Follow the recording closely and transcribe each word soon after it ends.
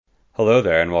Hello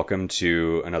there, and welcome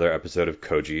to another episode of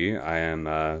Koji. I am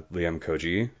Liam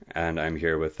Koji, and I'm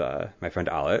here with my friend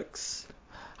Alex.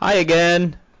 Hi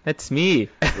again, it's me.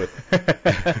 With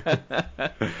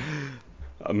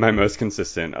my most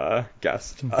consistent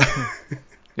guest.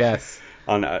 Yes.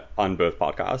 on both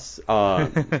podcasts.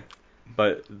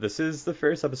 But this is the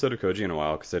first episode of Koji in a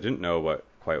while because I didn't know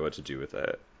quite what to do with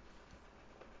it.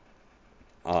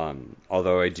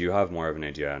 Although I do have more of an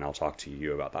idea, and I'll talk to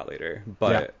you about that later.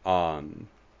 But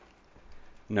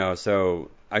no, so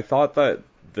I thought that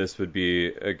this would be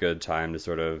a good time to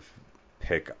sort of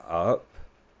pick up,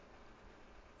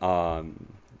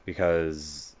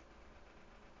 because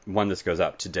when this goes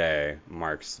up today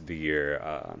marks the year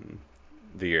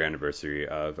anniversary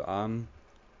of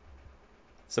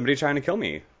somebody trying to kill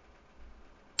me.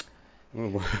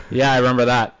 Yeah, I remember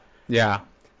that. Yeah.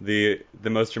 The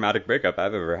most dramatic breakup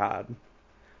I've ever had.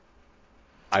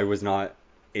 I was not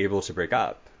able to break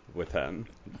up with him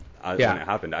when it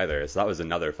happened either, so that was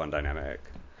another fun dynamic.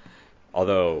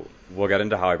 Although we'll get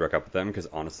into how I broke up with him because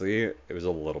honestly, it was a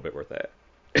little bit worth it.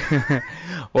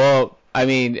 Well, I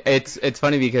mean, it's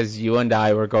funny because you and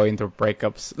I were going through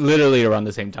breakups literally around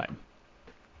the same time.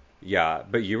 Yeah,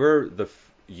 but you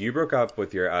broke up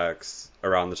with your ex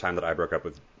around the time that I broke up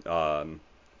with.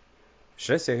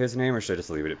 Should I say his name or should I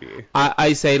just leave it at be?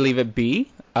 I say leave it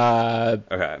be.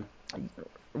 Okay.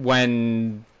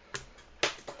 When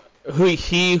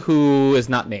he who is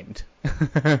not named.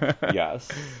 Yes.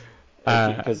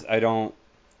 Because I don't.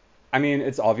 I mean,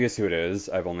 it's obvious who it is.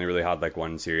 I've only really had like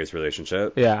one serious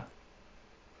relationship. Yeah.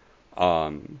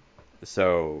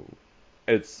 So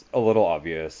it's a little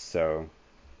obvious. So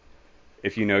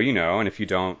if you know, you know, and if you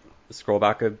don't, scroll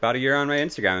back about a year on my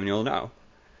Instagram and you'll know.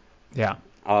 Yeah.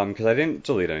 Because I didn't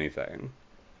delete anything.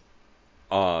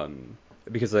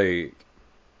 Because I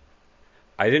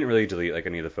didn't really delete like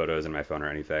any of the photos in my phone or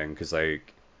anything, because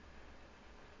like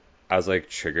as like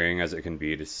triggering as it can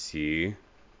be to see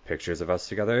pictures of us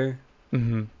together,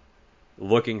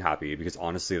 looking happy, because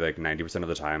honestly, like 90% of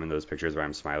the time in those pictures where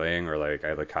I'm smiling or like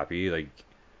I look happy, like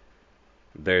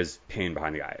there's pain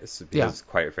behind the eyes, because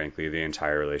quite frankly, the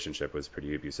entire relationship was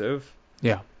pretty abusive.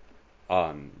 Yeah.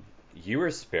 You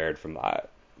were spared from that.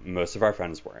 Most of our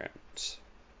friends weren't.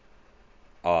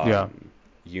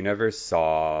 You never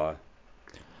saw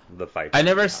the fight. I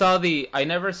never saw the.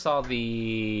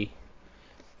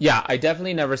 Yeah, I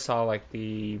definitely never saw like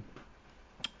the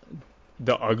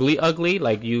ugly.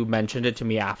 Like you mentioned it to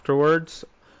me afterwards,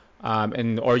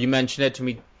 or you mentioned it to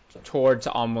me towards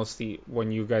almost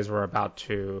when you guys were about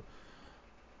to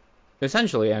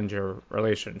essentially end your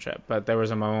relationship. But there was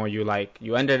a moment where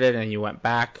you ended it and you went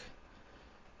back.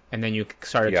 And then you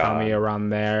started telling me around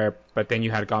there, but then you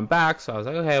had gone back, so I was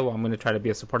like, okay, well, I'm going to try to be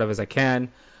as supportive as I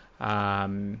can.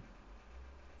 But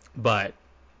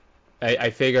I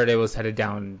figured it was headed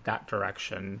down that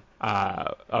direction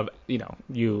of,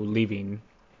 you leaving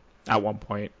at one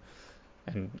point.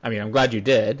 And, I mean, I'm glad you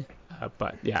did,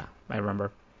 but yeah, I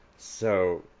remember.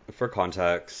 So, for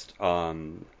context, I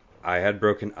had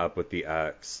broken up with the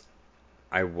ex,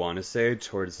 I want to say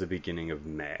towards the beginning of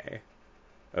May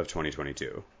of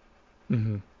 2022.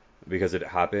 Because it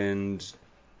happened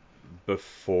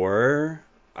before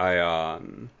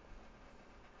it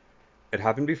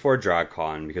happened before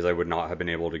DragCon, because I would not have been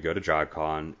able to go to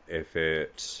DragCon if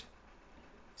it.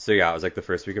 So yeah, it was like the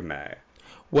first week of May.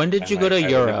 When did you go to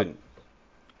Europe?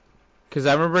 Because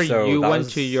I remember you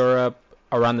went to Europe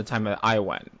around the time that I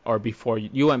went, or before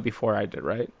you went before I did,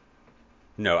 right?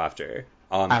 No, after.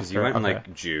 Because you went in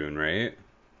like June, right?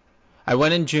 I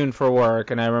went in June for work,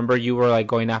 and I remember you were like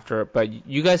going after it, but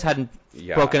you guys hadn't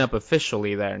broken up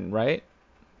officially then, right?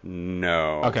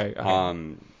 No. Okay.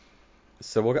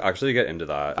 So we'll actually get into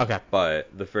that. Okay. But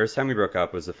the first time we broke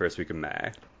up was the first week of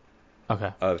May.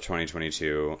 Okay. Of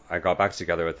 2022. I got back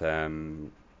together with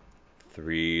him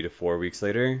 3 to 4 weeks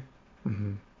later.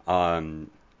 And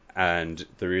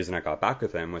the reason I got back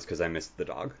with him was because I missed the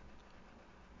dog.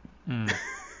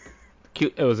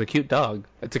 Cute. It was a cute dog.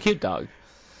 It's a cute dog.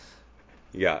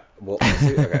 Yeah, well,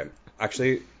 okay.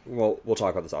 Actually, we'll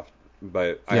talk about this off.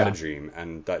 But I had a dream,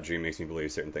 and that dream makes me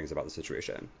believe certain things about the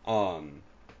situation. Yeah.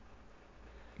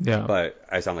 But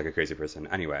I sound like a crazy person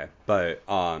anyway. But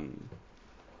no,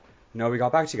 we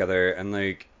got back together, and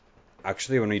like,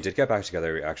 actually, when we did get back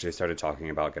together, we actually started talking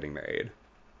about getting married.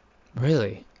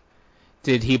 Really?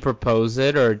 Did he propose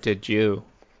it, or did you?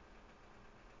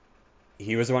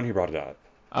 He was the one who brought it up.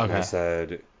 Okay. And I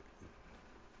said,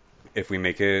 if we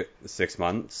make it 6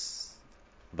 months,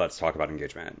 let's talk about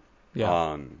engagement.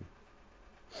 Yeah.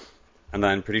 And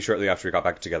then pretty shortly after we got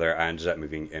back together, I ended up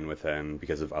moving in with him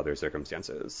because of other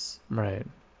circumstances. Right.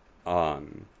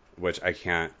 which I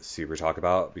can't super talk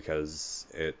about because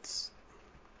it's,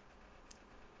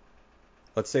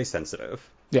 let's say, sensitive.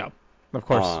 Yeah, of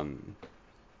course.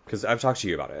 Because I've talked to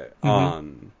you about it.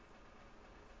 Mm-hmm.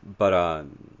 But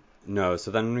no.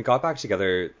 So then when we got back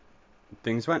together,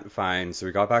 things went fine. So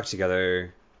we got back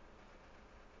together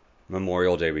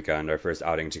Memorial Day weekend. Our first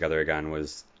outing together again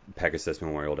was Pegasus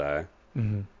Memorial Day.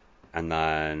 Mm-hmm. And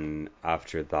then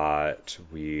after that,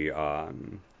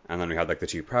 and then we had like the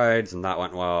two prides, and that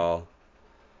went well.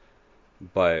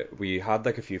 But we had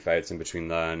like a few fights in between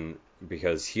then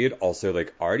because he had also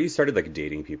like already started like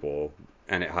dating people,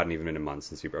 and it hadn't even been a month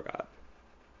since we broke up.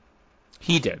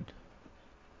 He did.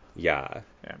 Yeah.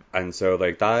 Yeah. And so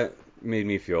like that made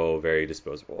me feel very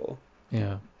disposable.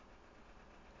 Yeah.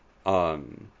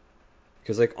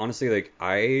 Because like honestly, like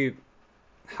I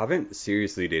haven't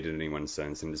seriously dated anyone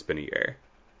since, and it's been a year.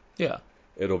 Yeah.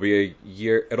 It'll be a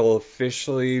year. It'll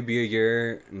officially be a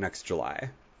year next July.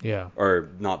 Yeah. Or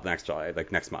not next July,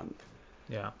 like next month.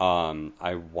 Yeah.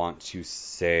 I want to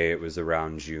say it was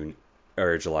around June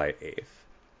or July 8th.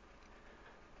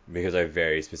 Because I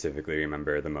very specifically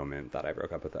remember the moment that I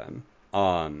broke up with him.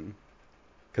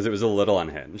 Because it was a little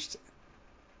unhinged.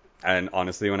 And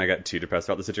honestly, when I get too depressed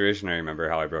about the situation, I remember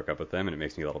how I broke up with him, and it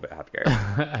makes me a little bit happier.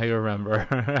 I remember.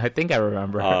 I think I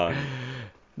remember. Um,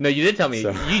 No, you did tell me.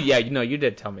 so You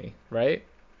did tell me, right?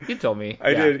 You told me.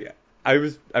 I Yeah. did.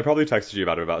 I probably texted you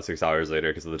about it about 6 hours later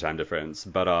because of the time difference.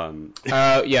 But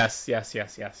Yes. I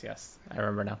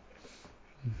remember now.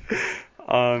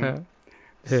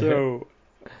 so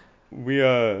we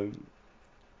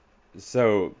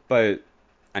but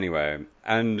anyway,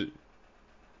 and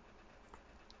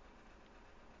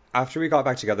after we got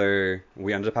back together,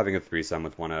 we ended up having a threesome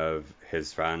with one of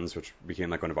his friends, which became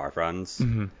like one of our friends.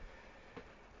 Mm-hmm.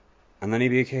 And then he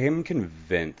became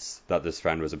convinced that this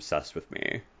friend was obsessed with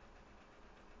me.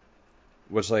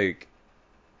 Which, like,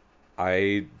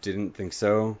 I didn't think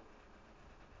so.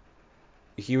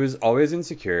 He was always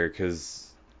insecure because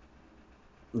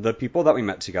the people that we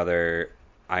met together,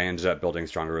 I ended up building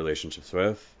stronger relationships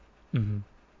with. Mm-hmm.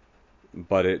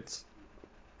 But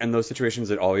in those situations,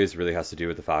 it always really has to do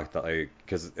with the fact that, like,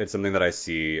 because it's something that I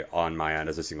see on my end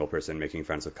as a single person making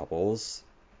friends with couples.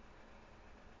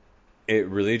 It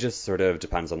really just sort of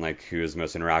depends on, like, who is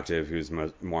most interactive, who's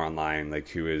more online, like,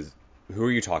 who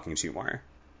are you talking to more?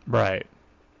 Right.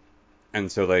 And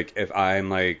so, like, if I'm,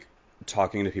 like,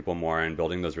 talking to people more and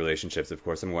building those relationships, of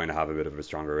course I'm going to have a bit of a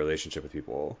stronger relationship with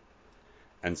people.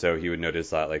 And so he would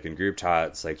notice that, like, in group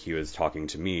chats, like, he was talking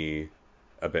to me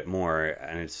a bit more,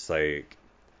 and it's just like,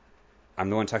 I'm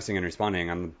the one texting and responding.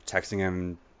 I'm texting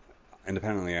him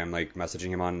independently. I'm, like,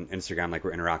 messaging him on Instagram, like,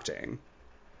 we're interacting.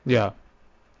 Yeah.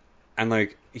 And,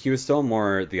 like, he was still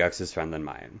more the ex's friend than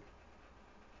mine.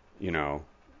 You know?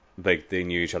 Like, they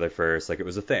knew each other first. Like, it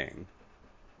was a thing.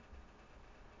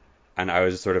 And I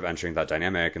was just sort of entering that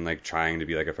dynamic and, like, trying to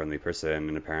be, like, a friendly person.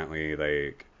 And apparently,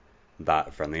 like,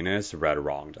 that friendliness read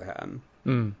wrong to him.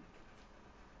 Mm.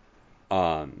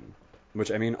 Which,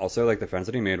 I mean, also, like, the friends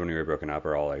that he made when we were broken up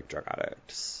are all, like, drug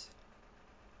addicts.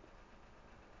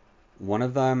 One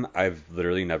of them I've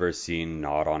literally never seen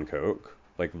not on coke.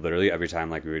 Like, literally every time,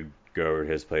 like, we would go over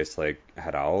to his place to, like,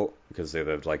 head out, because they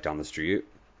lived, like, down the street,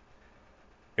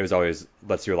 it was always,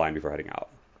 let's do a line before heading out.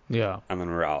 Yeah. And then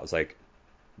when we're out, it's like,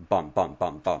 bump, bump,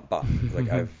 bump, bump, bump.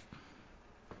 Like,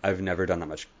 I've never done that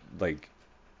much, like,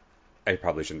 I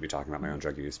probably shouldn't be talking about my own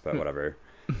drug use, but whatever.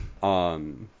 I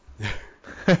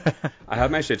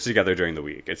have my shit together during the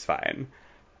week. It's fine.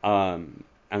 And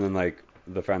then, like,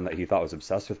 the friend that he thought was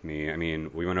obsessed with me, I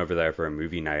mean, we went over there for a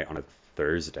movie night on a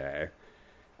Thursday,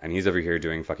 and he's over here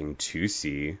doing fucking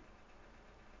 2C,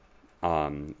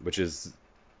 which is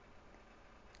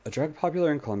a drug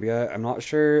popular in Colombia. I'm not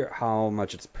sure how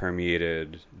much it's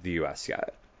permeated the US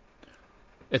yet.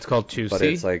 It's called 2C? But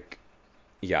it's like,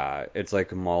 yeah, it's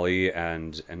like Molly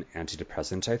and an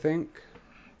antidepressant, I think.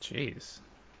 Jeez.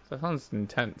 That sounds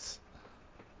intense.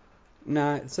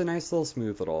 Nah, it's a nice little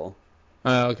smooth little.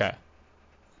 Okay.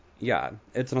 Yeah,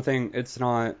 it's nothing. It's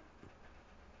not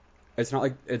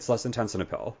like it's less intense than a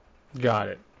pill. Got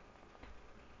it.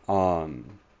 But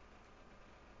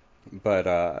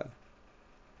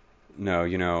no,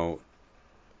 you know,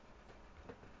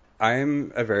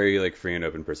 I'm a very like free and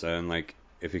open person. Like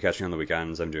if you catch me on the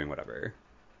weekends, I'm doing whatever.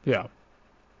 Yeah.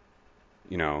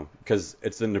 You know, because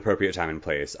it's an appropriate time and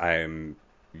place. I'm,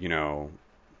 you know,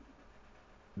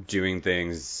 doing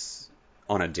things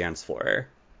on a dance floor.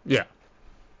 Yeah.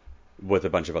 With a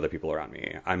bunch of other people around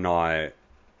me. I'm not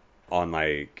on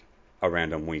like a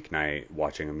random weeknight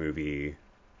watching a movie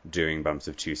doing bumps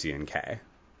of 2C and K.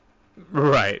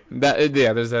 Right. That,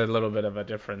 yeah, there's a little bit of a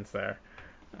difference there.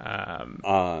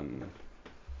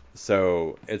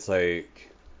 So it's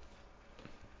like,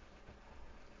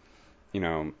 you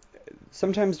know,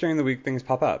 sometimes during the week things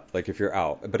pop up, like if you're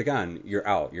out. But again, you're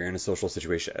out. You're in a social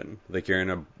situation. Like you're in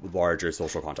a larger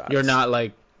social context. You're not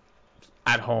like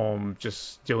at home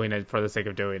just doing it for the sake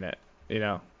of doing it, you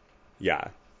know? Yeah.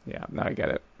 Yeah, no, I get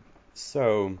it.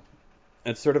 So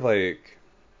it's sort of like,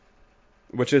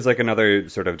 which is like another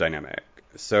sort of dynamic.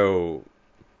 So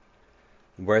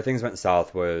where things went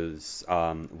south was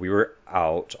we were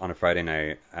out on a Friday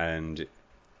night and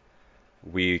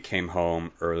we came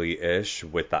home early-ish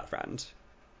with that friend.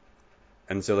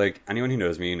 And so like anyone who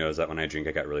knows me knows that when I drink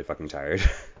I get really fucking tired.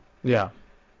 Yeah.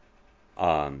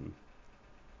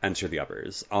 Enter the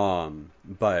uppers.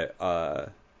 But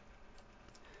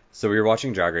so we were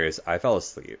watching Drag Race. I fell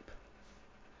asleep.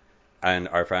 And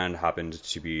our friend happened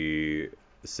to be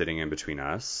sitting in between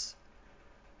us.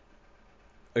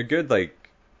 A good like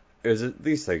it was at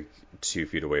least like 2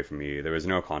 feet away from me. There was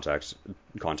no contact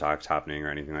happening or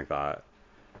anything like that.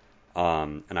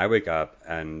 And I wake up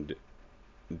and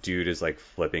dude is like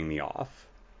flipping me off.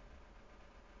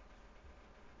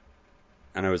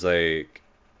 And I was like,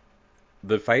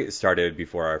 the fight started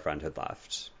before our friend had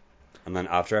left. And then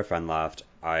after our friend left,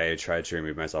 I tried to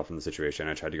remove myself from the situation.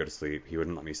 I tried to go to sleep. He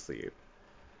wouldn't let me sleep.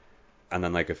 And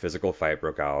then like a physical fight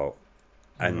broke out.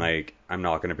 And like, I'm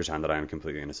not going to pretend that I'm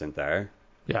completely innocent there.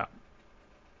 Yeah.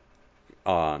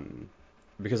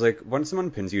 Because like when someone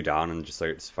pins you down and just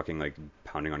starts fucking like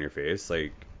pounding on your face,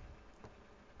 like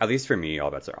at least for me,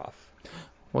 all bets are off.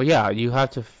 Well, yeah, you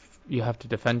have to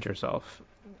defend yourself.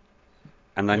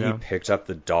 And then he picked up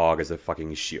the dog as a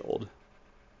fucking shield.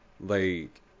 Like,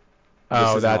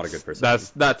 this is not a good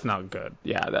person. That's not good.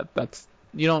 Yeah, that's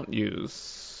you don't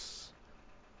use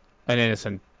an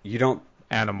innocent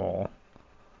animal.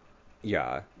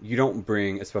 Yeah, you don't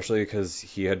bring, especially because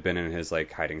he had been in his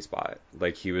like hiding spot.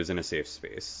 Like he was in a safe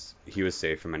space. He was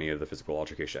safe from any of the physical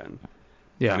altercation.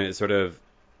 Yeah. And it's sort of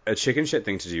a chicken shit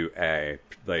thing to do.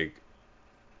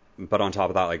 But on top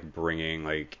of that, like bringing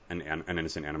like an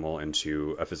innocent animal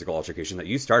into a physical altercation that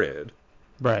you started.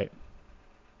 Right.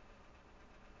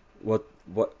 What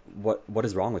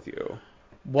is wrong with you?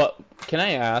 What can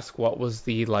I ask? What was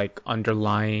the like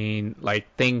underlying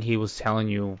like thing he was telling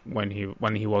you when he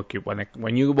woke you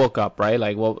when you woke up, right?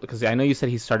 Like, well, because I know you said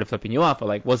he started flipping you off, but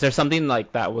like, was there something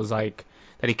like that was like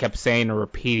that he kept saying or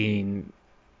repeating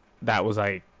that was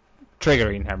like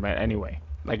triggering him anyway?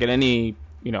 Like in any,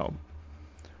 you know.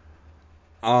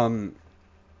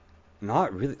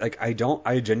 Not really. Like I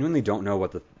genuinely don't know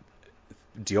what the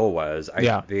deal was.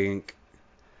 I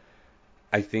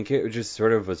think it just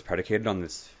sort of was predicated on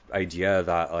this idea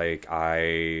that like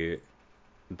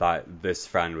that this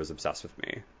friend was obsessed with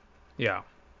me. Yeah.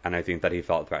 And I think that he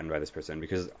felt threatened by this person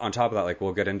because on top of that, like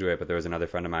we'll get into it, but there was another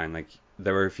friend of mine, like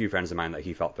there were a few friends of mine that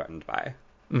he felt threatened by.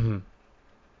 Mm-hmm.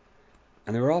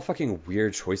 And they were all fucking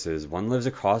weird choices. One lives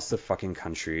across the fucking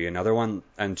country, another one,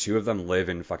 and two of them live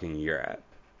in fucking Europe.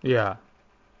 Yeah.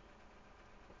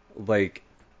 Like,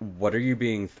 what are you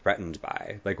being threatened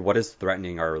by? Like, what is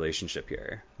threatening our relationship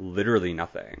here? Literally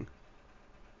nothing.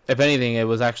 If anything, it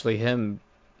was actually him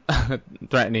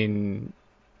threatening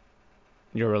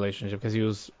your relationship because he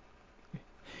was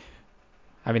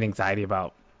having anxiety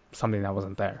about something that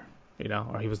wasn't there, you know,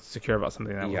 or he was insecure about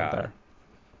something that wasn't there.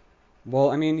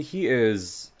 Well, I mean, he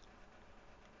is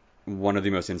one of the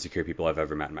most insecure people I've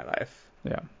ever met in my life.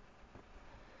 Yeah.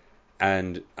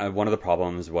 And one of the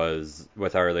problems was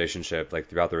with our relationship, like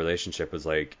throughout the relationship, was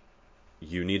like,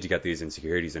 you need to get these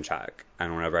insecurities in check.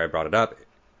 And whenever I brought it up,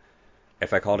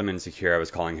 if I called him insecure, I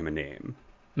was calling him a name.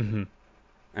 Mm-hmm. And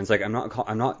it's like, I'm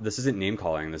not, this isn't name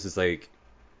calling. This is like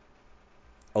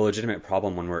a legitimate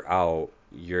problem when we're out.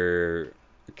 You're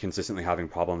consistently having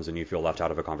problems and you feel left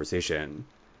out of a conversation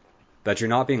that you're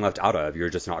not being left out of. You're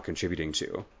just not contributing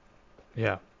to.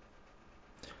 Yeah.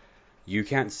 You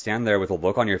can't stand there with a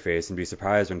look on your face and be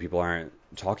surprised when people aren't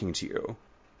talking to you.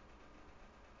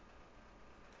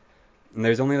 And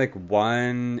there's only like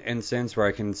one instance where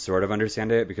I can sort of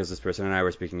understand it because this person and I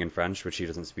were speaking in French, which he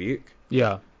doesn't speak.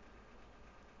 Yeah.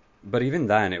 But even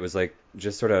then, it was like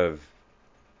just sort of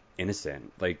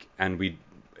innocent. Like, and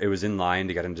it was in line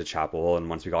to get into chapel, and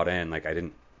once we got in, like I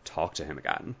didn't talk to him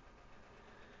again.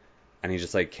 And he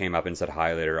just like came up and said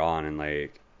hi later on, and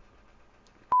like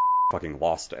fucking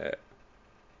lost it.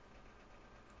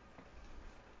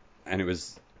 And it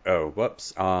was, oh,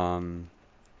 whoops.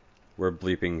 We're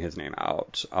bleeping his name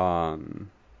out. I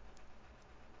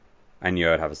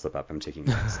knew I'd have a slip up. I'm taking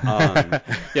notes.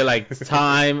 You're like,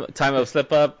 time of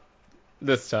slip up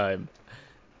this time.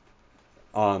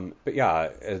 But yeah,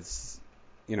 it's,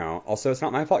 also it's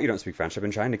not my fault you don't speak French. I've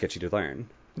been trying to get you to learn.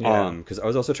 Yeah. Because I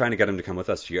was also trying to get him to come with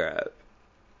us to Europe.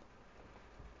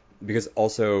 Because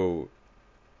also,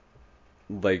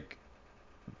 like,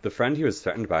 the friend he was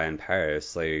threatened by in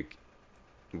Paris, like,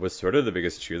 was sort of the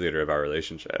biggest cheerleader of our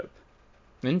relationship.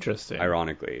 Interesting.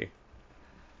 Ironically.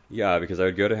 Yeah, because I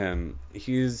would go to him.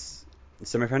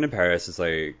 So my friend in Paris is,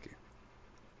 like,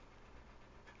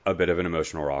 a bit of an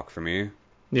emotional rock for me.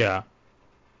 Yeah.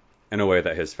 In a way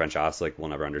that his French ass, like, will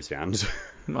never understand.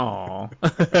 Aw.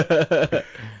 Because,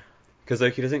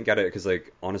 like, he doesn't get it. Because,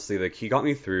 like, honestly, like, he got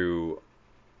me through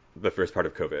the first part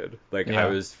of COVID. Like, I Yeah.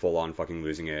 was full on fucking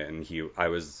losing it, and I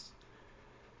was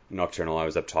nocturnal. I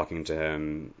was up talking to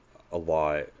him a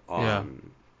lot. Yeah.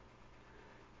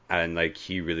 And, like,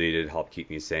 he really did help keep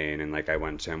me sane. And, like, I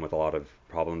went to him with a lot of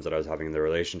problems that I was having in the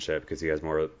relationship because he has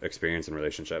more experience in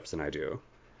relationships than I do.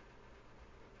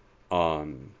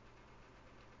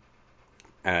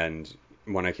 And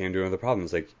when I came to him with the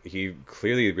problems, like, he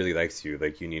clearly really likes you.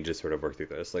 Like, you need to sort of work through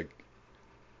this. Like,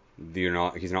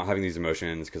 he's not having these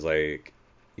emotions because, like,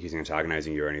 he's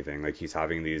antagonizing you or anything. Like, he's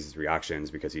having these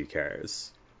reactions because he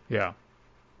cares. Yeah.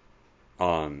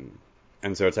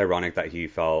 And so it's ironic that he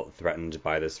felt threatened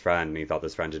by this friend and he thought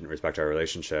this friend didn't respect our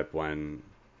relationship when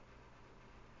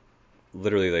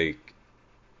literally, like,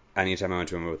 anytime I went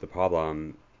to him with a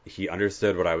problem, he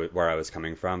understood where I was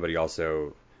coming from, but he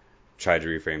also tried to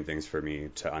reframe things for me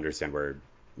to understand where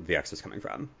the ex was coming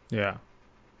from. Yeah.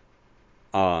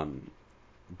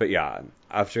 But yeah,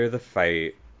 after the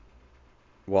fight,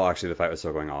 well, actually the fight was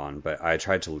still going on, but I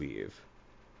tried to leave.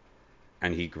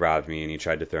 And he grabbed me and he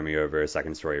tried to throw me over a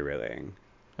second story railing.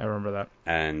 I remember that.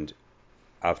 And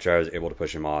after I was able to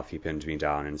push him off, he pinned me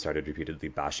down and started repeatedly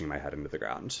bashing my head into the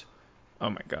ground. Oh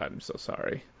my God, I'm so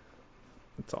sorry.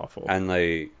 It's awful. And,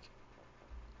 like,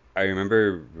 I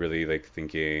remember really, like,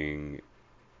 thinking,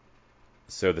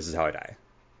 so this is how I die.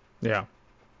 Yeah.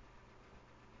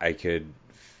 I could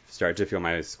start to feel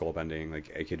my skull bending.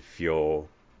 Like, I could feel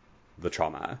the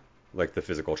trauma, like the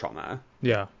physical trauma.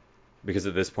 Yeah. Because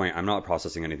at this point, I'm not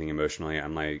processing anything emotionally.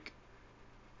 I'm like,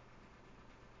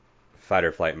 fight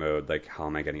or flight mode. Like, how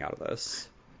am I getting out of this?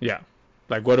 Yeah.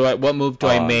 Like, what move do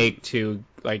I make to,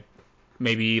 like,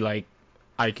 maybe, like,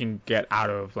 I can get out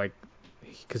of, like,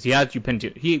 because he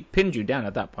pinned you down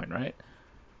at that point, right?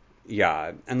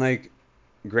 Yeah. And, like,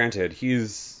 granted,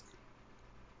 he's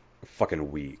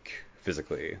fucking weak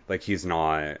physically. Like, he's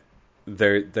not,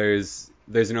 there's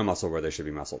no muscle where there should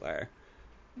be muscle there.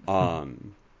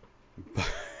 I'm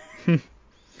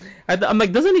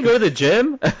like, doesn't he go to the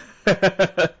gym?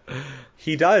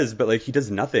 He does, but, like, he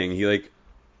does nothing. He, like,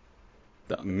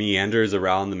 meanders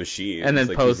around the machine. And then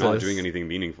like, poses. He's not doing anything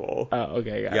meaningful. Oh,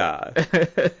 okay, Yeah.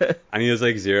 And he has,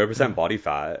 like, 0% body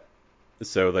fat.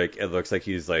 So, like, it looks like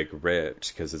he's, like, ripped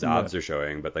because his abs are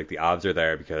showing, but, like, the abs are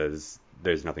there because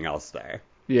there's nothing else there.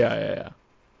 Yeah.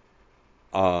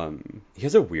 He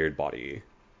has a weird body.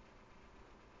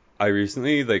 I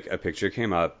recently, like, a picture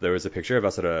came up. There was a picture of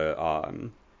us at a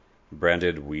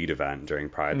branded weed event during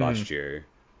Pride last year.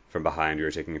 From behind, we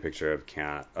were taking a picture of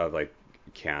Can,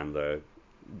 the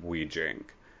weed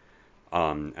drink.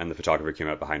 And the photographer came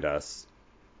up behind us.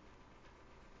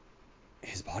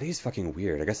 His body is fucking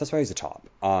weird. I guess that's why he's a top.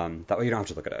 That way you don't have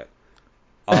to look at it.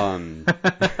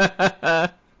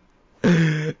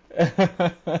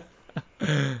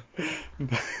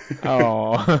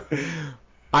 Oh.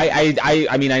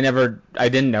 I mean, I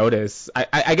didn't notice.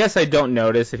 I guess I don't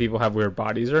notice if people have weird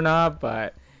bodies or not,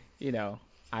 but, you know,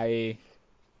 he'd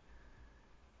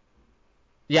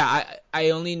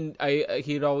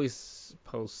always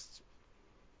post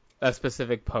a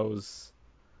specific pose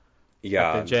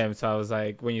at the gym, so I was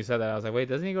like, when you said that, I was like, wait,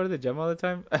 doesn't he go to the gym all the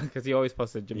time? Because he always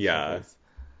posted gym photos.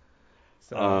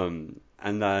 So.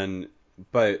 And then,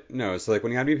 but no, so, like,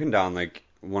 when he had me pinned down, like,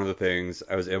 one of the things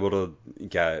I was able to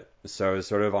get, so I was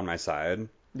sort of on my side.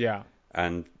 Yeah.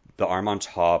 And the arm on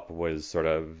top was sort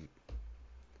of,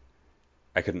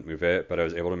 I couldn't move it, but I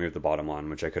was able to move the bottom one,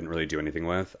 which I couldn't really do anything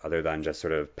with other than just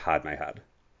sort of pad my head.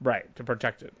 Right, to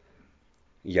protect it.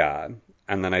 Yeah.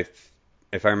 And then if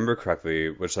I remember correctly,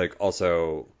 which, like,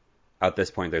 also at this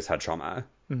point there's head trauma.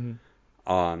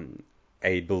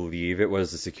 I believe it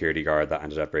was the security guard that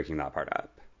ended up breaking that part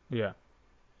up. Yeah.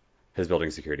 His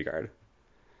building security guard.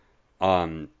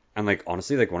 And, like,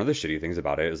 honestly, like, one of the shitty things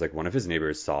about it is, like, one of his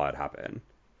neighbors saw it happen.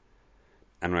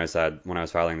 And when I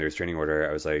was filing the restraining order,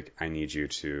 I was like, I need you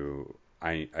to,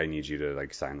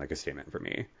 like, sign, like, a statement for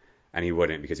me. And he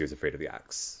wouldn't because he was afraid of the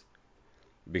ex.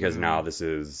 Because now this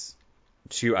is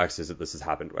 2 exes that this has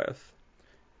happened with.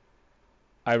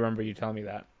 I remember you telling me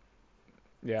that.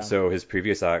 Yeah. So his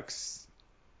previous ex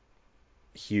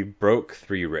he broke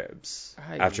 3 ribs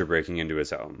Aye. after breaking into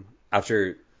his home.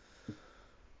 After,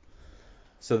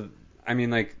 so I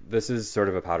mean, like, this is sort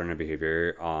of a pattern of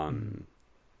behavior.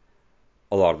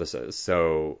 A lot of this is.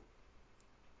 So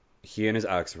he and his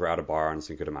ex were at a bar on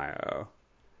Cinco de Mayo,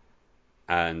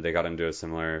 and they got into a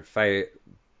similar fight,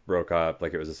 broke up.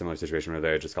 Like, it was a similar situation where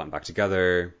they had just gotten back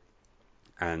together,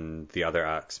 and the other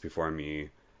ex before me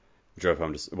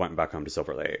went back home to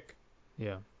Silver Lake.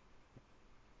 Yeah.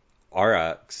 Our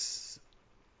ex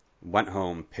went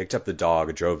home, picked up the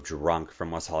dog, drove drunk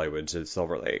from West Hollywood to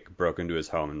Silver Lake, broke into his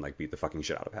home, and like beat the fucking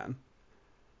shit out of him.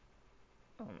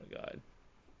 Oh my god.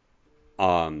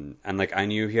 And like I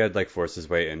knew he had like forced his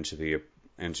way into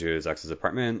his ex's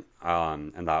apartment,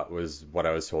 and that was what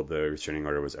I was told the restraining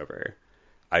order was over.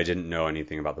 I didn't know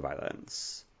anything about the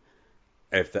violence.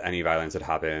 If any violence had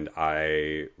happened,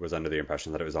 I was under the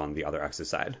impression that it was on the other ex's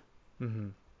side. Mm-hmm.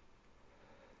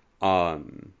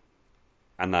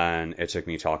 And then it took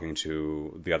me talking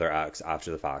to the other ex after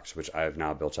the fact, which I've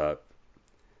now built up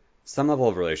some level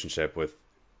of relationship with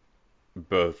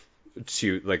both the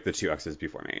two exes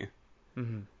before me.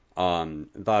 Mm-hmm.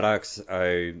 That ex,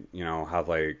 have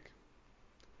like,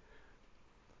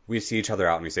 we see each other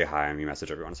out and we say hi and we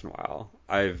message every once in a while.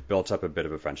 I've built up a bit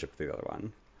of a friendship with the other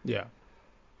one. Yeah.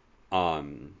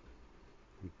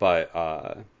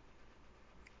 But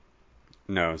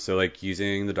no, so like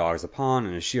using the dog as a pawn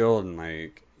and a shield and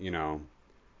like,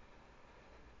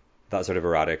 that sort of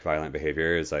erratic, violent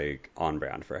behavior is like on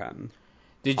brand for him.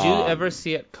 Did you ever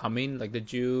see it coming? Like,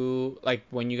 did you, like,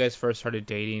 when you guys first started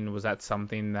dating, was that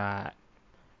something that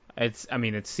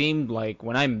it seemed like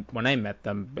when I met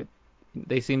them, but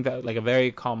they seemed like a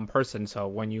very calm person. So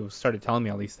when you started telling me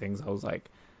all these things, I was like,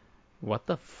 what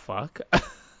the fuck?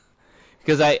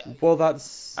 Because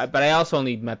but I also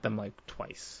only met them like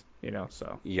twice,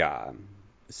 so. Yeah.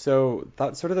 So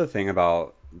that's sort of the thing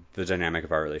about the dynamic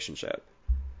of our relationship.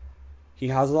 He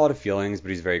has a lot of feelings,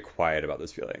 but he's very quiet about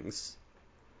those feelings.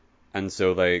 And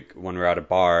so, like, when we're at a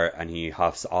bar and he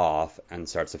huffs off and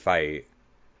starts a fight,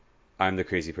 I'm the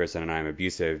crazy person and I'm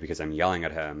abusive because I'm yelling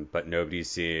at him, but nobody's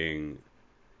seeing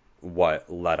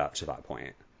what led up to that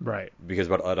point. Right. Because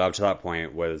what led up to that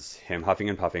point was him huffing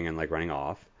and puffing and, like, running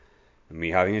off, me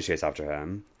having to chase after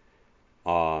him,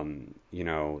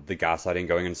 the gaslighting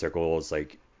going in circles,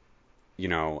 like,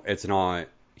 it's not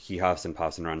he huffs and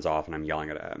puffs and runs off and I'm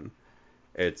yelling at him.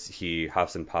 It's he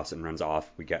huffs and puffs and runs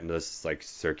off. We get into this like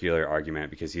circular argument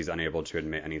because he's unable to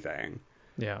admit anything.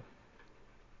 Yeah.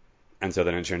 And so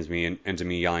then it turns into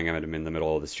me yelling at him in the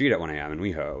middle of the street at 1 a.m. in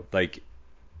WeHo. Like,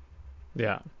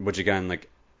 yeah. Which again, like,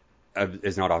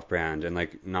 is not off brand and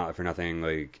like not for nothing.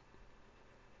 Like,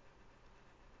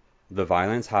 the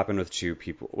violence happened with two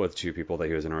people that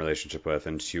he was in a relationship with,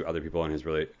 and 2 other people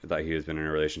that he has been in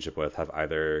a relationship with have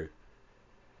either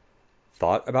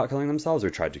thought about killing themselves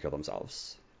or tried to kill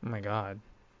themselves. Oh my god.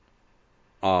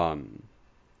 And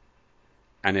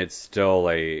it's still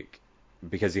like,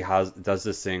 because he does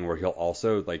this thing where he'll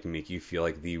also like make you feel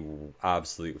like the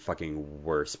absolute fucking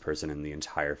worst person in the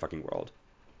entire fucking world.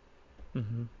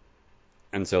 Mm-hmm.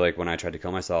 And so like when I tried to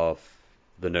kill myself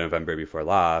the November before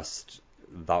last,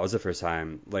 that was the first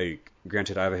time, like,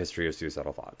 granted I have a history of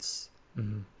suicidal thoughts.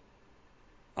 Mm-hmm.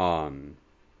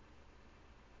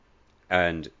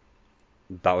 And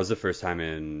that was the first time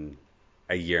in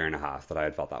a year and a half that I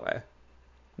had felt that way.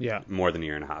 Yeah. More than a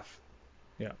year and a half.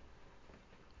 Yeah.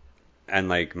 And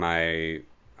like I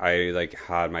like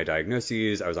had my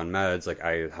diagnoses, I was on meds, like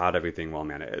I had everything well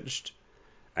managed.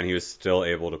 And he was still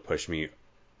able to push me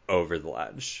over the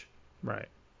ledge. Right.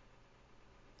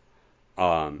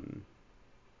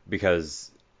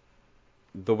 Because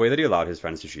the way that he allowed his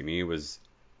friends to treat me was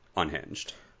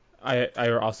unhinged. I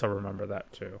also remember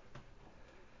that too.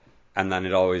 And then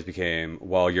it always became,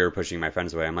 well, you're pushing my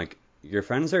friends away. I'm like, your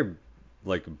friends are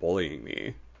like bullying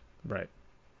me. Right.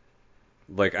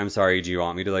 Like, I'm sorry, do you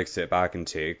want me to like sit back and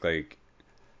take, like,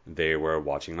 they were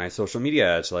watching my social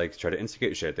media to like try to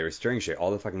instigate shit. They were stirring shit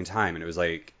all the fucking time. And it was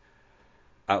like,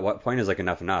 at what point is like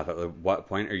enough? At what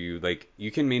point are you like, you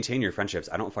can maintain your friendships.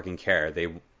 I don't fucking care. They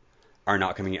are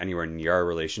not coming anywhere near our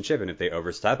relationship. And if they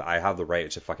overstep, I have the right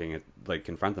to fucking like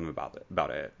confront them about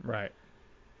it. Right.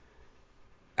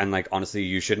 And like, honestly,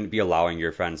 you shouldn't be allowing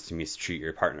your friends to mistreat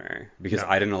your partner, because No.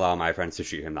 I didn't allow my friends to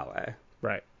treat him that way.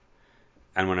 Right.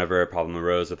 And whenever a problem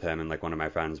arose with him and like one of my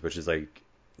friends, which is like,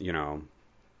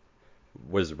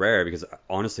 was rare, because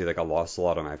honestly, like, I lost a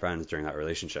lot of my friends during that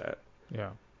relationship.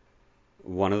 Yeah.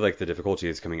 One of like the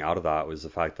difficulties coming out of that was the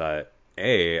fact that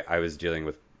I was dealing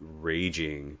with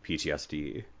raging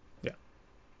PTSD. Yeah.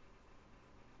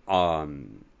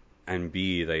 And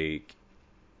B, like,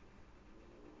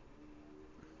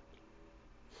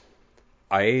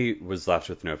 I was left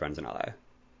with no friends in LA.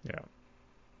 Yeah.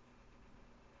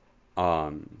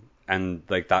 And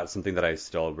like that's something that I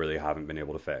still really haven't been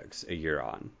able to fix a year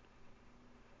on.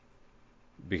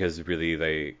 Because really,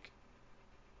 like,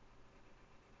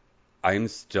 I'm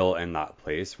still in that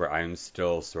place where I'm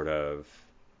still sort of.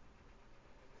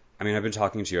 I mean, I've been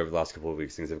talking to you over the last couple of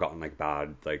weeks. Things have gotten like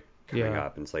bad, like coming Yeah.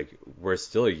 up, and it's like we're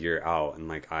still a year out, and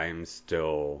like I'm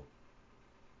still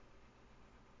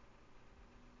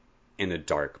in a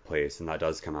dark place, and that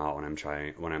does come out when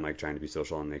I'm like trying to be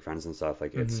social and make friends and stuff.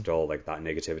 Like it's Mm-hmm. still like that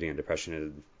negativity and depression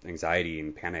and anxiety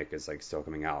and panic is like still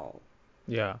coming out.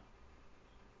 Yeah.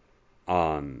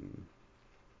 Um,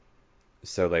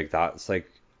 so like that's like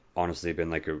honestly been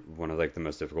like one of like the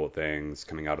most difficult things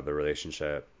coming out of the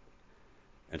relationship.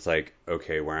 It's like,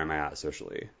 okay, where am I at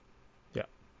socially? Yeah.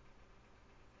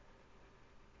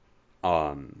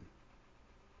 Um,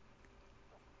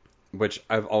 which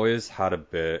I've always had a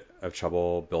bit of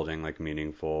trouble building like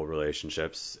meaningful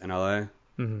relationships in LA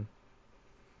Mm-hmm.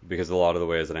 because a lot of the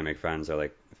ways that I make friends are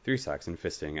like through sex and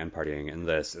fisting and partying and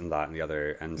this and that and the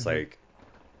other. And it's Mm-hmm. like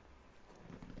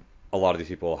a lot of these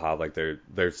people have like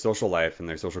their social life and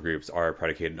their social groups are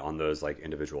predicated on those like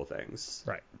individual things.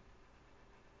 Right.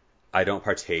 I don't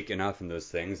partake enough in those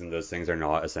things, and those things are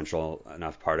not essential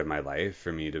enough part of my life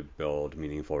for me to build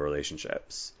meaningful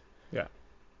relationships. Yeah.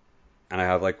 And I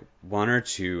have like one or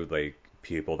two like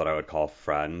people that I would call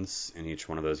friends in each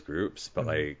one of those groups, but Mm-hmm.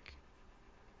 like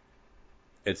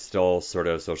it's still sort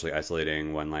of socially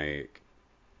isolating when like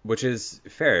which is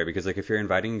fair because like if you're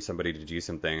inviting somebody to do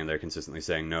something and they're consistently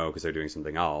saying no because they're doing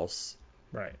something else,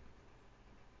 Right.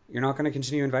 you're not going to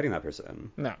continue inviting that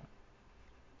person. No.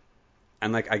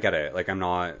 And like I get it. Like I'm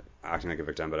not acting like a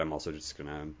victim, but I'm also just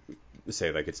going to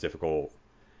say like it's difficult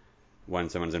when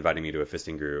someone's inviting me to a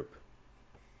fisting group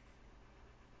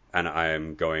and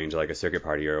I'm going to like a circuit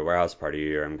party or a warehouse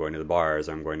party or I'm going to the bars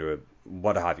or I'm going to a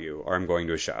what have you or I'm going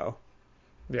to a show.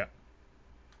 Yeah.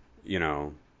 You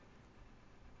know,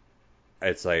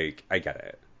 it's like I get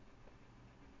it.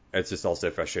 It's just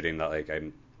also frustrating that like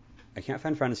I can't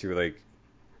find friends who like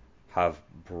have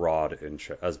broad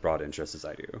interests as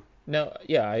I do. No.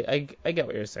 Yeah. I get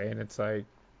what you're saying. It's like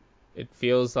it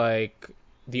feels like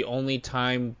the only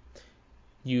time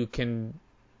you can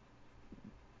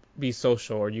be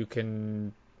social or you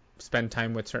can spend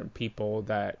time with certain people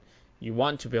that you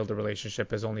want to build a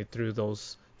relationship is only through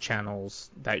those channels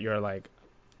that you're like,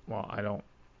 well, I don't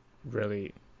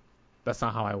really, that's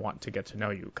not how I want to get to know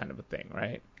you, kind of a thing,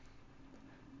 right?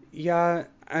 Yeah,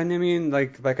 and I mean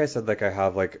like I said, like I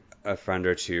have like a friend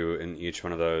or two in each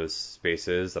one of those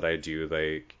spaces that I do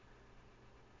like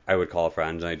I would call a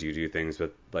friend and I do things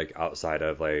with like outside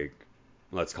of like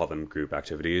let's call them group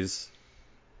activities.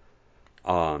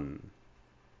 Um,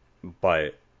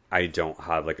 but I don't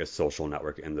have like a social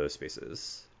network in those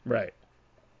spaces. Right.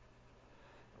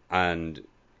 And,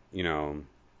 you know,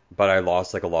 but I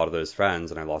lost like a lot of those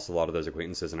friends and I lost a lot of those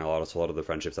acquaintances and I lost a lot of the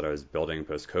friendships that I was building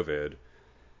post COVID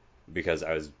because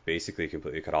I was basically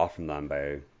completely cut off from them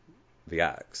by the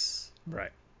ex.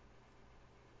 Right.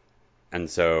 And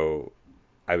so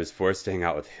I was forced to hang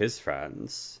out with his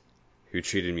friends who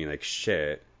treated me like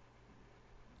shit.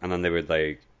 And then they would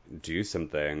like do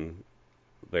something.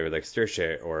 They would like stir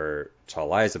shit or tell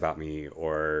lies about me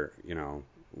or, you know,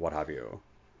 what have you.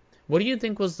 What do you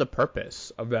think was the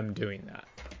purpose of them doing that?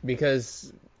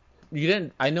 Because you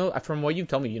didn't, I know from what you've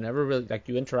told me, you never really, like,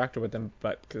 you interacted with them,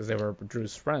 but because they were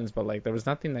Drew's friends, but like, there was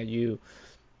nothing that you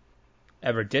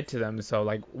ever did to them. So,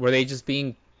 like, were they just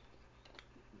being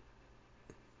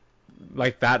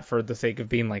like that for the sake of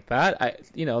being like that?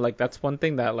 Like, that's one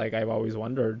thing that, like, I've always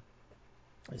wondered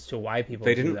as to why people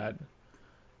They do didn't that.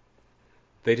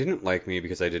 they didn't like me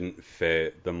because I didn't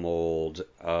fit the mold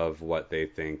of what they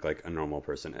think like a normal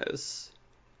person is.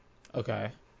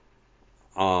 Okay.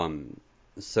 Um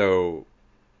so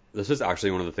this was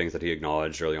actually one of the things that he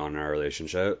acknowledged early on in our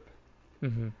relationship.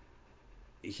 Mm-hmm.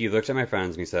 He looked at my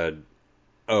friends and he said,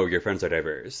 "Oh, your friends are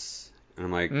diverse." And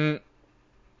I'm like, Mm,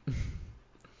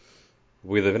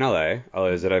 "We live in LA. LA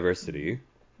is a diverse city.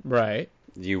 right.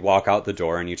 You walk out the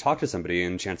door and you talk to somebody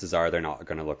and chances are they're not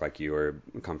going to look like you or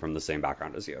come from the same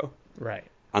background as you." Right.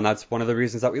 And that's one of the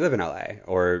reasons that we live in LA,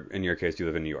 or in your case, you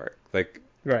live in New York. Like,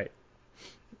 Right.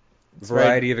 It's very,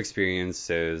 variety of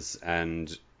experiences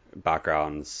and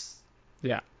backgrounds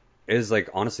yeah. is like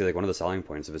honestly like one of the selling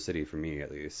points of a city for me at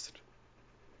least.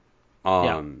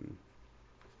 Yeah. Um,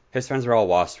 his friends were all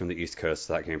wasps from the East Coast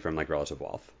that came from like relative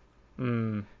wealth,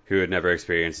 Mm, who had never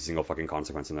experienced a single fucking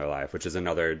consequence in their life, which is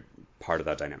another part of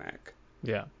that dynamic.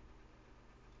 yeah.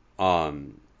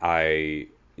 I,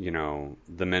 you know,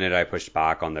 the minute I pushed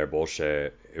back on their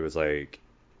bullshit, it was like,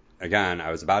 again,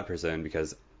 I was a bad person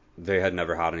because they had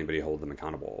never had anybody hold them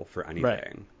accountable for anything.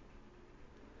 Right.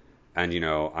 And,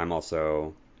 I'm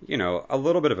also, a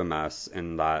little bit of a mess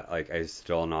in that, like, I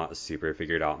still not super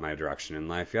figured out my direction in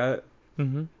life yet.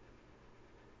 Mm-hmm.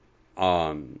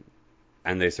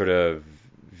 And they sort of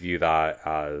view that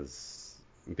as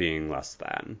being less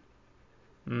than.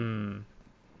 Mm.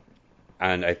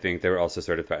 And I think they were also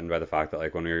sort of threatened by the fact that,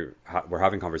 like, when we're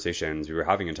having conversations, we were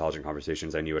having intelligent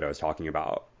conversations, I knew what I was talking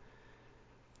about.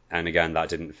 And again, that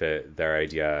didn't fit their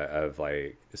idea of,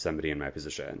 like, somebody in my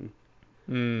position.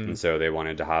 And so they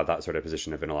wanted to have that sort of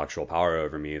position of intellectual power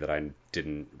over me that I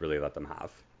didn't really let them have.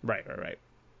 Right, right,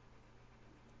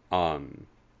 right.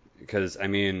 Because, I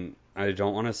mean, I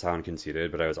don't want to sound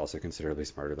conceited, but I was also considerably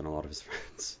smarter than a lot of his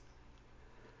friends.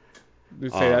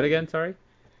 Say that again, sorry?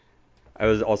 I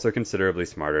was also considerably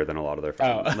smarter than a lot of their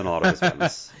friends, than a lot of his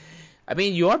friends. I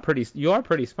mean, you are pretty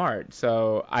smart.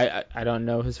 So I don't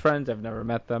know his friends. I've never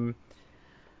met them.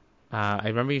 I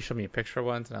remember you showed me a picture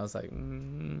once, and I was like,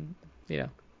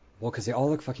 Well, because they all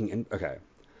look fucking okay.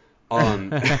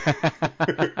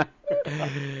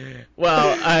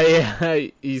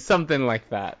 Well, something like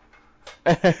that.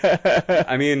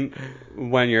 I mean,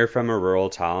 when you're from a rural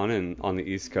town and on the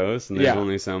East Coast, and there's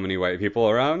only so many white people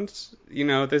around,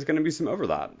 there's going to be some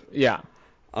overlap. Yeah.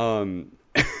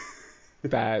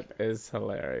 That is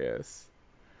hilarious.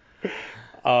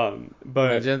 But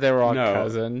imagine they were all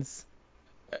cousins.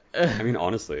 I mean,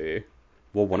 honestly,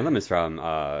 well, one of them is from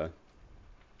a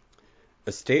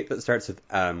state that starts with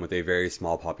M with a very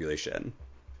small population.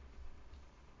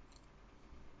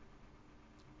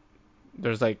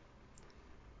 There's like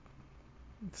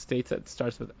states that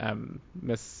starts with M.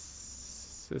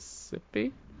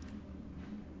 Mississippi?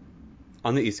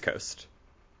 On the East Coast.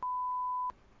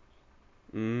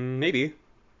 Maybe.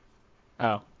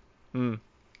 Oh. There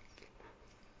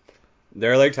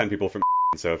are like 10 people from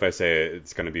so if I say it,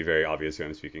 it's going to be very obvious who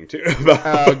I'm speaking to.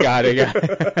 Oh, got it.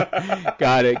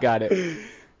 Got it.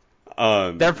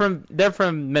 They're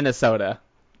from Minnesota.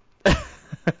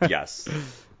 Yes.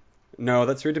 No,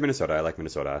 that's rude to Minnesota. I like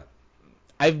Minnesota.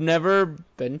 I've never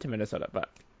been to Minnesota, but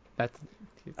that's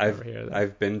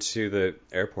I've been to the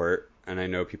airport and I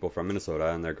know people from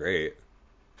Minnesota and they're great.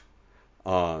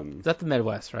 Is that the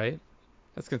Midwest, right?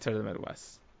 That's considered the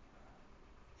Midwest.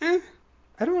 I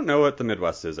don't know what the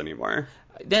Midwest is anymore.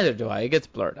 Neither do I. It gets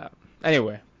blurred out.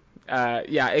 Anyway,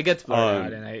 it gets blurred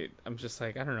out, and I'm just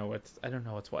like, I don't know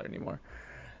what's what anymore.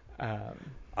 I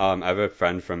have a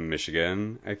friend from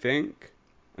Michigan, I think,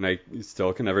 and I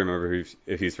still can never remember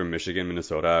if he's from Michigan,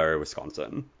 Minnesota, or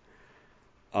Wisconsin.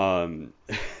 They're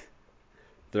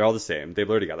all the same. They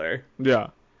blur together. Yeah.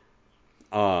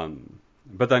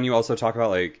 But then you also talk about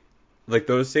like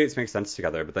those states make sense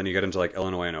together, but then you get into like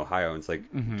Illinois and Ohio, and it's like,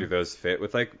 do those fit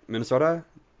with like Minnesota?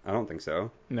 I don't think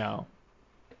so. No.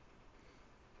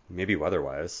 Maybe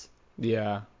weather-wise.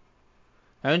 Yeah.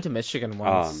 I went to Michigan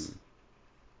once.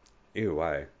 Ew,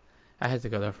 why? I had to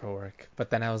go there for work,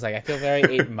 but then I was like, I feel very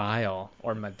 8 Mile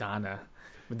or Madonna.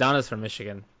 Madonna's from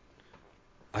Michigan.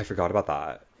 I forgot about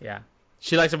that. Yeah.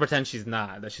 She likes to pretend she's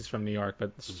not, that she's from New York,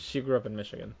 but she grew up in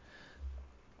Michigan.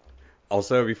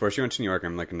 Also, before she went to New York,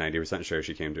 I'm like 90% sure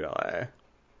she came to LA.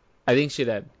 I think she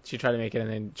did. She tried to make it, and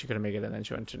then she couldn't make it, and then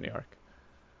she went to New York.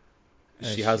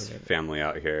 She has family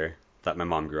out here that my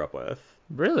mom grew up with.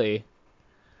 Really?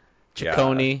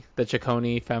 Ciccone, the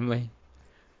Ciccone family.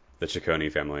 The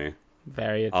Ciccone family.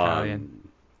 Very Italian.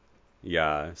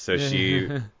 Yeah, so she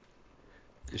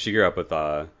grew up with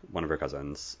one of her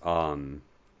cousins. No,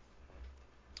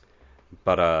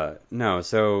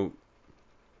 so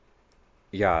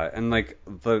yeah, and like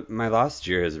my last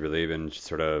year has really been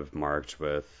sort of marked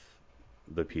with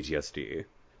the PTSD.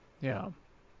 Yeah.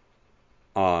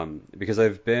 Because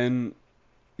I've been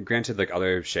granted like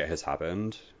other shit has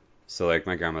happened. So like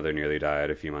my grandmother nearly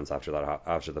died a few months after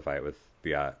the fight with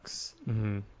the ex.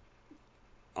 Mm-hmm.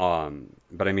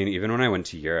 But I mean, even when I went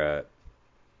to Europe,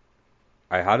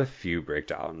 I had a few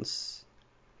breakdowns.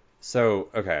 So,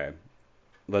 okay,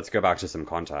 let's go back to some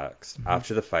context. Mm-hmm.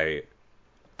 After the fight,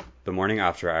 the morning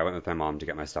after, I went with my mom to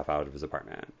get my stuff out of his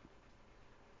apartment.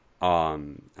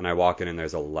 And I walk in and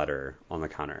there's a letter on the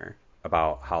counter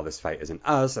about how this fight isn't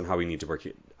us and how we need to work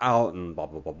it out and blah,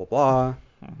 blah, blah, blah, blah.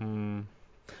 Mm-hmm.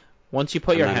 Once you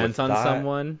put your hands on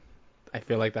someone, I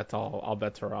feel like that's all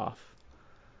bets are off.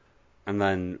 And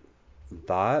then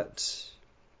that,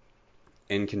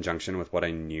 in conjunction with what I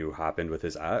knew happened with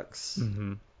his ex,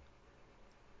 mm-hmm.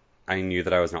 I knew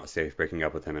that I was not safe breaking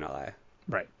up with him in LA.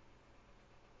 Right.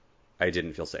 I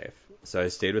didn't feel safe. So I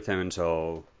stayed with him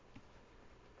until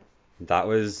that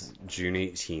was June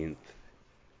 18th.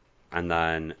 And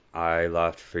then I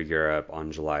left for Europe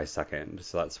on July 2nd.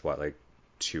 So that's what, like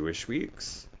 2-ish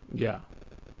weeks Yeah.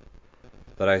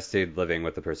 that I stayed living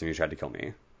with the person who tried to kill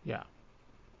me. Yeah.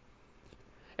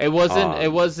 It wasn't. It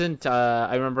Um, wasn't.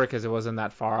 I remember because it wasn't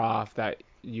that far off that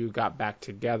you got back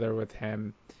together with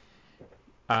him.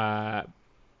 Uh,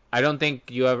 I don't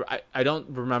think you ever. I don't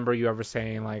remember you ever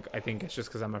saying like, I think it's just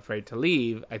because I'm afraid to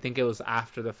leave. I think it was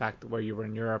after the fact where you were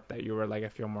in Europe that you were like, I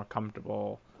feel more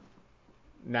comfortable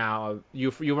now.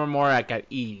 You were more like at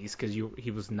ease because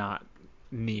he was not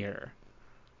near.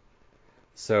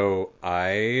 so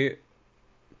I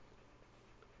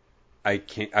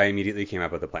immediately came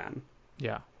up with a plan.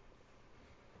 Yeah.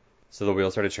 So the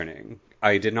wheels started turning.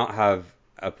 I did not have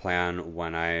a plan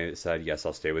when I said yes,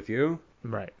 I'll stay with you.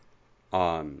 Right.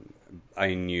 Um,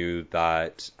 I knew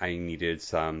that I needed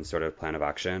some sort of plan of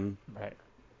action. Right.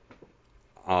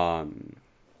 Um,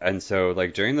 and so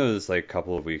like during those like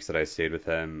couple of weeks that I stayed with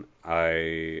him,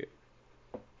 I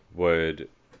would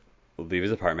leave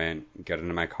his apartment, get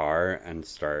into my car, and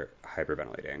start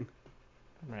hyperventilating.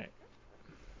 Right.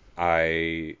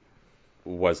 I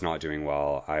was not doing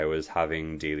well. I was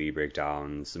having daily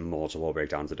breakdowns, multiple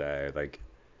breakdowns a day, like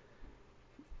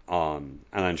and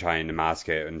then trying to mask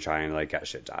it and trying to like get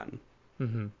shit done.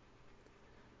 Mm-hmm.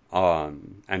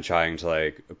 And trying to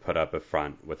like put up a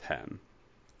front with him.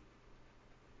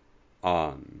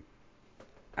 Um,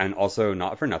 and also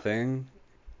not for nothing,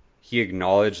 he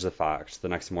acknowledged the fact the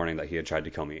next morning that he had tried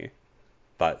to kill me,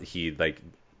 that he like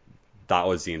that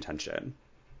was the intention.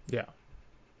 Yeah.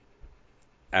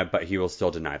 But he will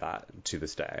still deny that to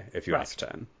this day if you Right. asked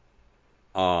him.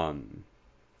 Um,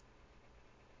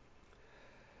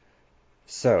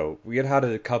 so we had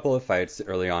a couple of fights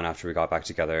early on after we got back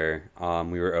together.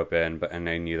 We were open, and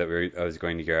I knew that I was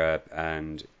going to Europe,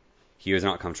 and he was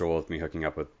not comfortable with me hooking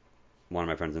up with one of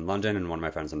my friends in London and one of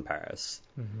my friends in Paris.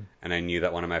 Mm-hmm. And I knew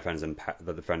that one of my friends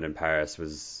that the friend in Paris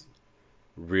was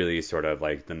really sort of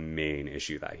like the main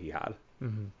issue that he had.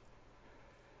 Mm-hmm.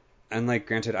 And like,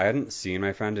 granted, I hadn't seen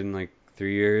my friend in like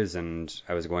 3 years, and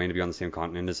I was going to be on the same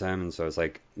continent as him, and so it's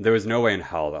like there was no way in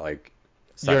hell that like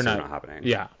sex was not happening.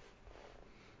 Yeah.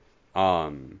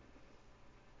 Um.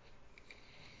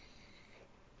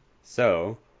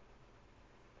 So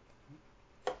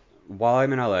while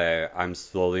I'm in LA, I'm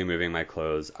slowly moving my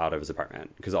clothes out of his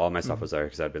apartment because all my stuff Mm-hmm. was there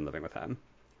because I'd been living with him.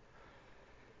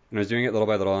 And I was doing it little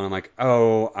by little, and I'm like,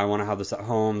 oh, I want to have this at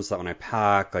home so that when I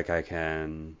pack, like I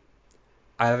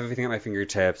have everything at my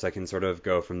fingertips. I can sort of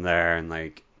go from there, and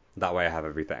like that way I have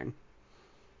everything.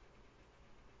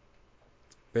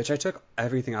 Bitch, I took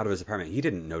everything out of his apartment. He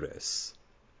didn't notice.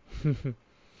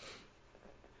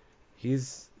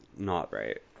 He's not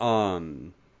right.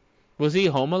 Was he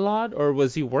home a lot, or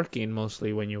was he working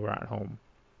mostly when you were at home?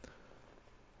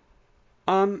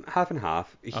 Half and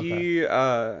half. Okay.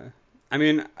 I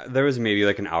mean, there was maybe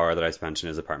like an hour that I spent in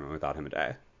his apartment without him a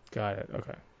day. Got it.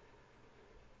 Okay.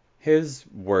 His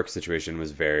work situation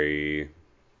was very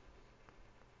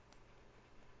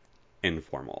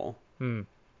informal. Hmm.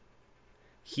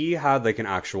 He had like an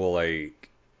actual like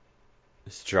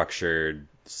structured,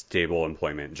 stable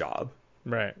employment job.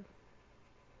 Right.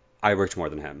 I worked more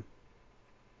than him.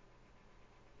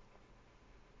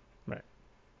 Right.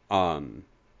 Um,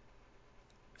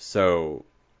 so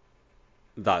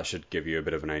that should give you a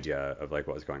bit of an idea of like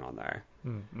what was going on there.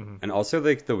 Mm-hmm. And also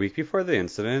like the week before the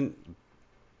incident,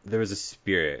 there was a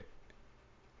spirit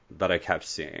that I kept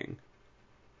seeing.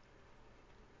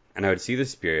 And I would see the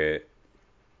spirit,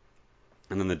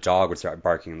 and then the dog would start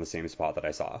barking in the same spot that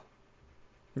I saw.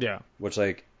 Yeah. Which,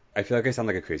 like, I feel like I sound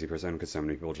like a crazy person because so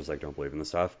many people just, like, don't believe in this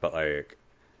stuff. But, like,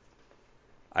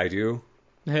 I do.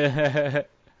 That's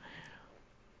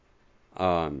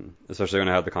Especially when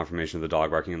I had the confirmation of the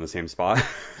dog barking in the same spot.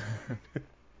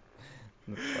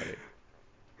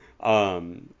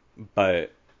 funny.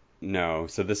 But, no.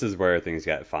 So this is where things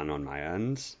get fun on my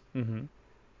end. Mm-hmm.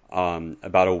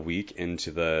 About a week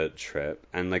into the trip,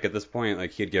 and like at this point,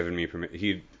 like he had given me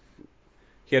he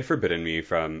had forbidden me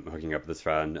from hooking up with this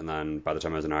friend, and then by the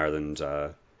time I was in Ireland,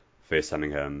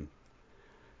 FaceTiming him,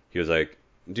 he was like,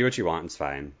 "Do what you want, it's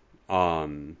fine."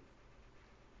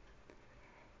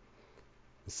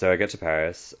 So I get to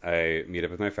Paris, I meet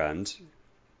up with my friend,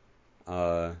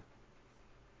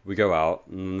 we go out,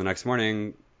 and the next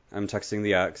morning, I'm texting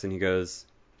the ex, and he goes,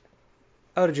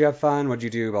 "Oh, did you have fun? What'd you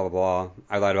do? Blah, blah, blah."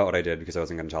 I lied about what I did because I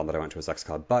wasn't going to tell him that I went to a sex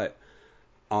club. But,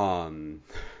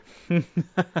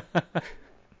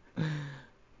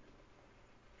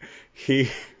 he,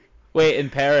 Wait, in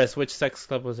Paris, which sex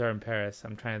club was there in Paris?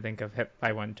 I'm trying to think of if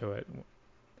I went to it.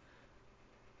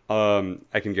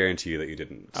 I can guarantee you that you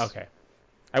didn't. Okay.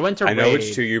 I went to I know Raid.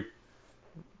 which two you,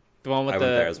 The one with I the...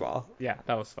 went there as well. Yeah,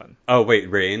 that was fun. Oh, wait,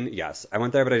 Rain? Yes. I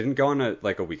went there, but I didn't go on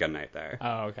a weekend night there.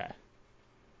 Oh, okay.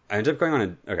 I ended up going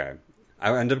on okay.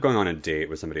 I ended up going on a date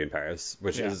with somebody in Paris,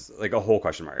 which Yeah. is like a whole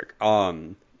question mark.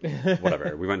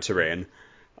 Whatever. We went to Rain.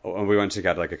 We went to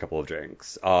get like a couple of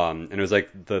drinks. And it was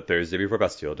like the Thursday before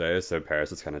Bastille Day, so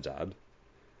Paris is kind of dead.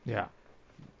 Yeah.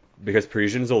 Because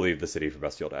Parisians will leave the city for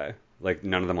Bastille Day. Like,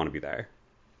 none of them want to be there.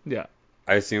 Yeah.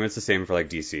 I assume it's the same for like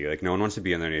DC. Like, no one wants to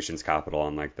be in their nation's capital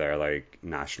on like their like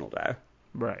national day.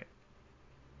 Right.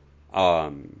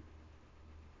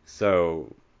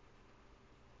 So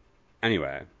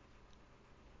anyway,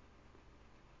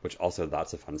 which also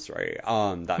that's a fun story.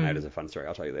 That night is a fun story.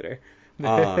 I'll tell you later.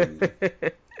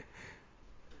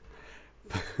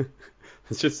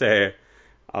 Let's just say,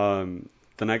 the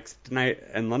next night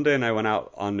in London, I went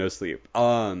out on No Sleep.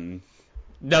 No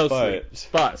sleep.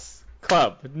 Bus.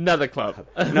 Club. Another club.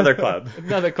 Another club.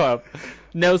 Another club.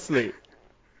 No sleep.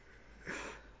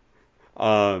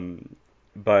 But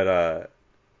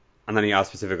and then he asked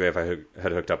specifically if I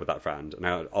had hooked up with that friend, and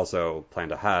I also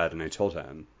planned ahead, and I told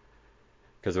him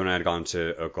because when I had gone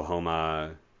to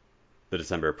Oklahoma the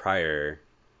December prior,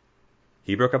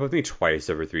 he broke up with me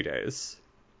twice over 3 days,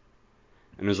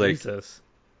 and it was Jesus.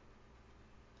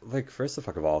 like first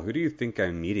of all, who do you think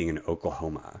I'm meeting in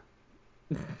Oklahoma?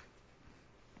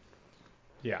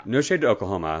 Yeah. No shade to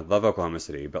Oklahoma, love Oklahoma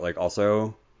City, but like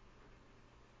also,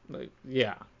 Like,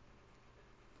 yeah.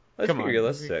 let's be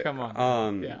realistic. Come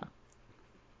on. Yeah.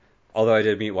 Although I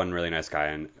did meet one really nice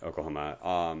guy in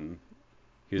Oklahoma.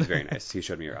 He was very nice. He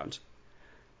showed me around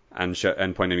and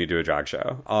pointed me to a drag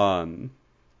show.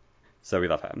 So we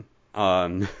love him.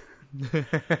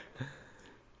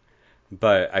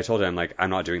 But I told him, like, I'm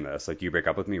not doing this. Like, you break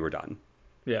up with me, we're done.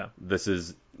 Yeah. This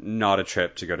is not a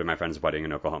trip to go to my friend's wedding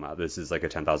in Oklahoma. This is like a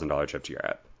 $10,000 trip to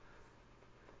Europe,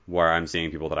 where I'm seeing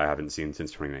people that I haven't seen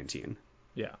since 2019.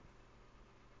 Yeah.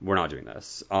 We're not doing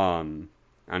this. And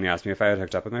he asked me if I had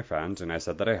hooked up with my friend, and I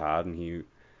said that I had, and he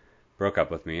broke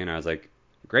up with me, and I was like,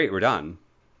 great, we're done.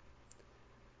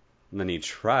 And then he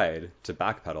tried to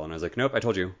backpedal, and I was like, nope, I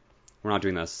told you, we're not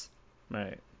doing this.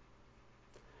 Right.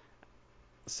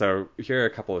 So here are a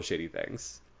couple of shady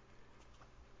things.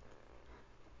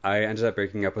 I ended up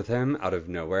breaking up with him out of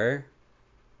nowhere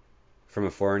from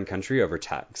a foreign country over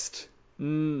text.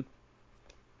 Mm.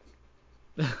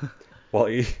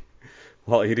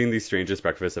 while eating the strangest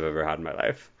breakfast I've ever had in my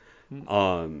life.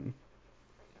 What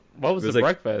was the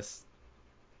breakfast?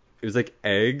 It was like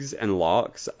eggs and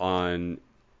lox on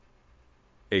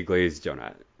a glazed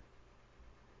donut.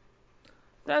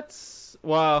 That's,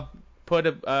 well, put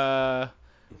a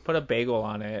bagel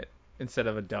on it instead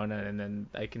of a donut, and then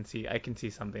I can see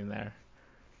something there.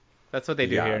 That's what they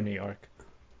do here in New York.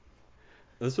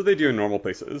 That's what they do in normal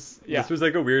places. Yeah. This was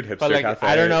like a weird hipster But like, cafe.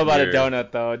 I don't know about a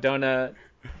donut though.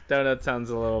 Donut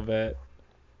sounds a little bit.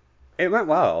 It went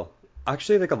well.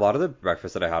 Actually, like a lot of the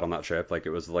breakfast that I had on that trip, like it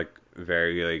was like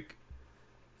very like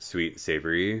sweet,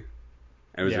 savory.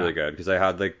 It was really good because I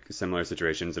had like similar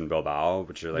situations in Bilbao,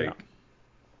 which are like,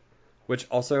 which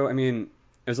also, I mean,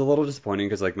 it was a little disappointing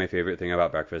because like my favorite thing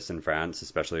about breakfast in France,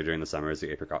 especially during the summer, is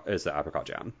the apricot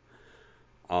jam.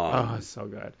 Oh, it's so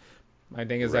good. My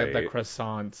thing is that the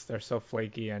croissants, they're so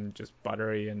flaky and just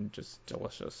buttery and just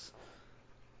delicious.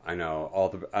 I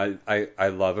know I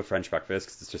love a French breakfast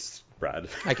because it's just bread.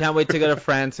 I can't wait to go to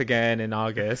France again in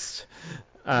August.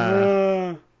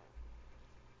 I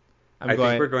think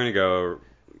we're going to go.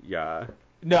 Yeah.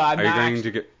 No, I'm Are not. you going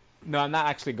to get? No, I'm not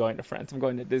actually going to France. I'm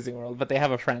going to Disney World, but they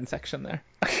have a France section there.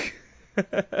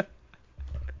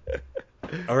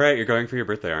 All right, you're going for your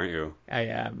birthday, aren't you? I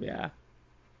am, yeah.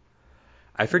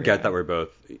 I forget that we're both.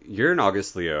 You're an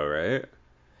August Leo, right?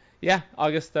 Yeah,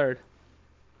 August 3rd.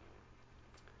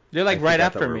 You're like right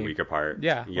after me. We're a week apart.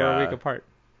 Yeah, we're a week apart.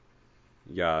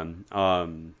 Yeah.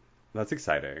 That's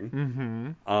exciting.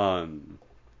 Mm-hmm.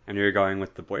 And you're going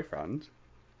with the boyfriend.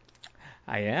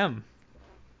 I am.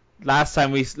 Last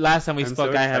time we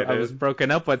spoke, I was broken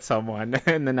up with someone,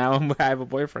 and then now I have a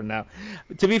boyfriend now.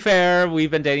 To be fair, we've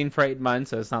been dating for 8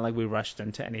 months, so it's not like we rushed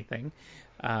into anything.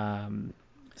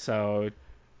 So.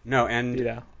 No,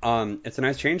 and it's a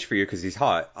nice change for you because he's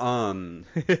hot.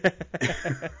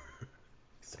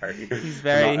 Sorry.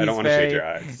 I don't want to shade your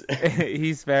eyes.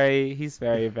 He's very,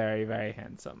 very, very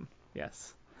handsome.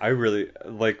 Yes. I really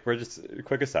like. We're just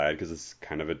quick aside because it's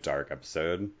kind of a dark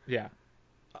episode. Yeah.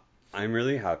 I'm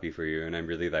really happy for you, and I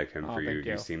really like him for you.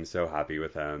 You seem so happy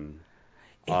with him.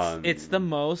 It's the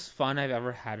most fun I've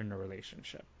ever had in a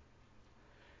relationship.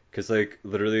 Because like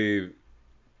literally,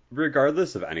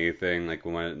 regardless of anything, like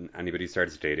when anybody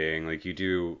starts dating, like you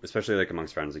do, especially like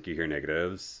amongst friends, like you hear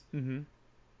negatives. Mm-hmm.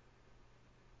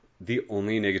 The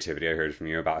only negativity I heard from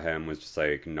you about him was just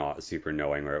like not super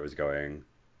knowing where it was going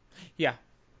Yeah.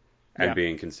 and Yeah.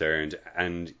 being concerned.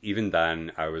 And even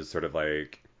then, I was sort of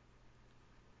like,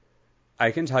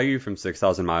 I can tell you from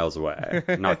 6,000 miles away.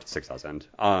 Not 6,000.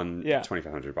 Yeah.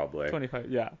 2,500 probably.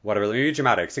 25. Yeah. Whatever. Let me be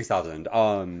dramatic. 6,000.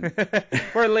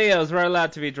 We're Leos. We're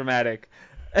allowed to be dramatic.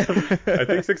 I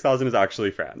think 6,000 is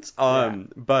actually France.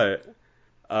 But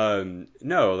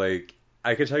no, like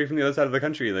I could tell you from the other side of the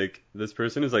country, like this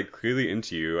person is like clearly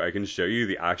into you. I can show you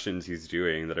the actions he's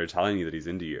doing that are telling you that he's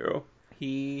into you.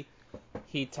 he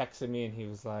he texted me and he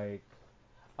was like,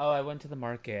 "Oh, I went to the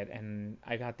market and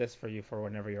I got this for you for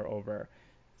whenever you're over."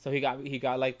 So he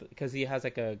got like because he has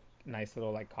like a nice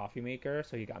little like coffee maker,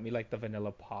 so he got me like the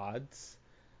vanilla pods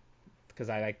because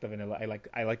I like the vanilla.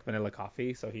 I like vanilla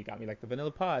coffee, so he got me like the vanilla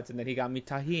pods, and then he got me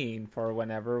tahine for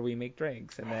whenever we make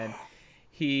drinks, and then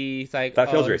he's like, That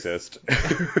feels "Oh, racist.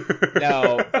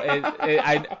 no,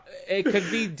 it could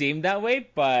be deemed that way,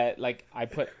 but like I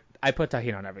put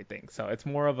tahini on everything, so it's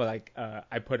more of a like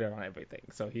I put it on everything,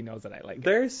 so he knows that I like it.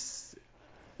 There's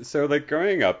so like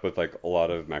growing up with like a lot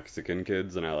of Mexican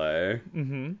kids in LA,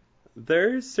 Mm-hmm.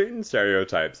 there's certain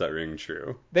stereotypes that ring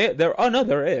true. There oh no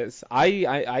there is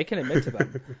I can admit to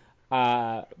them,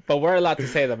 but we're allowed to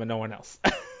say them and no one else.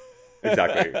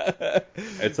 Exactly.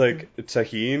 It's like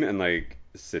tahine and like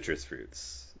citrus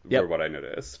fruits Yep. were what I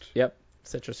noticed. Yep,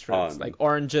 citrus fruits Um, like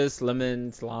oranges,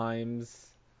 lemons, limes.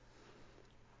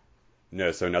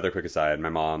 No, so another quick aside, my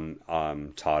mom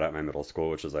taught at my middle school,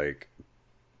 which is like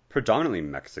predominantly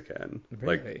Mexican.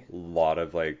 Like Really? a lot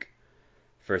of like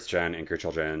first gen Anchor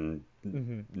children,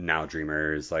 Mm-hmm. now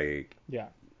dreamers, like Yeah.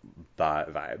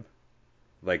 that vibe.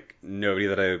 Like nobody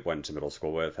that I went to middle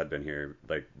school with had been here.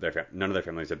 Like none of their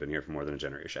families had been here for more than a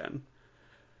generation.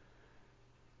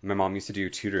 My mom used to do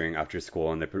tutoring after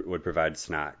school, and they would provide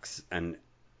snacks. And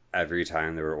every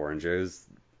time there were oranges,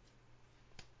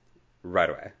 right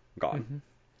away, gone. Mm-hmm.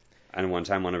 And one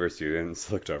time, one of her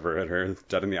students looked over at her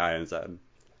dead in the eye and said,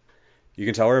 "You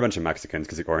can tell we're a bunch of Mexicans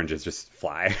because the oranges just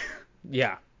fly."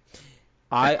 Yeah.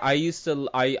 I used to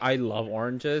I love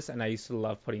oranges and I used to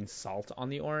love putting salt on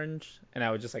the orange and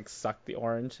I would just like suck the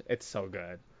orange. It's so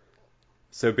good.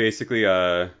 So basically,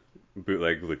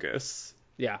 bootleg Lucas.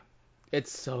 Yeah.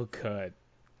 It's so good.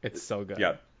 It's so good.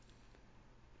 Yep,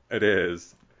 it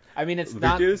is. I mean it's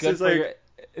not Lucas good is for like, your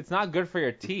it's not good for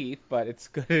your teeth, but it's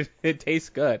good. It tastes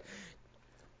good.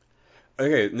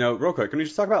 okay, no, real quick, can we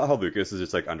just talk about how Lucas is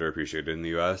just like underappreciated in the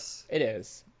U.S.? It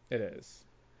is. It is.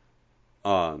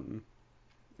 Um,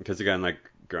 because again, like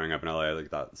growing up in LA, like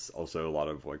that's also a lot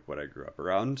of like what I grew up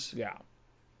around. Yeah.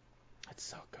 It's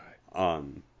so good.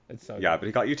 Um, It's so yeah, good. but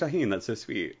he got you tahine. That's so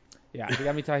sweet. Yeah, he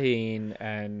got me tahine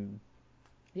and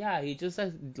yeah, he just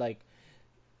has like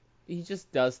he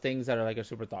just does things that are like are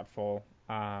super thoughtful.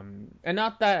 And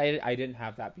not that I didn't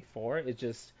have that before. It's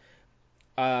just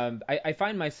I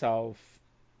find myself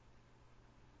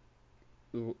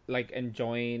like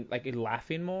enjoying like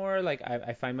laughing more. Like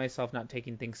I find myself not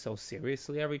taking things so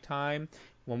seriously every time.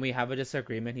 When we have a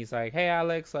disagreement, he's like, "Hey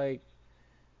Alex, like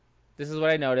this is what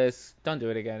I noticed. Don't do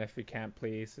it again if you can't,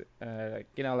 please. Like,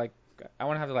 like I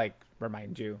want to have to like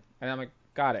remind you." And I'm like,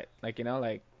 "Got it." Like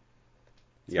like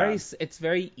Yeah, it's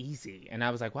very easy. And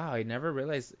I was like, "Wow, I never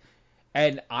realized."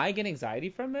 And I get anxiety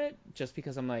from it just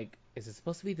because I'm like, is it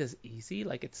supposed to be this easy?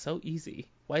 Like, it's so easy.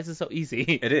 Why is it so easy?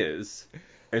 it is.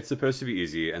 It's supposed to be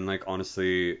easy, and like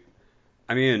honestly,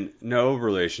 I mean, no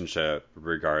relationship,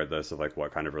 regardless of like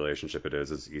what kind of relationship it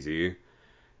is easy.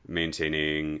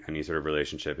 Maintaining any sort of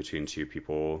relationship between two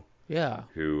people Yeah.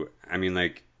 who, I mean,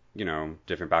 like,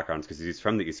 different backgrounds because he's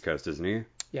from the East Coast, isn't he?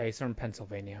 Yeah, he's from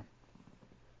Pennsylvania.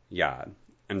 Yeah.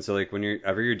 And so, like,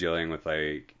 whenever you're dealing with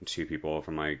like two people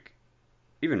from like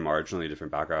even marginally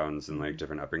different backgrounds and like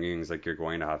different upbringings, like you're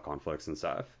going to have conflicts and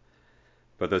stuff.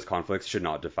 But those conflicts should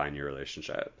not define your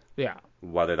relationship, Yeah.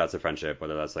 whether that's a friendship,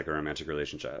 whether that's like a romantic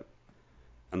relationship.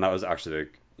 And that was actually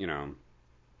like,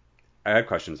 I had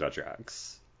questions about your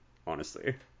ex,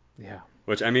 honestly. Yeah.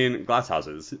 Which I mean, glass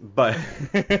houses, but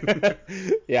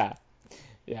Yeah.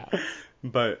 Yeah.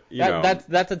 but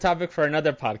That's a topic for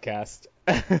another podcast.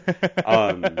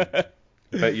 um,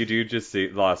 but you do just see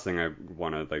the last thing I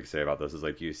want to like say about this is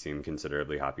like you seem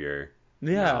considerably happier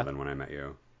now Yeah. than when I met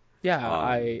you. Yeah,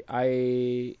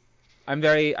 Um, I'm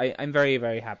very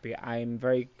very happy. I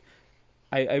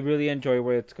really enjoy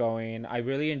where it's going. I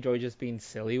really enjoy just being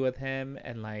silly with him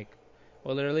and like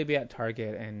we'll literally be at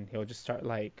Target and he'll just start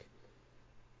like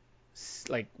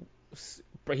like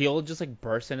he'll just like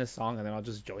burst in a song and then I'll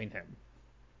just join him.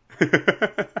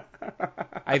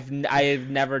 I've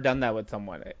never done that with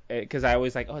someone because I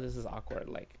always like, oh, this is awkward.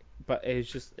 Like but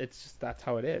it's just that's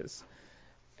how it is.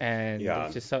 And Yeah.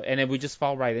 it's just so, and then we just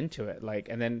fall right into it. Like,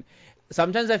 and then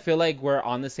sometimes I feel like we're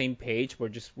on the same page.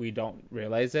 We don't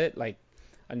realize it. Like,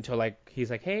 until like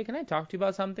he's like, hey, can I talk to you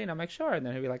about something? I'm like, sure. And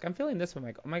then he'll be like, I'm feeling this. I'm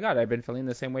like, oh my God, I've been feeling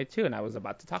the same way too. And I was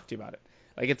about to talk to you about it.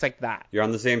 Like, it's like that. You're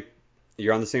on the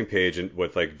same page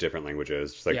with like different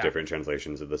languages, just like Yeah. different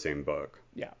translations of the same book.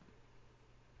 Yeah.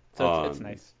 So it's Um,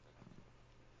 nice.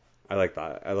 I like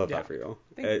that. I love Yeah. that for you.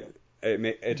 Thank you.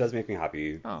 It does make me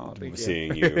happy Oh, thank you.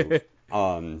 seeing you.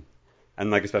 And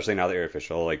like especially now that you're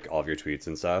official, like all of your tweets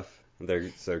and stuff, they're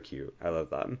so cute. I love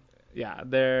them.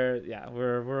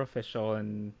 We're official,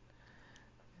 and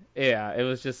yeah, it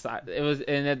was just it was,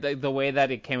 and the way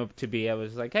that it came up to be, I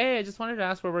was like, hey, I just wanted to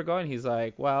ask where we're going. He's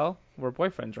like, well, we're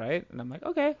boyfriends, right? And I'm like,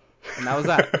 okay, and that was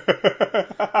that.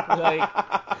 Like,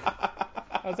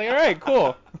 I was like, all right,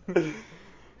 cool.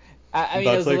 I mean,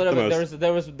 there That's was a like little the bit.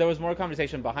 most. There was more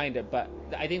conversation behind it, but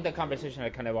I think the conversation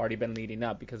had kind of already been leading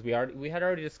up because we had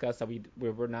already discussed that we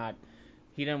were not.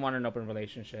 He didn't want an open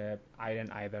relationship. I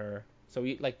didn't either. So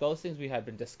we like those things we had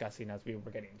been discussing as we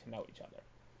were getting to know each other.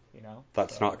 You know.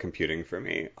 That's So. not computing for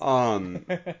me.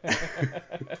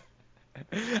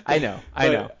 I know.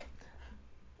 But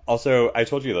also, I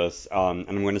told you this, and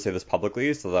I'm going to say this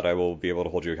publicly so that I will be able to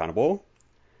hold you accountable.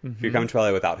 If you Mm-hmm. come to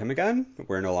LA without him again,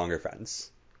 we're no longer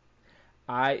friends.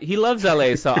 He loves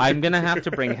LA, so I'm gonna have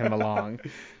to bring him along.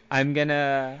 I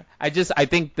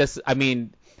think this. I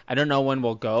mean, I don't know when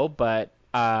we'll go, but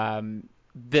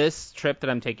this trip that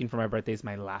I'm taking for my birthday is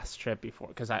my last trip before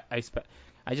because I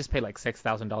just paid like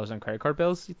 $6,000 on credit card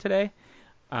bills today.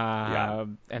 Yeah,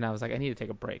 And I was like, I need to take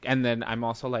a break. And then I'm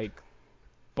also like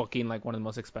booking like one of the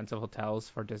most expensive hotels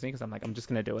for Disney because I'm like, I'm just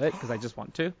gonna do it because I just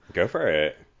want to. go for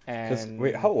it. Because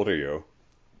wait, how And old are you?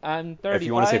 I'm If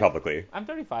you want to say 35. publicly. I'm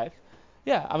 35.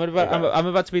 Yeah, Okay. I'm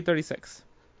about to be 36.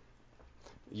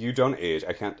 You don't age.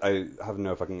 I can't. I have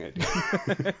no fucking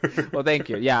idea. Well, thank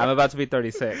you. Yeah, I'm about to be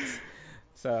 36.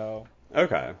 So,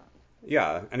 Okay.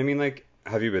 Yeah, and I mean, like,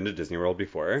 have you been to Disney World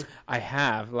before? I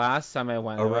have. Last time I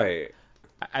went, Oh, right.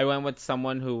 I went with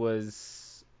someone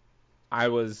I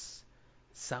was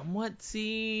somewhat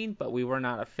seen, but we were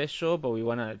not official, but we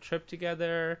went on a trip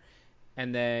together.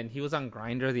 And then he was on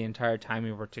Grinder the entire time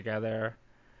we were together.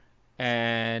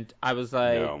 And No. I was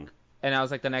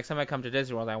like, the next time I come to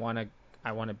Disney World, I want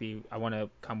to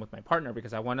come with my partner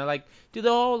because I want to like do the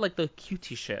whole like the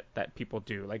cutie shit that people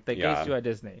do, like the gays Yeah. do at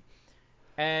Disney.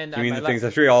 And You mean my the things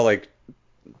that we all like,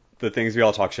 the things we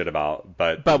all talk shit about,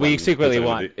 but but we when secretly presented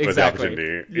want with the exactly,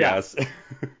 opportunity, yeah. yes.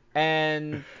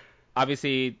 And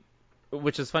obviously,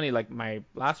 which is funny, like my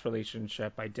last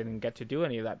relationship, I didn't get to do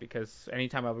any of that because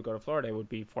anytime I would go to Florida, it would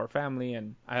be for family,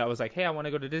 and I was like, hey, I want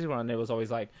to go to Disney World, and it was always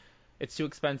like, it's too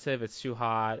expensive, it's too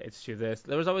hot, it's too this.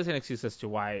 There was always an excuse as to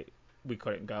why we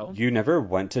couldn't go. You never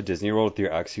went to Disney World with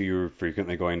your ex who you were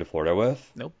frequently going to Florida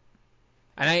with? Nope.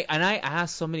 And I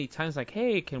asked so many times like,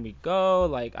 hey, can we go?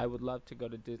 Like, I would love to go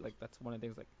to like that's one of the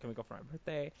things like, can we go for my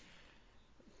birthday?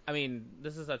 I mean,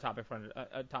 this is a topic for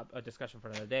a discussion for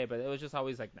another day, but it was just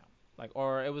always like no, like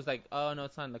or it was like oh no,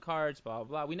 it's not in the cards, blah blah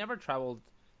blah. We never traveled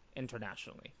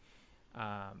internationally,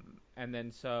 and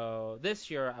then so this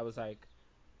year I was like,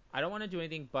 I don't want to do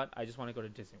anything, but I just want to go to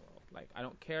Disney World. Like I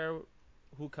don't care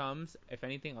who comes. If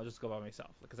anything, I'll just go by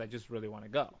myself because I just really want to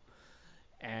go.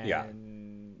 Yeah.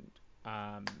 And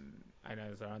um, I know it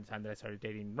was around the time that I started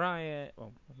dating Ryan.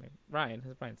 Well, Ryan,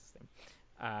 Ryan's his name.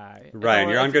 Ryan,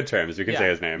 Or you're on if good terms. You can yeah, say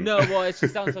his name. no, well, it's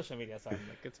just on social media, so I'm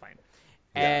like, it's fine.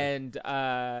 Yeah.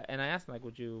 And I asked him like,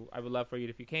 I would love for you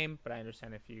if you came, but I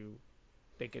understand if you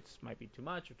think it might be too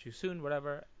much or too soon,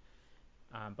 whatever.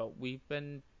 But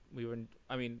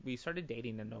I mean, we started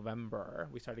dating in November.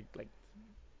 We started like,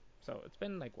 so it's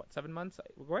been like what 7 months?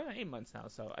 We're at 8 months now,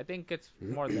 so I think it's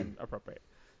more than appropriate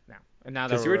now. And now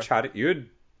that Because you were we're chatting,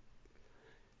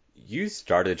 you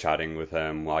started chatting with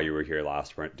him while you were here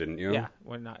last, didn't you? yeah,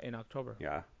 when not in October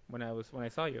Yeah. when I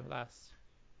saw you last.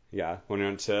 Yeah. When we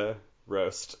went to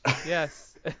roast.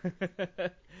 Yes.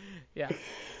 Yeah.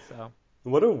 So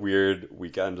What a weird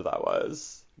weekend that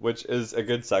was, which is a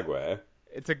good segue.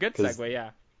 it's a good Because segue,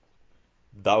 yeah.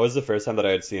 that was the first time that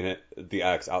I had seen the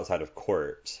ex outside of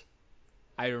court.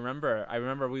 I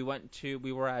remember we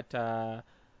were at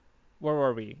where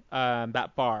were we?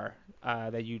 That bar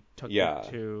that you took me Yeah.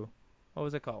 to. What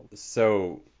was it called?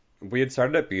 So we had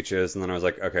started at Beaches, and then I was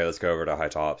like, okay, let's go over to High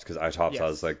Tops, because High Tops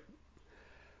has Yes. like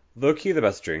low key the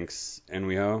best drinks in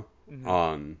WeHo,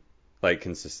 Mhm. like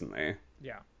consistently.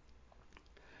 Yeah.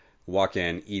 Walk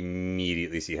in,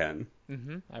 immediately see him,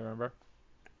 Mhm. I remember.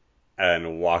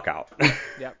 and walk out.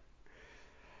 Yep.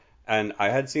 And I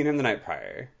had seen him the night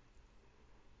prior.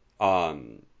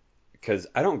 Um, because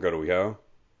I don't go to WeHo,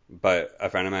 but a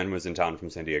friend of mine was in town from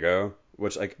San Diego,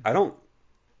 which, like, I don't,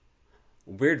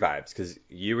 weird vibes, because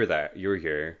you were there, you were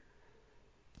here,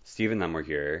 Steve and them were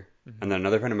here, and then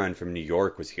another friend of mine from New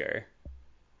York was here.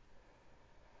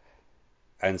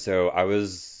 And so I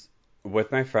was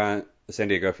with my San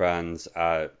Diego friends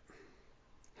at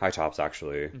High Tops,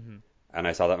 actually. And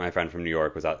I saw that my friend from New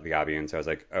York was at the Abbey, and so I was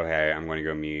like, oh, hey, I'm going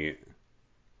to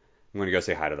go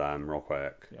say hi to them real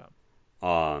quick. Yeah.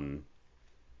 On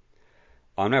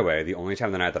my way, the only time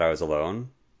of the night that I was alone,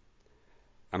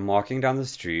 I'm walking down the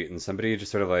street, and somebody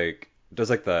just sort of, like, does,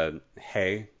 like, the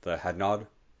head nod.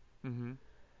 Mm-hmm.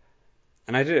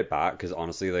 And I did it back, because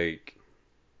honestly, like,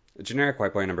 generic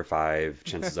white boy number 5,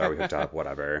 chances are we hooked up,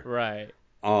 whatever. Right.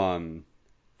 And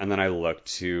then I looked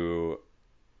to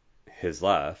his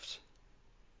left.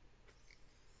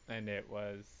 And it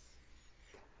was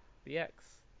the ex.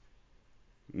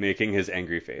 Making his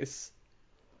angry face.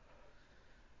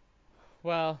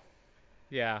 Well,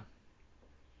 yeah.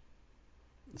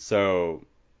 So,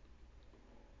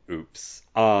 oops.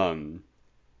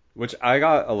 Which I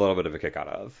got a little bit of a kick out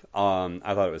of.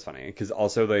 I thought it was funny, because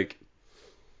also, like,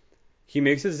 he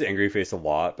makes his angry face a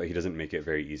lot, but he doesn't make it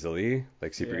very easily,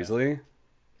 like, super easily.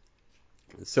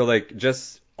 So, like,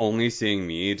 just only seeing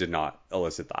me did not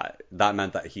elicit that. That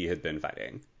meant that he had been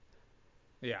fighting.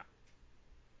 Yeah.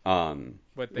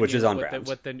 Which is on brand.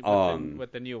 With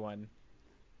the new one.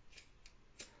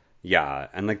 Yeah,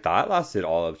 and, like, that lasted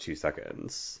all of 2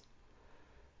 seconds.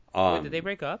 Wait, did they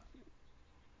break up?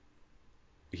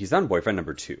 He's on boyfriend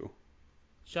number 2.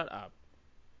 Shut up.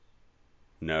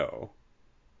 No.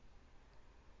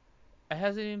 It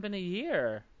hasn't even been a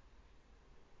year.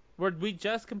 We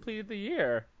just completed the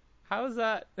year. How is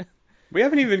that? We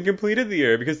haven't even completed the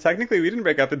year, because technically we didn't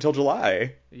break up until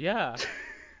July. Yeah.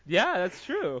 Yeah, that's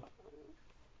true.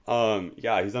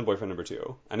 Yeah, he's on boyfriend number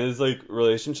 2. And his, like,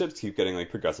 relationships keep getting,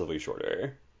 like, progressively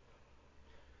shorter.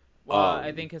 Well,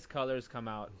 I think his colors come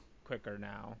out quicker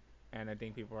now. And I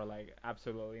think people are like,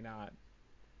 absolutely not.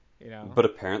 You know? But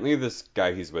apparently this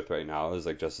guy he's with right now is,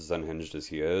 like, just as unhinged as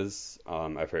he is.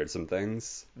 I've heard some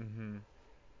things. Mm-hmm.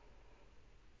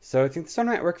 So I think this one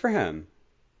might work for him.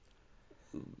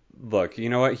 Look, you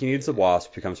know what? He needs a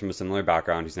wasp who comes from a similar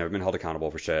background. He's never been held accountable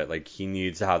for shit. Like, he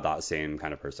needs to have that same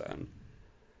kind of person.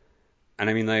 And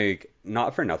I mean, like,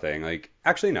 not for nothing. Like,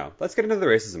 actually, no. Let's get into the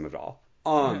racism of it all.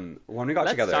 When we got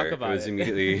together, talk about it was it.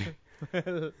 immediately...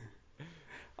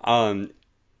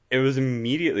 it was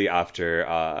immediately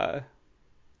after,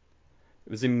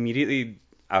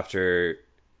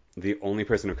 the only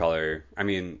person of color. I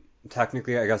mean,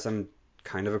 technically, I guess I'm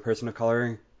kind of a person of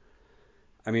color.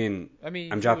 I mean,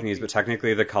 I'm Japanese, but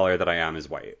technically the color that I am is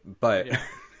white. But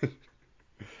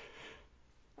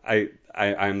Yeah.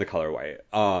 I'm the color white.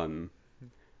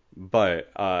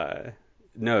 But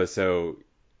no, so,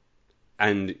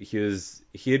 and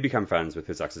he had become friends with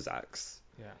his ex's ex.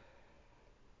 Yeah.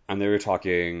 And they were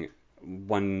talking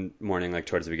one morning, like,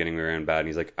 towards the beginning, we were in bed, and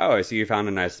he's like, oh, I see you found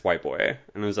a nice white boy.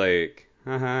 And I was like,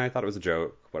 I thought it was a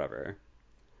joke, whatever.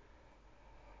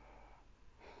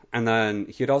 And then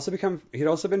he'd also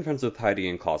been friends with Heidi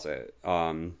in Closet,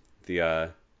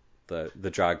 the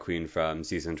drag queen from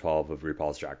season 12 of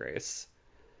RuPaul's Drag Race.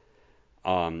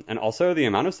 And also the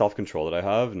amount of self-control that I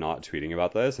have not tweeting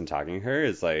about this and tagging her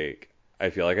is, like, I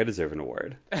feel like I deserve an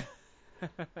award.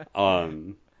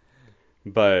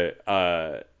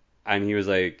 But and he was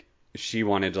like, she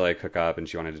wanted to, like, hook up and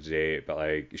she wanted to date, but,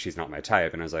 like, she's not my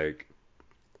type. And I was like,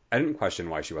 I didn't question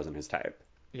why she wasn't his type.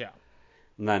 Yeah.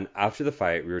 And then after the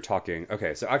fight, we were talking.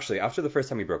 Okay, so actually, after the first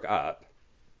time we broke up,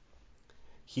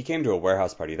 he came to a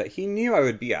warehouse party that he knew I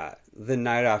would be at the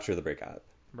night after the breakup.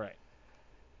 Right.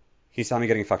 He saw me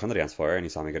getting fucked on the dance floor, and he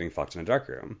saw me getting fucked in a dark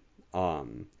room.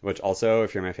 Which also,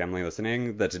 if you're my family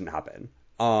listening, that didn't happen.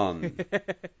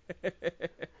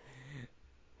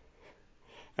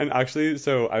 And actually,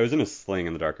 so I was in a sling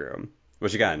in the dark room,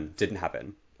 which again, didn't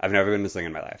happen. I've never been in a sling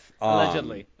in my life.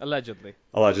 Allegedly. Allegedly.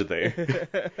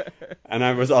 And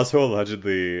I was also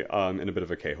allegedly in a bit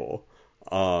of a K-hole.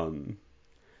 And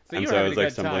so I was, like,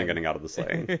 stumbling getting out of the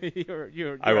sling. I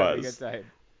was. Having a good time.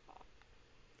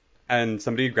 And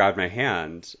somebody grabbed my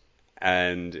hand,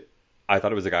 and I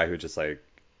thought it was a guy who had just, like,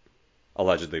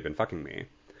 allegedly been fucking me.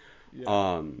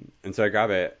 Yeah. And so I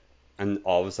grab it, and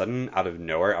all of a sudden, out of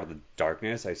nowhere, out of the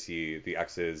darkness, I see the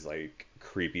ex's, like,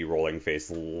 creepy rolling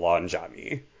face lunge at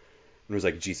me. And was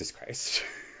like, Jesus Christ.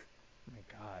 Oh my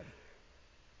God.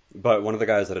 But one of the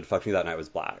guys that had fucked me that night was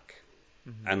black.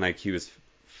 Mm-hmm. And, like, he was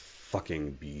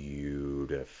fucking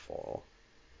beautiful.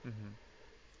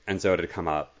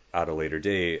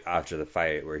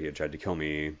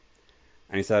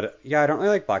 And he said, "Yeah, I don't really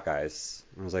like black guys."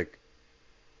 And I was like,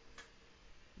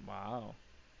 Wow.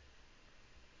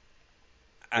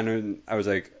 and then I was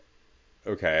like,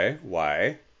 "Okay,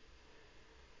 why?"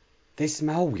 They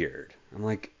smell weird. I'm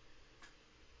like,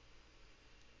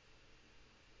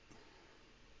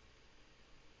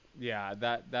 Yeah,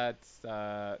 that's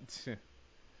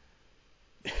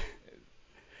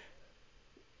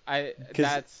I because,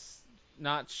 that's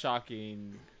not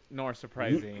shocking nor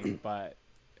surprising, but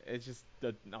it's just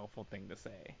an awful thing to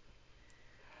say.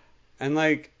 and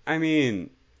like, I mean,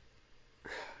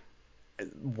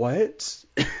 what?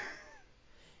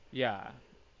 Yeah.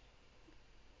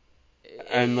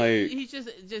 And like, He's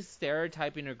just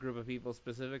stereotyping a group of people,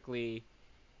 specifically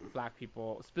black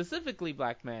people, specifically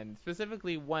black men,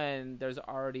 specifically when there's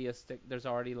already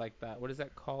like that. What is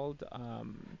that called?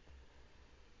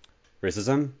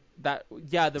 racism, That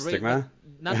yeah, the stigma.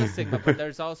 not the stigma, but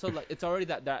there's also like it's already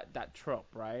that trope,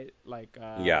 right? Like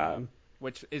Yeah,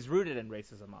 which is rooted in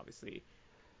racism, obviously.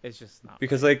 It's just not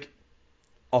because right. like,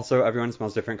 also everyone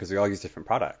smells different because we all use different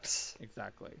products.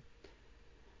 Exactly.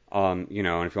 And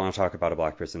if you want to talk about a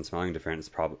black person smelling different, it's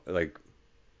probably like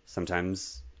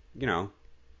sometimes, you know,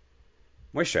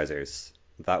 moisturizers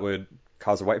that would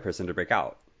cause a white person to break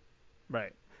out.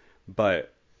 Right.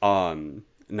 But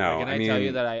Like, no, and I I tell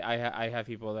you mean, that I have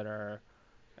people that are,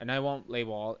 and I won't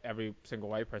label every single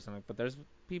white person, like, but there's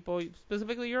people,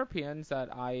 specifically Europeans, that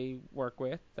I work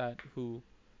with that who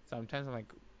sometimes I'm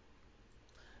like,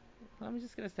 I'm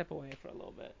just gonna step away for a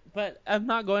little bit. But I'm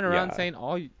not going around yeah, saying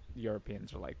all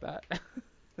Europeans are like that.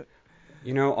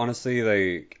 honestly,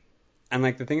 like, and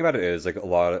like the thing about it is like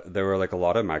there were like a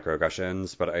lot of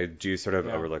microaggressions, but I do sort of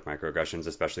Yeah. overlook microaggressions,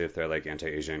 especially if they're like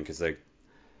anti-Asian, because like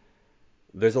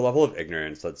there's a level of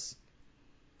ignorance that's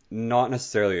not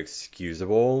necessarily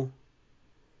excusable,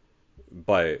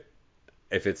 but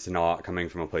if it's not coming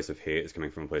from a place of hate, it's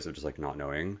coming from a place of just like not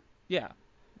knowing. Yeah.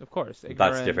 Of course,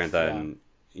 That's different ignorance. Yeah. than,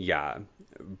 yeah.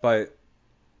 But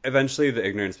eventually the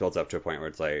ignorance builds up to a point where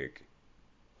it's like,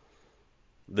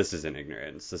 this isn't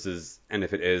ignorance. And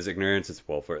if it is ignorance, it's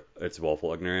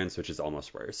willful ignorance, which is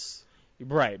almost worse.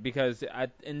 Right, because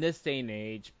in this day and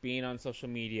age, being on social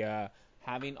media,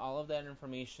 having all of that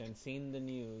information, seeing the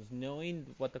news, knowing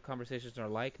what the conversations are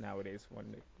like nowadays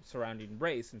when surrounding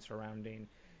race and surrounding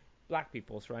black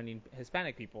people, surrounding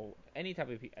Hispanic people, any type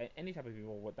of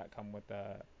people would that come with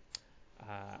the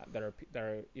that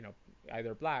are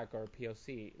either black or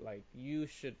POC, like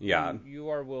Yeah. you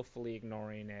are willfully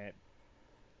ignoring it,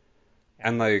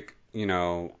 And and like,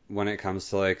 when it comes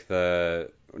to like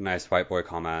the nice white boy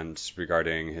comment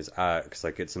regarding his ex,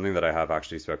 like it's something that I have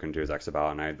actually spoken to his ex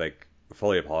about, and I like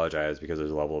fully apologize because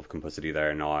there's a level of complicity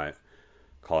there, not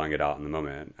calling it out in the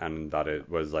moment, and that it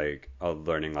was like a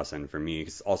learning lesson for me.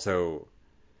 Because also,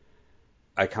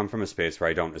 I come from a space where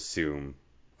I don't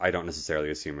necessarily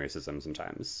assume racism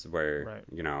sometimes, where, right.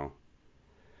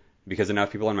 because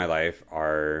enough people in my life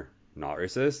are not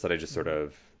racist that I just sort Hmm.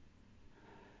 of,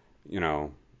 you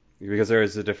know, because there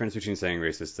is a difference between saying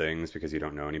racist things because you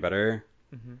don't know any better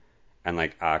Hmm. and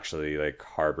like actually like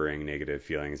harboring negative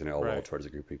feelings and ill will Right. towards a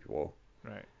group of people.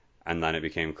 Right. And then it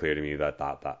became clear to me that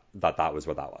was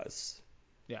what that was.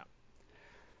 Yeah.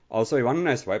 Also, he wanted a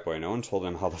nice white boy. No one told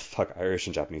him how the fuck Irish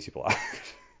and Japanese people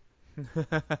act.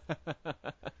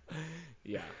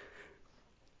 Yeah.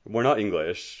 We're not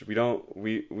English. We don't.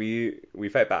 We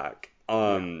fight back.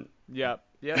 Yeah. Yep.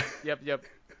 Yep. Yep. Yep.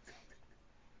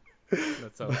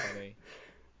 That's so funny.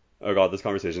 Oh god, this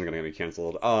conversation is gonna get me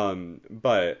canceled.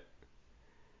 But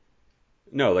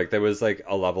no, like there was like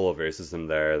a level of racism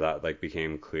there that like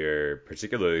became clear,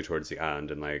 particularly towards the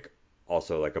end, and like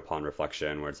also like upon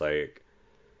reflection, where it's like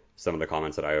some of the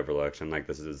comments that I overlooked, and like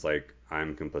this is like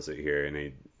I'm complicit here,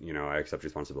 and I accept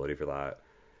responsibility for that.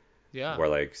 Yeah. Where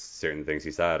like certain things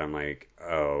he said, I'm like,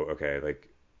 oh, okay, like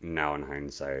now in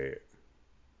hindsight,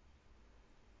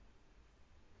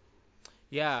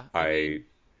 Yeah. I I mean,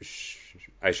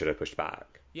 I should have pushed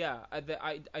back. yeah.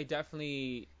 I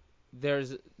definitely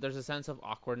there's a sense of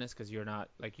awkwardness because you're not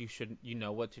like you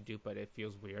know what to do, but it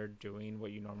feels weird doing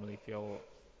what you normally feel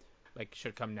like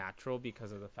should come natural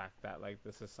because of the fact that like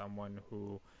this is someone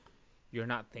who you're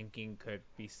not thinking could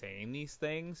be saying these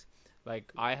things.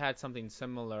 Like I had something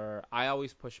similar. I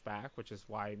always push back, which is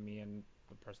why me and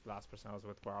the last person I was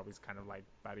with were always kind of like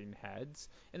butting heads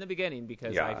in the beginning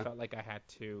because I Yeah, felt like I had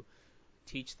to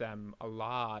teach them a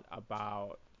lot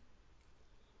about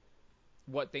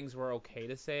what things were okay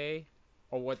to say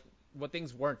or what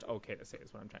things weren't okay to say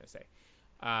is what I'm trying to say.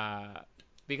 Uh,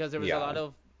 because there was a lot yeah,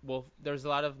 of there's a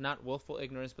lot of not willful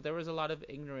ignorance, but there was a lot of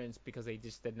ignorance because they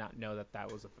just did not know that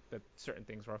certain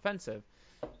things were offensive.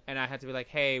 And I had to be like,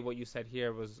 hey, what you said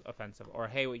here was offensive, or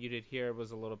hey, what you did here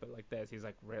was a little bit like this. He's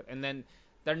like, really? And then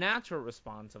their natural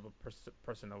response of a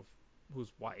person of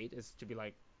who's white is to be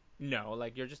like, no,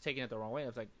 like you're just taking it the wrong way. I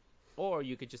was like, or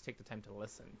you could just take the time to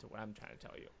listen to what I'm trying to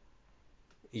tell you.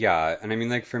 Yeah, and I mean,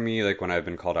 like, for me, like, when I've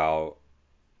been called out,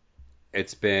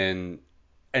 it's been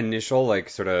initial, like,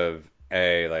 sort of,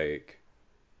 A, like,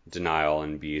 denial,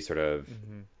 and B, sort of,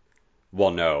 Mm-hmm.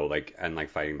 well, no, like, and, like,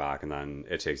 fighting back, and then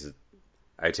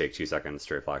I take 2 seconds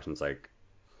to reflect, and it's like,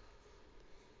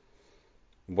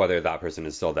 whether that person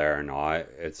is still there or not,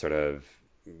 it's sort of,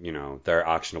 there are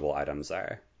actionable items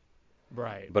there.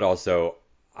 Right. But also,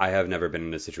 I have never been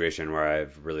in a situation where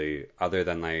I've really, other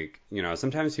than like,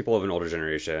 sometimes people of an older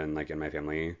generation, like in my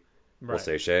family, will Right.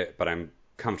 say shit, but I'm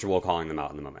comfortable calling them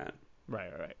out in the moment,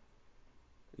 Right. Right.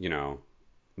 you know?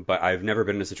 But I've never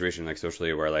been in a situation like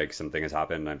socially where like something has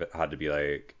happened and I've had to be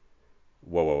like,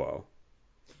 whoa, whoa, whoa.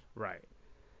 Right.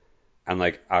 And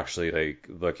like actually like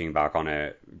looking back on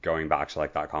it, going back to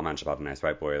like that comment about a nice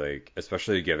white boy, like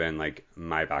especially given like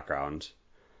my background,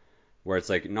 where it's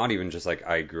like not even just like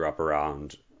I grew up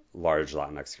around large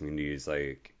Latinx communities,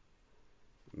 like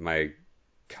my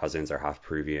cousins are half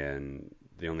Peruvian.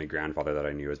 The only grandfather that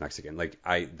I knew was Mexican. Like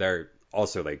they're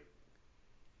also like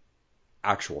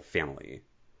actual family,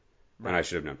 and I Right.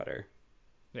 should have known better.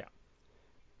 Yeah.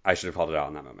 I should have called it out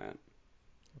in that moment.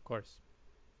 Of course.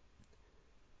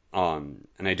 And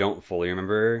I don't fully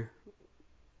remember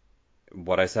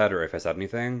what I said or if I said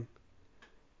anything,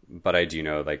 but I do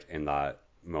know like in that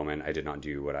moment I did not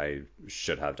do what I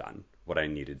should have done, what I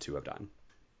needed to have done.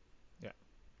 Yeah.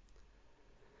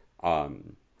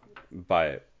 Um,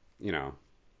 but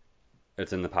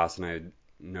it's in the past, and I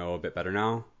know a bit better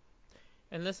now.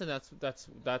 And listen,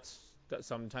 that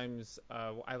sometimes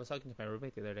I was talking to my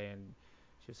roommate the other day, and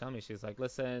she was telling me she's like,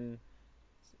 listen,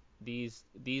 these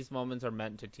moments are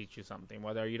meant to teach you something.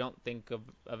 Whether you don't think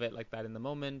of it like that in the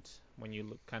moment, when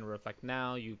you kind of reflect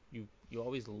now, you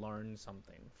always learn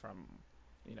something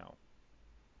you know,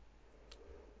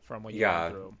 from what you went Yeah,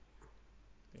 through.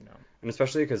 You know. and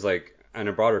especially because like in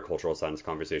a broader cultural sense,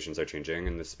 conversations are changing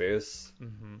in this space,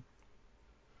 Mm-hmm.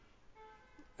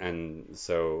 and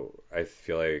so I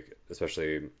feel like,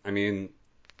 especially, I mean,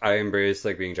 I embrace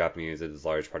like being Japanese is a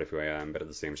large part of who I am, but at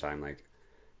the same time, like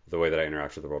the way that I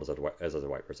interact with the world as a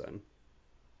white person,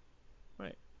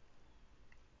 Right.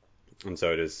 and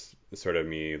so it is sort of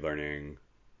me learning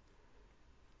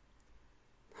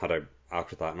how to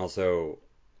act with that, and also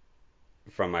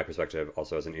from my perspective,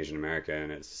 also as an Asian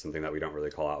American, it's something that we don't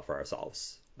really call out for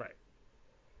ourselves, Right.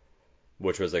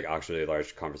 which was like actually a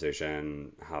large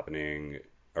conversation happening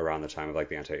around the time of like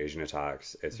the anti-Asian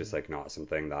attacks. It's Mm-hmm. just like not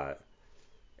something that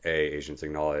A, Asians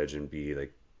acknowledge, and B,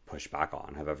 like push back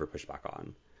on, have ever pushed back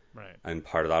on. Right. And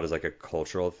part of that is like a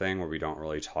cultural thing where we don't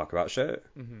really talk about shit,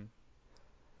 Mm-hmm.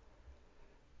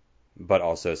 but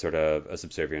also sort of a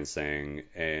subservience thing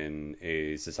in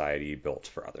a society built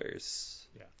for others.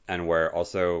 Yeah. And where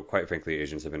also, quite frankly,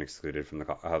 Asians have been excluded from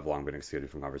have long been excluded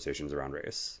from conversations around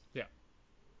race. Yeah.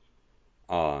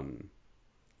 Um,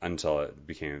 until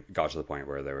it got to the point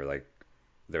where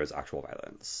there was actual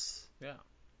violence. Yeah.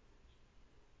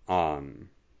 Um,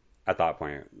 at that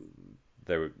point,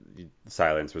 there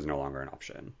silence was no longer an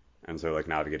option, and so like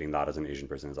navigating that as an Asian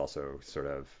person is also sort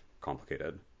of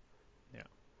complicated.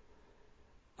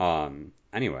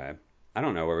 Anyway, I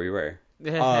don't know where we were.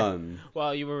 Yeah. Um,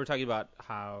 Well, you were talking about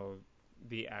how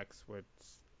the ex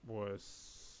was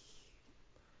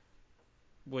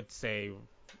would say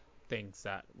things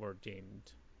that were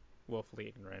deemed willfully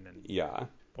ignorant and yeah.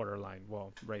 borderline,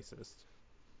 well, racist.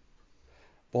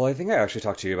 Well, I think I actually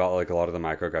talked to you about like a lot of the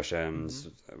Mm-hmm.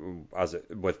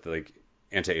 microaggressions with like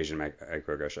anti-Asian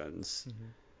microaggressions, Mm-hmm.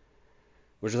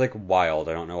 which is like wild.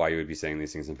 I don't know why you would be saying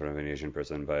these things in front of an Asian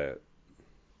person, but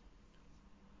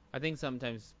I think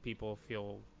sometimes people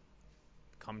feel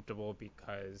comfortable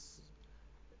because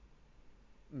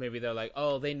maybe they're like,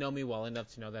 oh, they know me well enough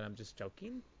to know that I'm just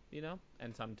joking, you know?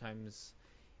 And sometimes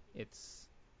it's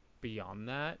beyond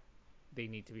that. They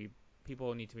need to be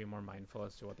People need to be more mindful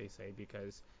as to what they say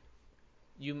because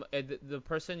the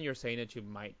person you're saying it to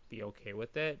might be okay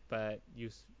with it, but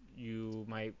you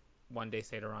might one day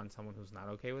say it around someone who's not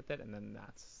okay with it, and then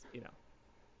that's.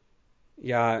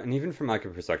 yeah, and even from like a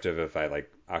perspective, if I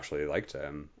like actually liked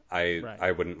him, Right.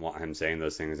 I wouldn't want him saying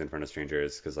those things in front of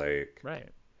strangers because like Right.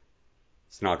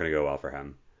 it's not going to go well for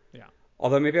him. Yeah.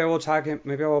 Although maybe I will tag him,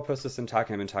 maybe I will post this and tag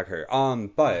him and tag her.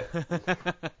 But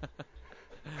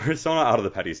we're still not out of the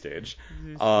petty stage.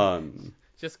 Um,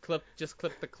 Just clip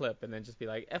the clip, and then just be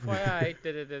like, FYI,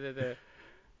 da da da da da.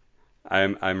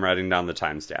 I'm writing down the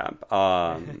timestamp.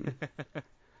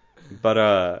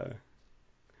 But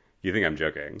you think I'm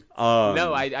joking?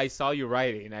 No, I saw you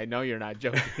writing. I know you're not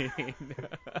joking.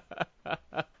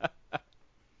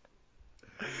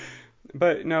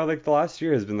 But no, like the last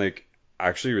year has been like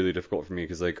actually really difficult for me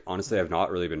because like honestly I've not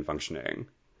really been functioning.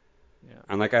 Yeah.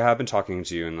 And like I have been talking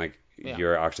to you and like Yeah.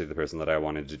 you're actually the person that I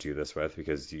wanted to do this with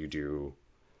because you do.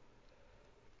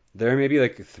 There may be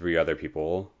like three other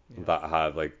people Yeah. that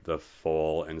have like the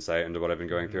full insight into what I've been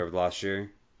going Mm-hmm. through over the last year.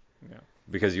 Yeah.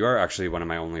 Because you are actually one of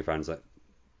my only friends that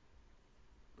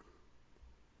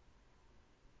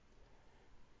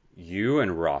you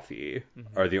and Rafi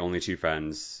Mm-hmm. are the only two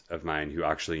friends of mine who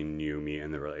actually knew me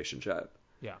in the relationship.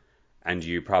 Yeah. And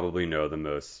you probably know the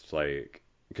most like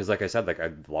because like I said like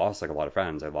I lost like a lot of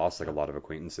friends. I lost like a lot of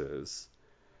acquaintances.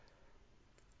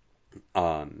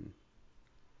 Um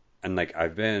and like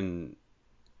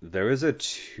there was a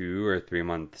 2 or 3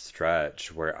 month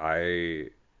stretch where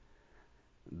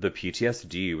the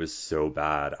PTSD was so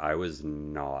bad I was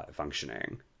not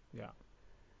functioning. Yeah.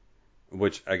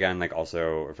 Which again, like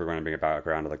also, if we're going to bring it back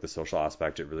around to like the social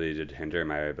aspect, it really did hinder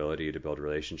my ability to build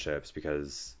relationships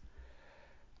because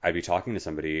I'd be talking to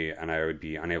somebody and I would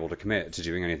be unable to commit to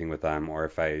doing anything with them, or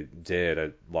if I did,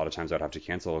 a lot of times I'd have to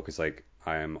cancel because like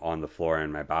I'm on the floor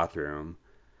in my bathroom.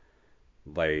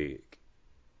 Like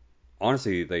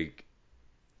honestly, like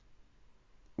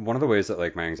one of the ways that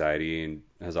like my anxiety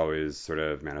has always sort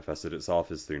of manifested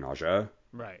itself is through nausea.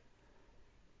 Right.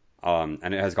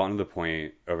 And it has gotten to the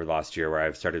point over the last year where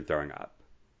I've started throwing up.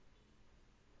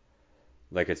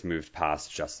 Like it's moved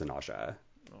past just the nausea.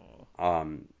 Oh.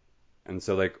 And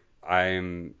so like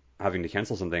I'm having to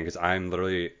cancel something because I'm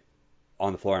literally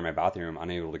on the floor in my bathroom,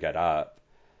 unable to get up.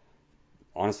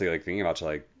 Honestly, like thinking about to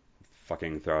like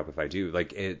fucking throw up if I do.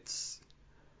 Like it's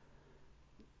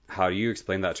how do you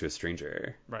explain that to a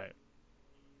stranger? Right.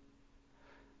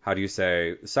 How do you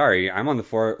say, sorry, I'm on the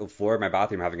floor of my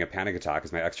bathroom having a panic attack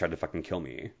because my ex tried to fucking kill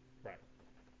me? Right.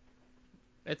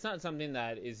 It's not something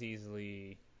that is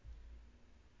easily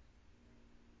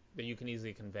that you can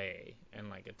easily convey in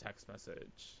like a text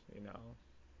message, you know.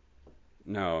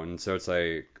 No, and so it's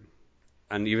like,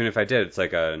 and even if I did, it's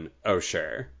like an, oh,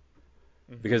 sure.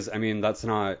 Mm-hmm. Because, I mean, that's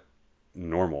not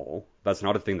normal. That's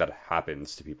not a thing that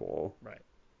happens to people. Right.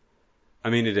 I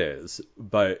mean, it is,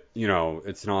 but, you know,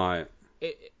 it's not.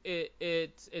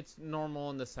 It's normal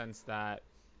in the sense that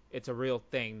it's a real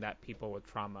thing that people with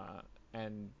trauma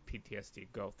and PTSD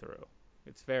go through.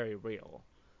 It's very real,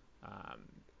 um,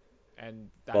 and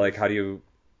But, that like, is how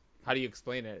do you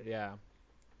explain it? Yeah,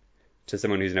 to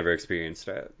someone who's never experienced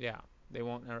it? yeah, they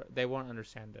won't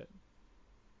understand it.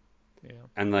 Yeah,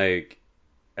 And, like,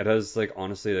 it has, like,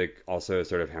 honestly, like, also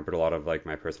sort of hampered a lot of, like,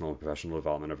 my personal and professional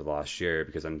development over the last year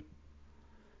because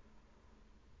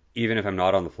even if I'm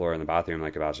not on the floor in the bathroom,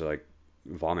 like, about to, like,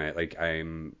 vomit, like,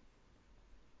 I'm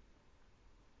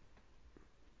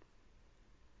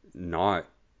not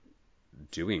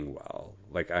doing well.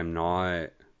 Like, I'm not.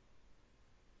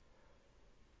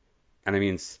 And I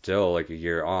mean, still, like, a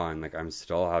year on, like, I'm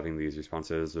still having these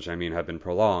responses, which I mean have been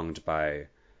prolonged by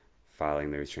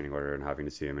filing the restraining order and having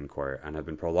to see him in court, and have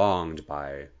been prolonged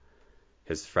by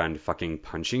his friend fucking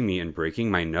punching me and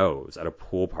breaking my nose at a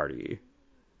pool party.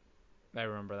 I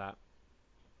remember that.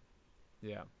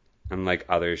 Yeah, And, like,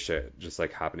 other shit just,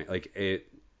 like, happening. Like,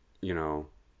 you know,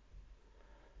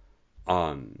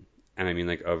 and I mean,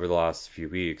 like, over the last few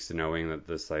weeks, knowing that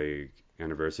this, like,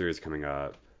 anniversary is coming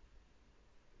up,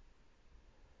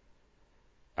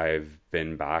 I've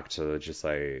been back to just,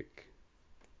 like,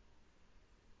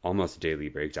 almost daily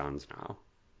breakdowns now.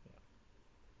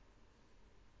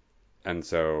 And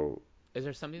so is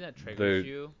there something that triggers the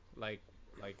you like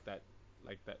that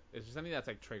like that? Is there something that's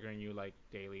like triggering you like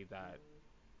daily that?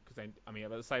 Because I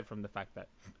mean, aside from the fact that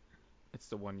it's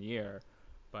the 1 year,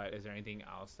 but is there anything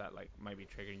else that like might be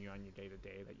triggering you on your day to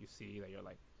day that you see that you're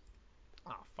like,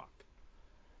 ah, fuck.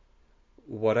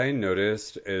 what I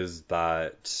noticed is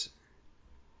that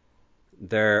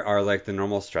there are like the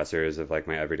normal stressors of like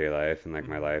my everyday life and like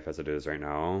my Mm-hmm. life as it is right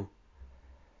now,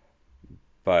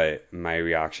 but my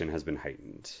reaction has been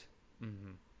heightened.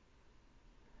 Mm-hmm.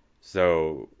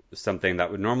 So something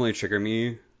that would normally trigger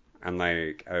me and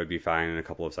like I would be fine in a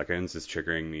couple of seconds is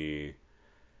triggering me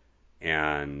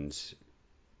and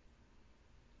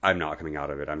I'm not coming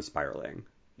out of it. I'm spiraling.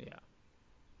 Yeah.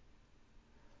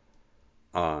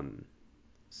 Um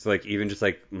so like even just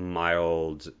like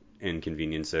mild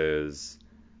inconveniences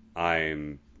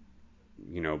I'm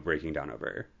breaking down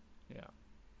over. Yeah.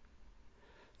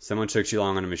 someone took too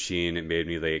long on a machine. It made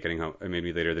me late getting home. It made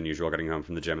me later than usual getting home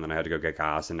from the gym, and then I had to go get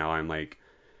gas, and now I'm like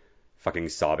fucking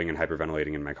sobbing and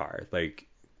hyperventilating in my car. Like,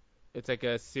 It's like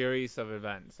a series of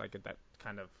events, like that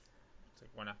kind of, it's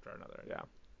like one after another. Yeah.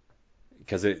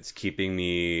 because it's keeping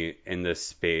me in this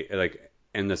space, like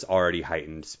in this already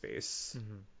heightened space,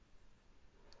 Mm-hmm.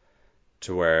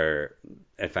 to where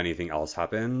if anything else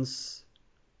happens,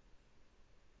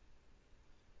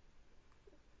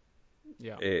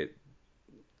 Yeah. it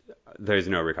there's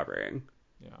no recovering.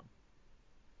 Yeah.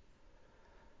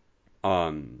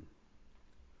 Um,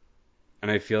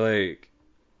 and I felt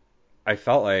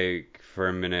like for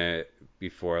a minute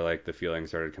before like the feeling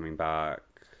started coming back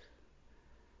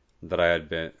that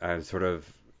I had sort of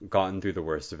gotten through the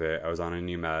worst of it. I was on a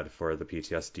new med for the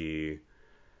PTSD.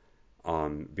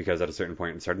 Because at a certain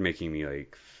point it started making me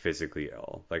like physically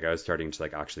ill. Like I was starting to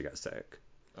like actually get sick.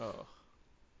 Oh.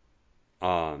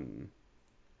 Um,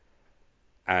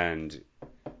 and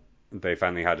they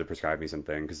finally had to prescribe me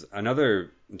something because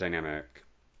another dynamic,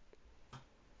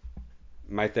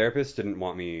 my therapist didn't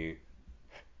want me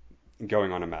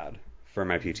going on a med for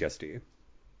my PTSD.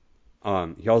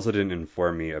 He also didn't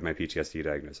inform me of my PTSD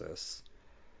diagnosis,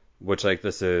 which like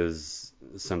this is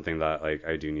something that like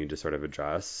I do need to sort of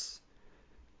address.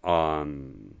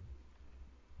 Um,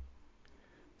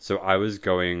 so I was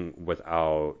going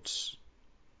without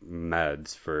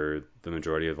meds for the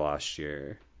majority of last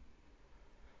year,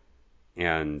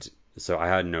 and so I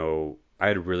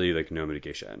had really like no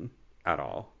mitigation at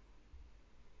all.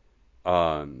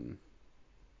 Um,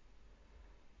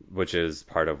 which is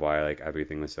part of why like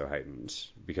everything was so heightened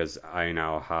because I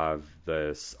now have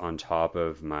this on top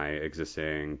of my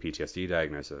existing PTSD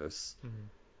diagnosis, Mm-hmm.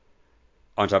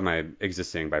 on top of my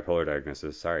existing bipolar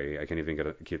diagnosis. Sorry, I can't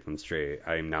even keep them straight.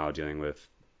 I'm now dealing with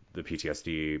the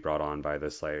PTSD brought on by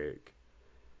this like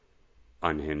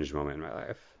unhinged moment in my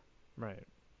life. Right.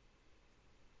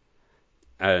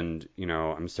 And you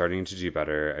know, I'm starting to do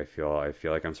better. I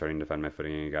feel like I'm starting to find my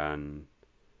footing again.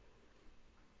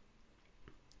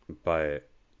 But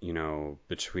you know,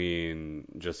 between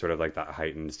just sort of like that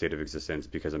heightened state of existence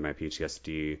because of my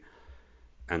PTSD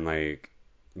and like,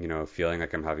 you know, feeling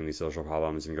like I'm having these social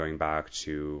problems and going back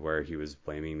to where he was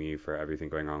blaming me for everything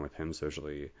going on with him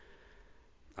socially,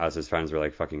 as his friends were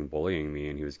like fucking bullying me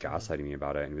and he was Mm-hmm. gaslighting me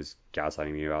about it and he was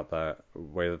gaslighting me about the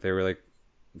way that they were like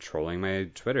trolling my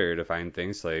Twitter to find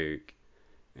things like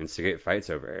instigate fights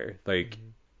over. Like, Mm-hmm.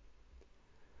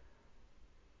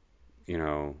 you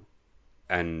know,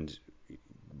 and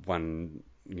when,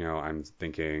 you know, I'm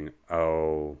thinking,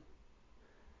 oh,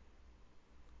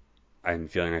 I'm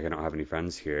feeling like I don't have any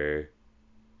friends here.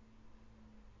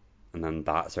 And then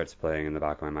that starts playing in the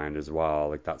back of my mind as well.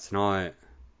 Like, it's not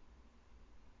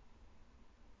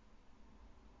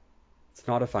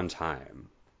a fun time.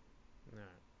 Yeah.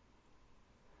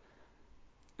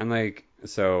 And like,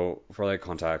 so for like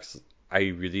context, I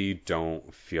really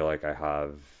don't feel like I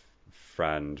have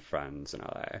friends in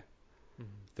LA. Mm-hmm.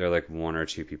 There are like one or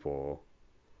two people.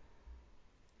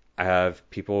 I have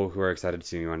people who are excited to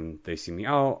see me when they see me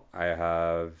out. I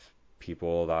have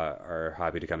people that are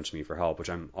happy to come to me for help, which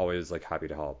I'm always like happy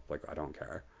to help. Like I don't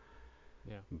care.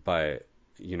 Yeah. But,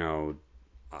 you know,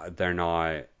 they're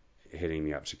not hitting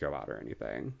me up to go out or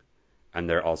anything. And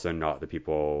they're also not the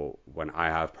people when I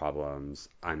have problems,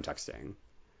 I'm texting.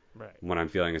 Right. When I'm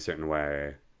feeling a certain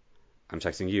way, I'm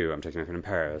texting you, I'm texting my friend in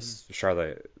Mm-hmm. Paris,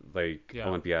 Charlotte, like Yeah.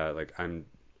 Olympia, like I'm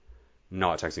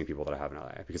not texting people that I have in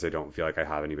LA because I don't feel like I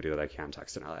have anybody that I can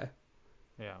text in LA.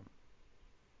 Yeah.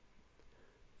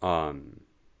 Um,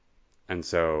 and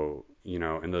so, you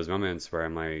know, in those moments where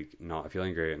I'm like not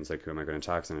feeling great and it's like, who am I going to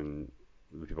text? And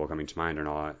the people coming to mind are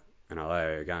not in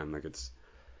LA again. Like it's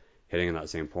hitting in that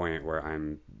same point where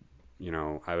I'm, you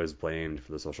know, I was blamed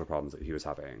for the social problems that he was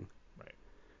having. Right.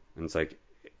 And it's like,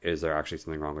 is there actually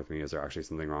something wrong with me? Is there actually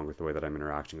something wrong with the way that I'm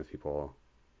interacting with people?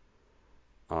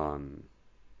 Um,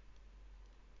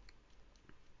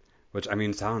 which I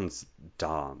mean sounds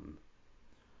dumb,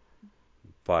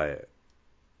 but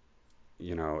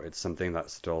you know, it's something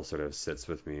that still sort of sits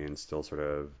with me and still sort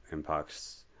of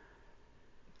impacts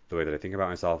the way that I think about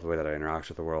myself, the way that I interact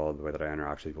with the world, the way that I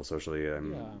interact with people socially. Yeah.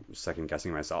 I'm second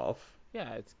guessing myself.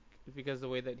 Yeah. It's because the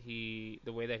way that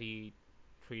he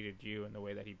treated you and the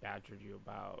way that he badgered you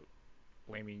about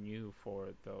blaming you for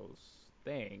those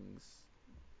things,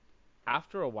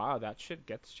 after a while that shit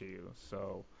gets to you.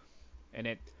 So, and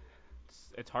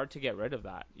it's hard to get rid of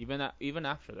that. Even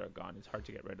after they're gone, it's hard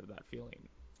to get rid of that feeling.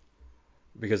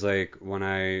 Because like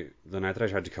the night that I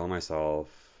tried to kill myself,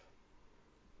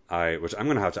 which I'm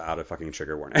gonna have to add a fucking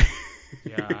trigger warning.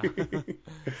 Yeah.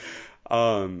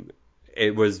 um,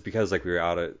 it was because like we were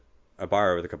out at a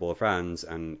bar with a couple of friends,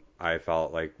 and I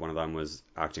felt like one of them was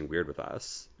acting weird with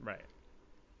us. Right.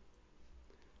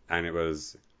 And it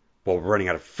was, well, we're running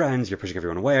out of friends, you're pushing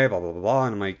everyone away, blah, blah, blah, blah.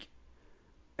 And I'm like,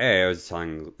 hey, I was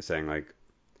saying, like,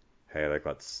 hey, like,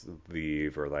 let's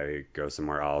leave or, like, go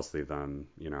somewhere else, leave them,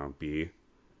 be.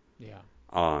 Yeah.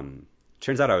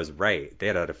 Turns out I was right. They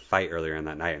had a fight earlier in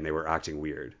that night, and they were acting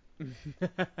weird.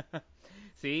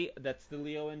 See, that's the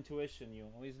Leo intuition. You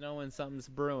always know when something's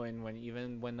brewing,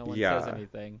 even when no one says Yeah.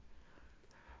 anything.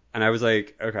 And I was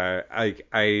like, okay,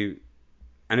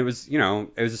 and it was, it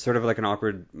was just sort of like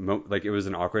like, it was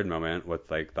an awkward moment with,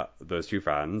 like, those two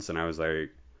friends, and I was like,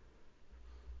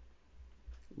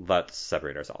 let's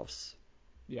separate ourselves.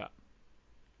 Yeah.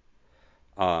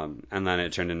 And then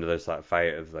it turned into this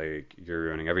fight of, like, you're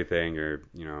ruining everything, you're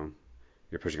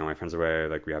pushing all my friends away,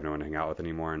 like, we have no one to hang out with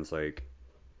anymore, and it's like,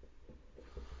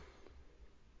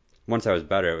 once I was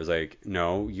better, it was like,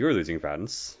 no, you're losing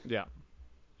friends. Yeah.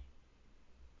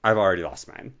 I've already lost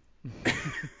mine.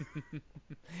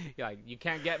 You're like, you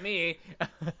can't get me.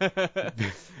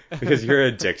 Because you're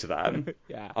a dick to them.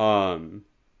 Yeah.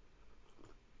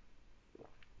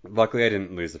 Luckily I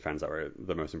didn't lose the friends that were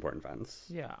the most important friends.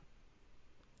 Yeah.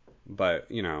 But,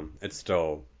 it's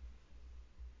still...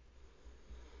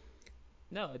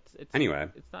 No, it's Anyway.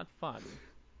 it's not fun.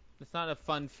 It's not a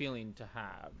fun feeling to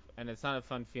have, and it's not a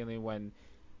fun feeling when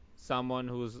someone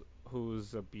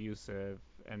who's abusive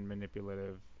and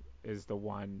manipulative is the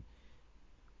one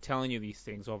telling you these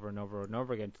things over and over and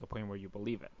over again to the point where you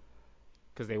believe it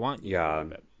because they want you to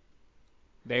believe it.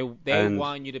 They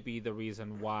want you to be the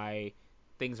reason why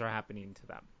things are happening to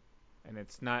them, and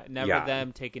it's never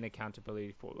them taking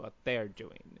accountability for what they're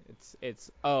doing. It's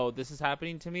oh, this is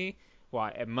happening to me.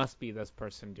 Why? It must be this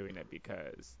person doing it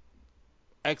because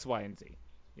X, Y, and Z.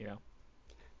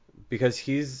 Because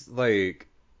he's, like...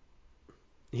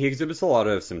 He exhibits a lot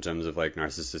of symptoms of, like,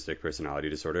 narcissistic personality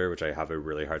disorder, which I have a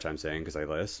really hard time saying because I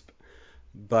lisp.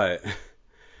 But,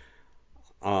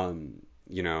 and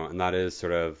that is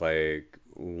sort of, like,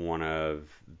 one of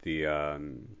the,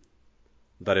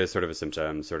 that is sort of a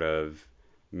symptom, sort of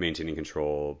maintaining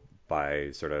control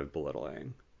by sort of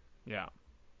belittling. Yeah.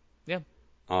 Yeah.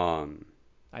 Um,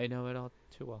 I know it all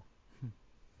too well.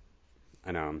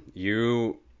 I know.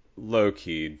 You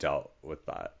low-key dealt with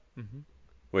that. Mm-hmm.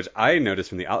 Which I noticed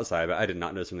from the outside, but I did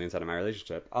not notice from the inside of my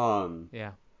relationship.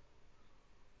 Yeah.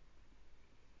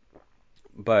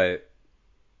 But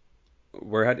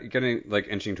we're getting, like,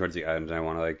 inching towards the end, and I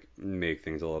want to, like, make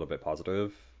things a little bit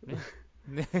positive. Yeah.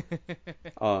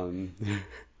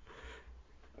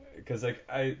 Because, like,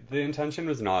 the intention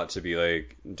was not to be,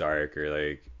 like, dark or,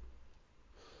 like,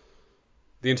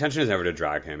 the intention is never to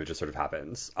drag him. It just sort of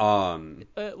happens.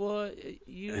 Well,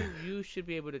 you should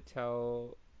be able to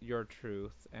tell your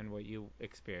truth and what you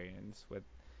experience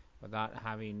without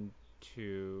having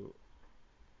to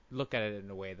look at it in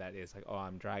a way that is like, oh,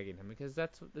 I'm dragging him, because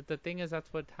that's the thing is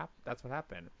that's what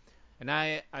happened. And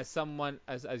I, as someone,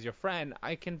 as your friend,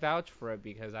 I can vouch for it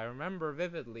because I remember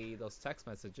vividly those text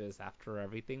messages after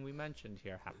everything we mentioned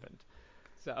here happened.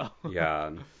 So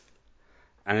Yeah.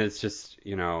 And it's just,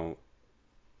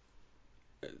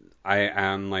 I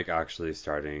am, like, actually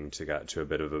starting to get to a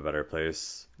bit of a better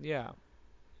place. yeah,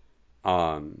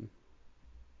 Um,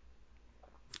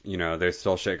 there's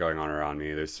still shit going on around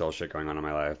me. There's still shit going on in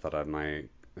my life that I'm, like,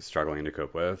 struggling to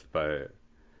cope with, but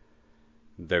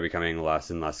they're becoming less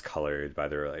and less colored by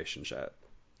the relationship.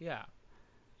 yeah,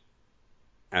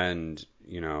 And,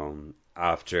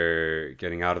 after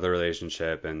getting out of the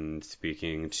relationship and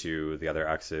speaking to the other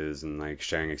exes and, like,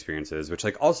 sharing experiences, which,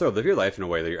 like, also live your life in a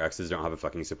way that your exes don't have a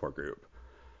fucking support group.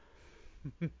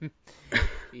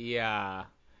 yeah.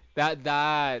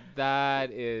 That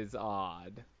is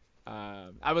odd.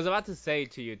 I was about to say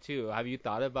to you too. Have you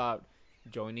thought about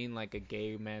joining like a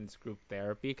gay men's group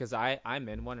therapy? Because I'm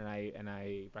in one and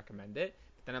I recommend it.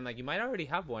 But then I'm like, you might already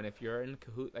have one if you're in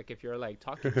cahoot, like if you're like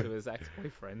talking to his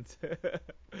ex-boyfriend.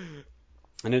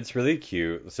 And it's really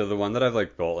cute. So the one that I've,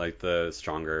 like, built, like, the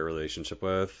stronger relationship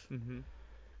with, Mhm.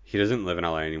 he doesn't live in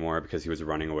LA anymore because he was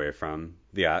running away from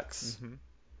the ex. Mhm.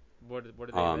 Where do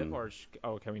they live?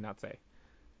 Or can we not say?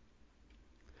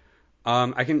 They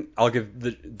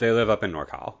live up in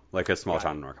NorCal, like a small Got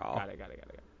town it. in NorCal. Got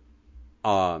it.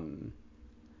 Um,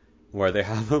 where they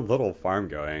have a little farm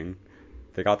going.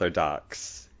 They got their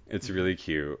ducks. It's Mhm. really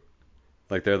cute.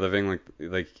 Like, they're living,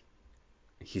 like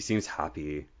he seems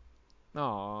happy.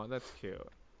 Oh, that's cute.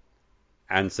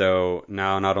 And so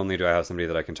now not only do I have somebody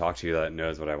that I can talk to that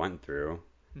knows what I went through,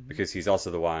 Mhm. because he's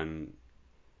also the one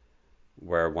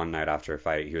where one night after a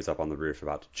fight, he was up on the roof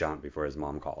about to jump before his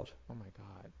mom called. Oh my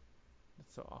God,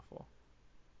 that's so awful.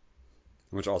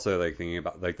 Which also, like, thinking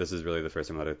about, like, this is really the first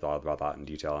time that I thought about that in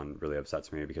detail and really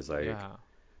upsets me because, like, Yeah.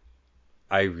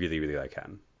 I really, really like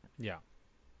him. Yeah.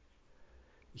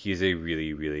 He's a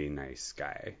really, really nice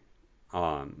guy.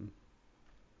 Um,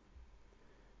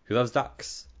 who loves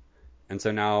ducks. And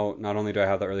so now, not only do I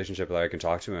have that relationship that I can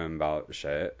talk to him about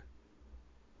shit,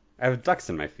 I have ducks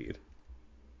in my feed.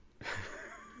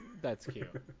 That's cute.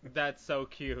 That's so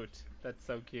cute. That's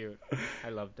so cute. I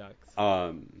love ducks.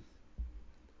 Um,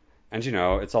 and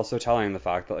it's also telling the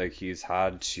fact that like he's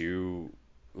had two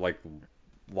like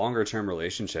longer term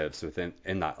relationships within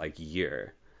in that like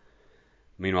year.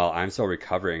 Meanwhile, I'm still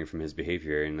recovering from his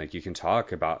behavior, and like you can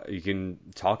talk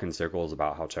in circles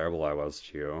about how terrible I was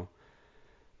to you,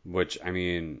 which I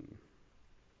mean,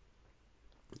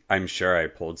 I'm sure I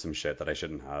pulled some shit that I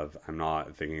shouldn't have. I'm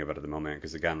not thinking of it at the moment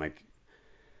because again, like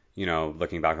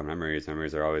looking back on memories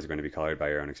are always going to be colored by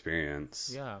your own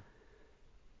experience. Yeah.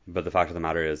 But the fact of the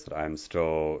matter is that I'm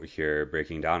still here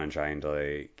breaking down and trying to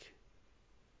like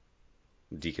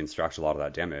deconstruct a lot of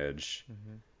that damage.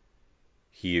 Mm-hmm.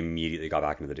 He immediately got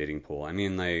back into the dating pool. I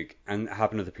mean, like, and it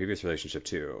happened to the previous relationship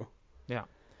too. Yeah.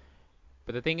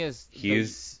 But the thing is,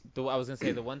 I was gonna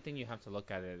say the one thing you have to look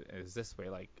at it is this way.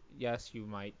 Like, yes, you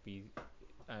might be,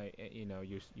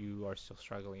 you are still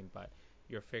struggling, but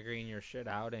you're figuring your shit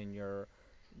out, and you're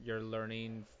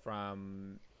learning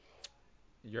from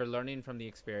the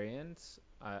experience,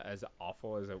 as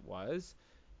awful as it was,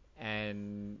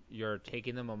 and you're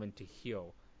taking the moment to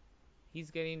heal.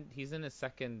 He's in a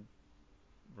second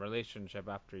relationship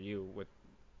after you with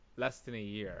less than a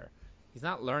year. He's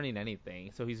not learning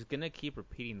anything, so he's gonna keep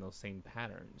repeating those same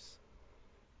patterns.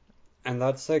 And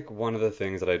that's like one of the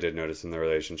things that I did notice in the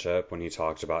relationship when he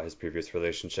talked about his previous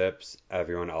relationships.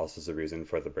 Everyone else is the reason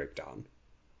for the breakdown.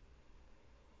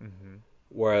 Mm-hmm.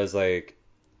 Whereas, like,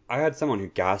 I had someone who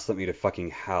gaslit me to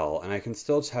fucking hell, and I can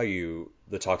still tell you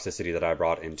the toxicity that I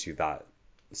brought into that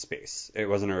space. It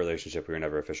wasn't a relationship. We were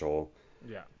never official.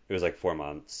 Yeah. It was like 4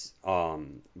 months.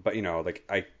 But like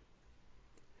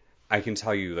I can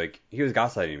tell you, like, he was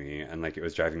gaslighting me, and like it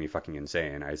was driving me fucking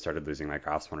insane. I started losing my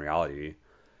grasp on reality.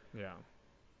 Yeah.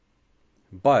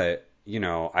 But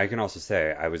I can also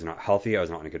say I was not healthy. I was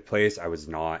not in a good place. I was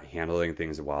not handling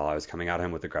things well. I was coming at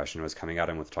him with aggression. I was coming at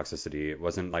him with toxicity. It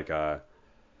wasn't like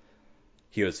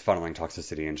he was funneling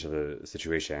toxicity into the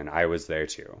situation. I was there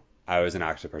too. I was an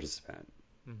active participant.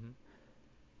 Mm-hmm.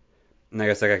 And I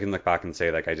guess like I can look back and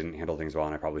say like I didn't handle things well,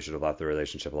 and I probably should have left the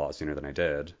relationship a lot sooner than I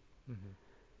did.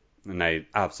 Mm-hmm. And I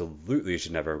absolutely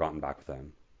should never have gotten back with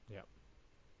him. Yeah.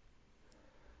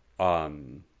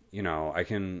 I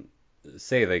can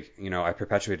say like I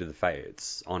perpetuated the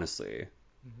fights. Honestly,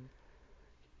 Mm-hmm.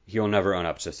 he'll never own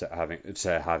up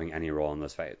to having any role in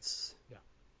those fights. Yeah.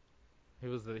 He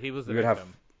was the We would have.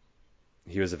 victim.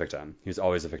 He was a victim. He was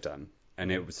always a victim. And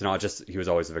Mm-hmm. it was not just he was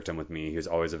always a victim with me. He was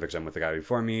always a victim with the guy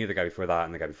before me, the guy before that,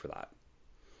 and the guy before that.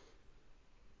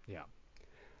 Yeah.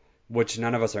 Which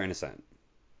none of us are innocent.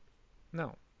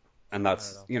 No, And not at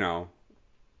that's, all.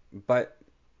 but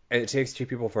it takes two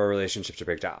people for a relationship to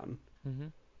break down. Mm-hmm.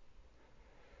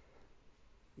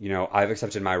 I've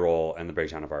accepted my role in the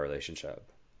breakdown of our relationship.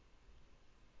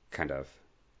 Kind of.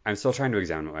 I'm still trying to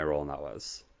examine what my role in that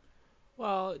was.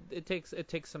 Well, it takes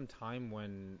some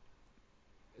time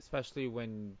especially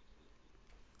when,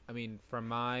 I mean, from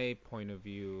my point of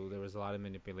view, there was a lot of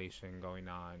manipulation going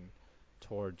on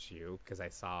towards you because I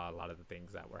saw a lot of the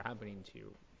things that were happening to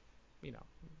you. You know,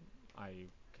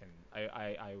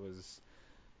 I was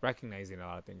recognizing a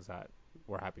lot of things that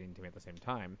were happening to me at the same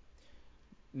time.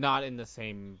 Not in the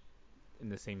same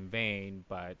vein,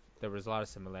 but there was a lot of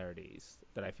similarities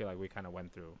that I feel like we kind of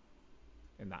went through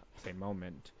in that same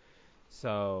moment.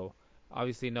 So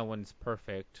obviously, no one's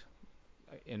perfect.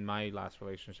 In my last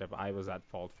relationship, I was at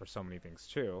fault for so many things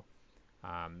too.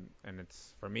 And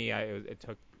it's for me, it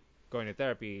took going to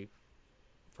therapy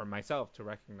for myself to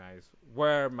recognize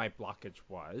where my blockage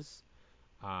was.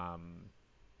 Um,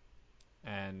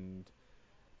 and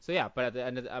so yeah, but at the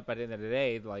end of the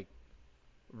day, like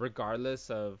regardless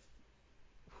of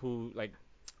who, like,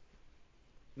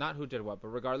 not who did what, but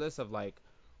regardless of like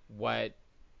what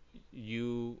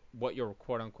what your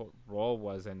quote unquote role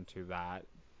was into that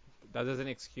doesn't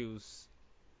excuse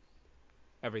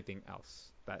everything else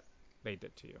that they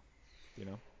did to you, you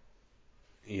know?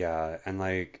 Yeah, and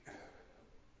like,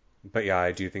 but yeah,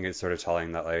 I do think it's sort of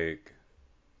telling that like,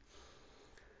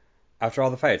 after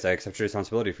all the fights, I accepted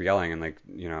responsibility for yelling and like,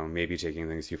 maybe taking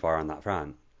things too far on that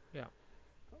front. Yeah.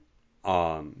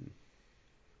 Um,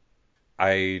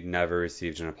 I never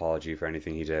received an apology for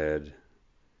anything he did.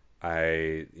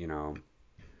 There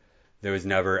was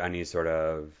never any sort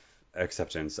of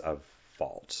acceptance of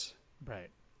fault. Right.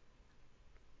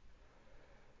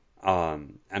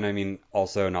 And I mean,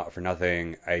 also not for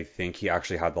nothing, I think he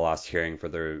actually had the last hearing for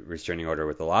the restraining order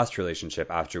with the last relationship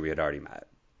after we had already met.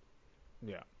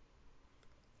 Yeah.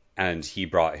 And he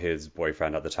brought his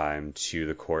boyfriend at the time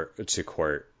to court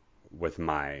with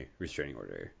my restraining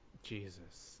order.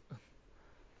 Jesus.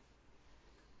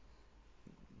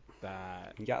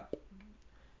 That Yep.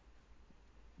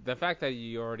 the fact that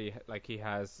you already like he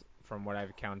has, from what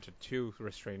I've counted, two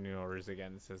restraining orders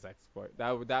against his ex-boy.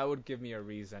 That would give me a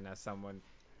reason as someone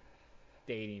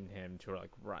dating him to like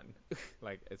run.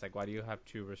 Like it's like, why do you have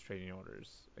two restraining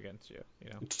orders against you? You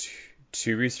know.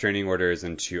 Two restraining orders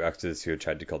and two exes who had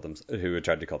tried to kill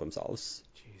themselves.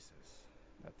 Jesus.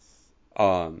 That's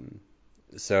Um,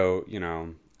 so,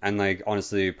 and like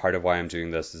honestly, part of why I'm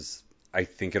doing this is I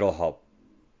think it'll help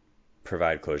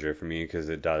provide closure for me because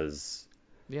it does.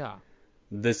 yeah.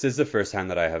 This is the first time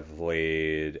that I have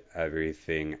laid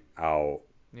everything out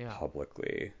Yeah.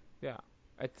 publicly. Yeah.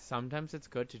 Sometimes it's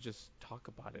good to just talk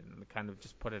about it and kind of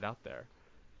just put it out there.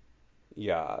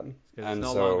 Yeah. Because it's And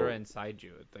no longer so, inside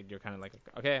you. It's like you're kind of like,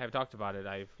 okay, I've talked about it.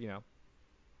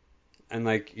 and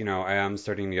like, I am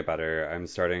starting to get better. I'm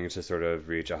starting to sort of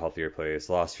reach a healthier place.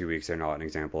 The last few weeks are not an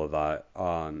example of that.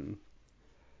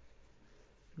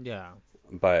 Yeah.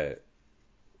 But,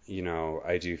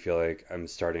 I do feel like I'm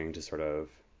starting to sort of,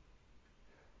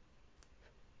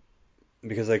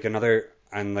 because like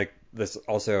and like this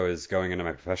also is going into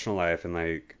my professional life, and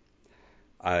like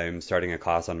I'm starting a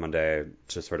class on Monday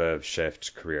to sort of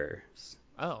shift careers,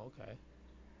 Oh, okay.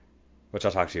 which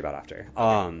I'll talk to you about after.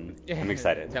 I'm Okay.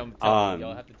 excited. Tell me.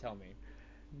 You'll have to tell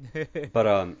me. But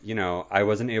I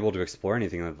wasn't able to explore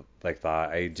anything like that.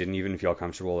 I didn't even feel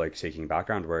comfortable like taking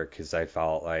background work because I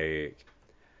felt like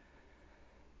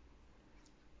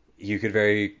you could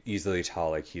very easily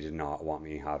tell like he did not want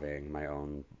me having my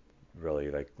own really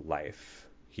like life.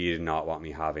 He did not want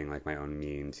me having like my own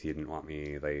means. He didn't want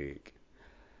me like,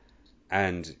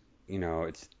 and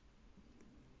it's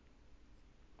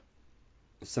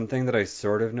something that I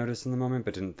sort of noticed in the moment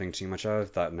but didn't think too much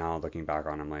of, that now looking back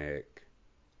on, I'm like,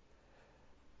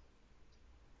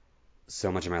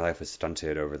 so much of my life was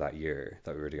stunted over that year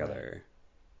that we were Right. together.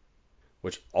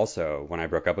 Which also, when I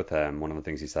broke up with him, one of the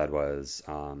things he said was,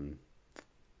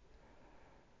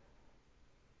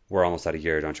 we're almost at a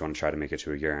year. Don't you want to try to make it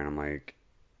to a year? And I'm like,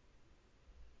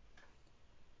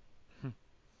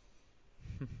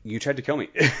 you tried to kill me.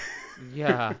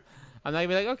 Yeah. I'm not gonna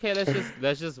be like, okay,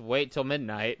 let's just wait till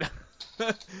midnight.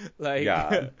 Like,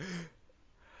 Yeah.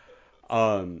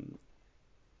 Um,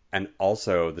 and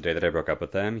also, the day that I broke up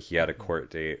with him, he had a Mhm. court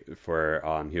date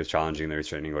for, he was challenging the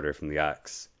restraining order from the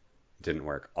ex. Didn't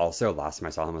work. Also, last time I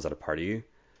saw him was at a party.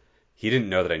 He didn't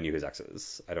know that I knew his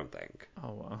exes, I don't think.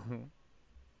 Oh wow.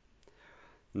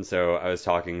 And so I was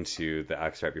talking to the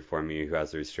ex right before me who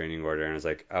has the restraining order, and I was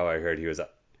like, "Oh, I heard he was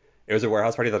at." It was a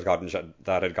warehouse party that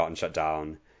had gotten shut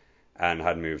down, and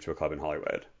had moved to a club in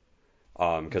Hollywood,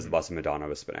 because the Mhm. Blessed Madonna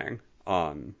was spinning.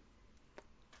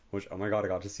 Which, oh my god, I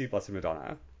got to see Blessed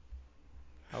Madonna.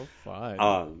 How fun.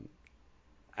 Um,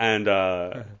 and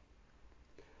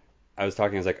I was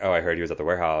talking. I was like, "Oh, I heard he was at the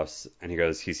warehouse," and he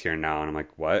goes, "He's here now," and I'm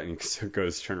like, "What?" And he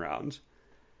goes, "Turn around."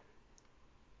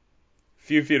 A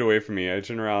few feet away from me, I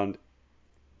turn around.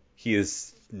 He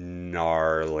is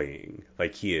snarling,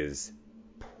 like he is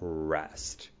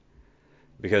pressed.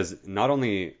 Because not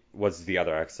only was the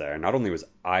other ex there, not only was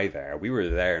I there, we were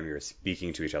there and we were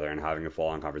speaking to each other and having a full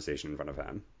on conversation in front of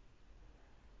him.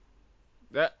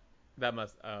 That that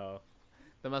must oh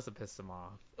that must have pissed him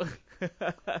off.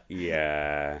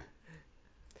 Yeah.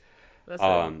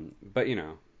 Listen, But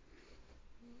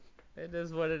it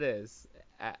is what it is.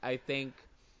 I think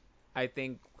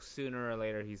sooner or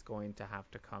later he's going to have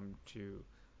to come to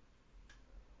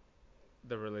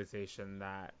the realization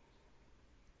that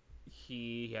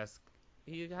he has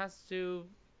he has to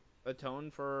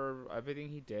atone for everything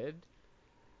he did,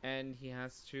 and he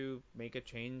has to make a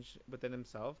change within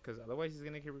himself, because otherwise he's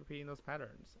going to keep repeating those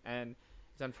patterns. And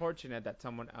it's unfortunate that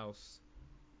someone else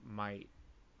might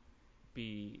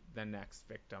be the next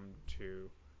victim to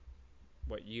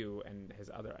what you and his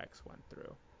other ex went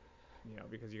through,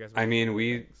 because you guys I went through mean,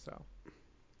 different things. So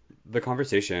the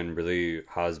conversation really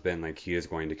has been like he is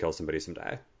going to kill somebody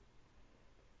someday.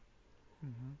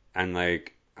 mm-hmm. And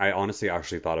like, I honestly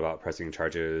actually thought about pressing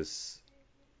charges.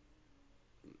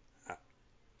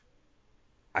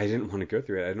 I didn't want to go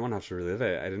through it. I didn't want to have to relive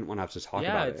it. I didn't want to have to talk Yeah,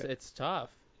 about it's it. it's tough.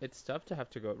 It's tough to have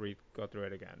to go through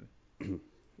it again.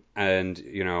 And,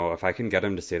 if I can get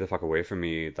him to stay the fuck away from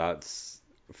me, that's,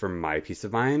 for my peace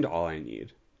of mind, all I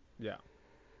need. Yeah.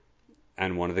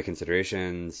 And one of the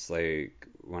considerations, like,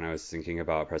 when I was thinking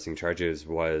about pressing charges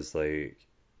was, like,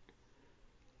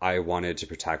 I wanted to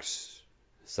protect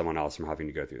someone else from having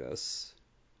to go through this.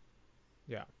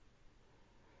 Yeah.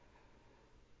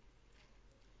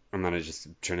 And then it just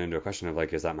turned into a question of,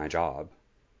 like, is that my job?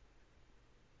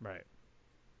 Right.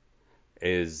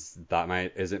 Is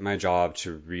it my job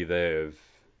to relive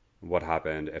what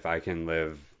happened if I can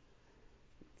live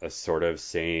a sort of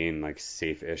sane, like,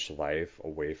 safe-ish life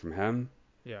away from him?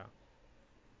 Yeah.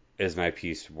 Is my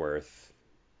peace worth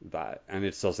that? And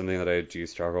it's still something that I do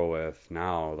struggle with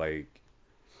now. Like,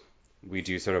 we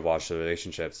do sort of watch the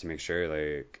relationships to make sure,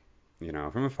 like,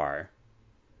 from afar,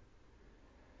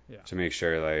 Yeah. to make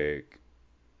sure, like,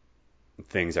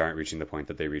 things aren't reaching the point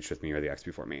that they reached with me or the ex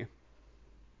before me.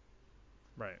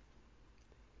 Right.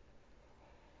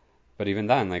 But even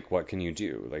then, like, what can you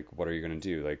do? Like, what are you going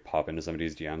to do? Like, pop into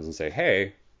somebody's DMs and say,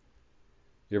 hey,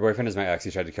 your boyfriend is my ex.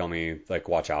 He tried to kill me. Like,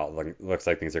 watch out. Like, looks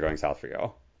like things are going south for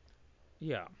you.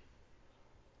 Yeah.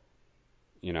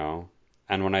 You know?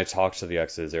 And when I talked to the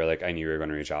exes, they're like, I knew you were going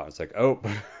to reach out. It's like, oh.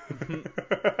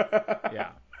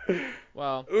 Yeah.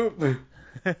 Well, Oop.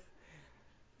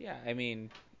 yeah, I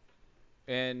mean,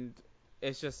 and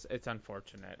it's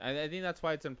unfortunate. I think that's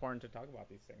why it's important to talk about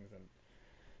these things and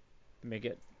make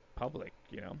it public,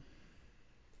 you know?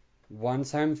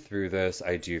 Once I'm through this,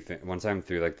 I do think, once I'm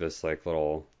through, like, this, like,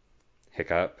 little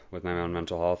hiccup with my own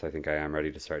mental health, I think I am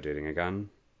ready to start dating again.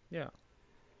 Yeah.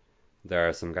 There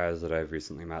are some guys that I've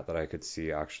recently met that I could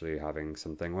see actually having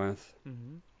something with,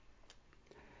 Mm-hmm.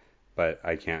 but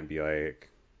I can't be like,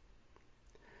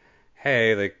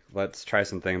 hey, like, let's try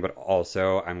something, but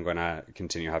also I'm gonna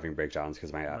continue having breakdowns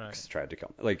because my Right. ex tried to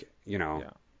kill me. Like, Yeah.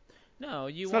 No,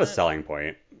 you it's not a want. selling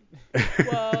point.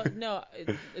 Well, no,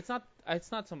 it's not.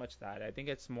 It's not so much that. I think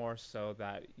it's more so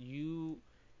that you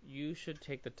should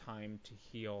take the time to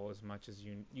heal as much as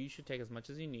you should take as much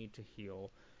as you need to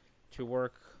heal, to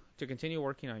work, to continue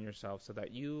working on yourself so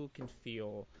that you can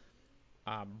feel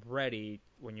ready.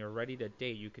 When you're ready to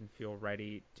date, you can feel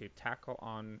ready to tackle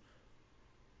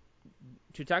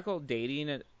dating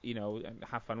and, and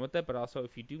have fun with it. But also,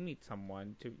 if you do meet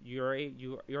someone, you're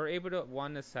able to,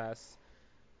 one, assess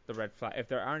the red flag. If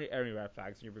there aren't any red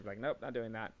flags, you'll be like, nope, not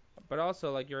doing that. But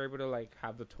also, like, you're able to, like,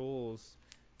 have the tools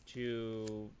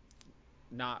to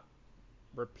not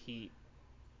repeat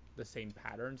the same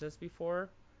patterns as before.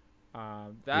 That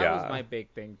was Yeah, my big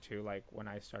thing too. Like, when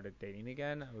I started dating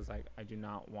again, I was like, I do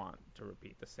not want to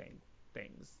repeat the same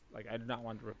things. Like, I do not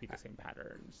want to repeat the same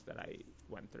patterns that I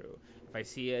went through. If I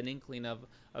see an inkling of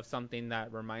something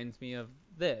that reminds me of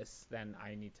this, then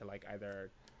I need to, like, either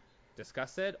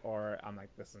discuss it, or I'm like,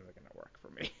 this isn't gonna work for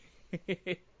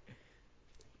me.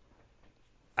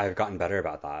 I've gotten better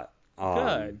about that.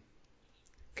 Good.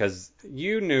 Because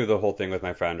you knew the whole thing with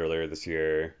my friend earlier this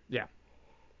year. Yeah.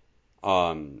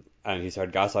 And he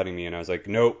started gaslighting me, and I was like,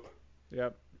 nope,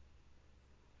 Yep.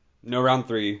 no round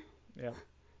three. Yep.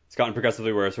 It's gotten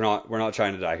progressively worse. We're not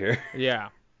trying to die here. Yeah.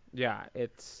 Yeah.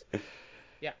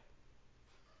 Yeah.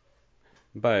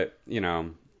 But,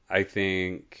 I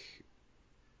think,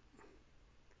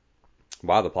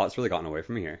 wow, the plot's really gotten away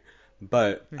from me here.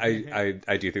 But I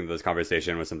do think that this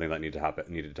conversation was something that needed to happen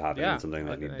Yeah. and something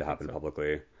that needed I to think happen so.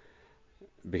 publicly.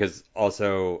 Because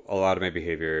also a lot of my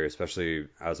behavior, especially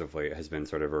as of late, has been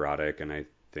sort of erratic, and I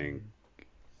think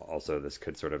Mhm. also this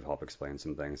could sort of help explain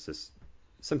some things to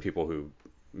some people who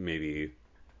maybe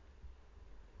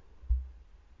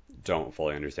don't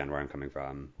fully understand where I'm coming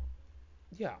from.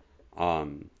 Yeah.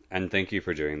 And thank you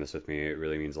for doing this with me. It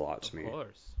really means a lot Of to me.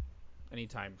 course.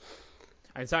 Anytime.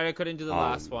 I'm sorry I couldn't do the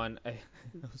last Um, one. I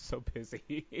was so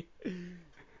busy.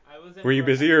 I was in were you work.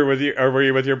 busy, or were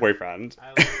you with your boyfriend?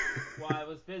 I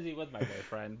was busy with my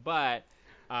boyfriend, but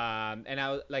and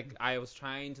I was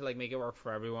trying to, like, make it work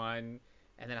for everyone,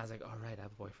 and then I was like, all right, I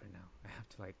have a boyfriend now. I have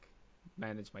to, like,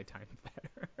 manage my time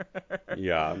better.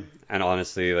 Yeah, and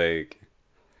honestly, like,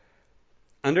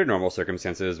 under normal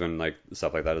circumstances, when, like,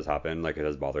 stuff like that has happened, like, it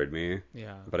has bothered me.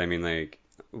 Yeah. But I mean, like,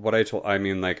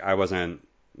 I wasn't,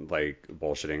 like,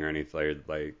 bullshitting or anything.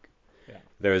 Like, Yeah.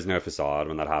 there was no facade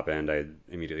when that happened. I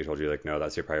immediately told you, like, no,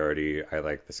 that's your priority. I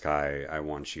like this guy. I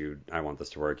want this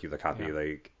to work. You look happy. Yeah.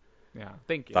 Like, Yeah.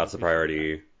 Thank you. I that's the appreciate that.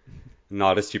 priority.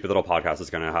 Not a stupid little podcast that's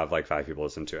gonna have like 5 people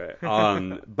listen to it.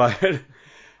 But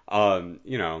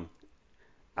you know,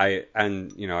 I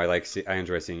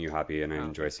enjoy seeing you happy, and I Oh,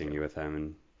 enjoy thank seeing you. you with him,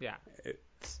 and Yeah.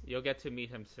 it's You'll get to meet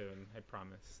him soon, I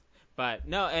promise. But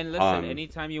no, and listen, um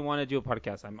anytime you want to do a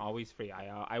podcast, I'm always free.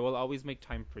 I will always make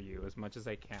time for you as much as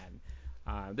I can.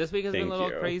 This week has been a thank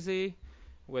little you. crazy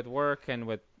with work and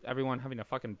with everyone having a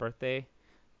fucking birthday.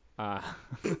 Uh,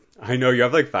 I know you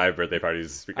have like 5 birthday parties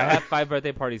this I weekend. have 5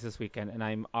 birthday parties this weekend, and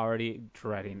I'm already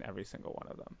dreading every single one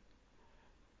of them.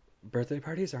 Birthday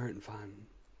parties aren't fun.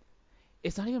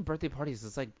 It's not even birthday parties.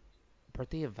 It's like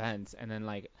birthday events, and then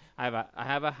like I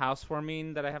have a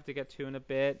housewarming that I have to get to in a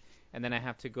bit, and then I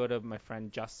have to go to my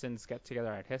friend Justin's get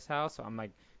together at his house. So I'm like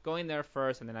going there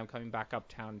first, and then I'm coming back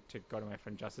uptown to go to my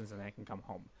friend Justin's, and then I can come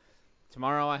home.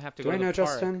 Tomorrow I have to Do go I to the know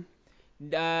park. Justin?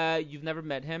 You've never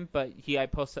met him, but I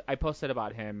posted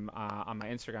about him on my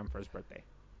Instagram for his birthday.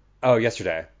 Oh,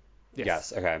 yesterday. Yes.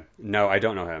 Yes, okay. No, I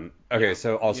don't know him. Okay, Yeah. so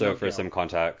You know also for Gil. some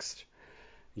context,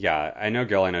 yeah, I know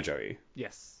Gil, I know Joey.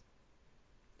 Yes.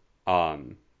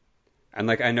 Um, and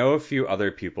like I know a few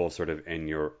other people sort of in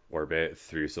your orbit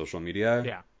through social media.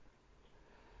 Yeah.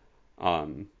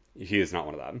 He is not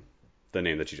one of them. The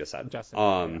name that you just said.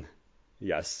 Justin. Yeah.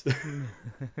 Yes.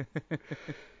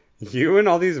 You and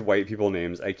all these white people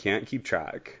names, I can't keep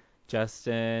track.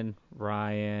 Justin,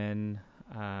 Ryan,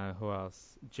 who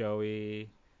else? Joey,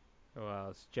 who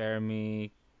else?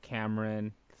 Jeremy,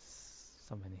 Cameron.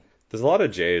 So many. There's a lot of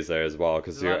J's there as well,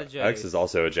 There's because a lot your of ex J's. is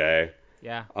also a J.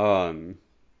 Yeah. Um,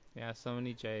 Yeah, so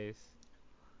many J's.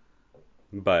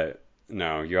 but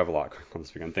no, you have a lot going on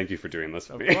this weekend. Thank you for doing this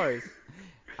with Of me. course.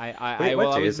 I Wait, will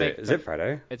what day always is it? make Is it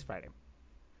Friday? it's Friday.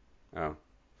 Oh,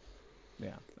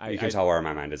 Yeah. you can tell where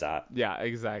my mind is at. Yeah,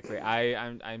 exactly.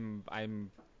 I'm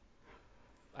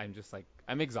just like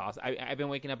I'm exhausted. I've been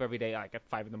waking up every day like at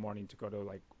 5 in the morning to go to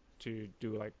like to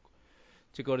do like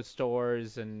to go to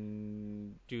stores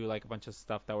and do like a bunch of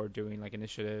stuff that we're doing like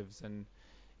initiatives, and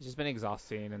it's just been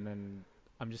exhausting, and then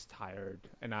I'm just tired,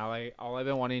 and all I've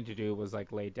been wanting to do was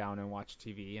like lay down and watch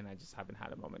TV, and I just haven't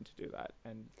had a moment to do that.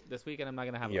 And this weekend I'm not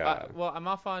gonna have Yeah. well, I'm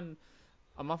off on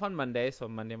Monday, so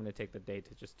Monday I'm gonna take the day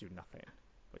to just do nothing,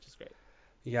 which is great.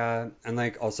 Yeah, and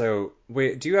like also,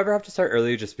 wait, do you ever have to start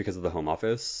early just because of the home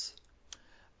office?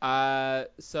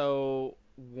 So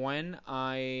when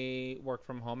I work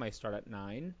from home, I start at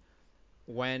 9.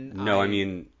 When No, I I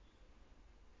mean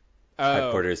Oh,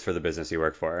 headquarters for the business you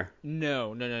work for.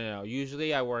 no, no, no, no.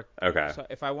 Usually I work. Okay. So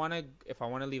if I wanna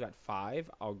leave at 5,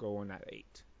 I'll go in at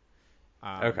 8.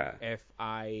 Okay.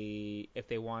 If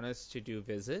they want us to do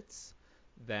visits,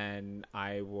 then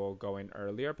I will go in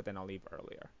earlier, but then I'll leave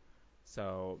earlier.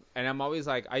 So, and I'm always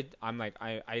like, I'm like,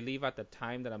 I leave at the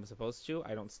time that I'm supposed to.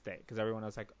 I don't stay because everyone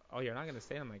else like, oh, you're not gonna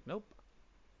stay. I'm like, nope.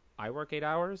 I work 8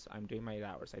 hours. I'm doing my 8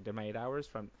 hours. I did my 8 hours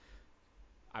from.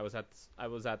 I was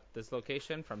at this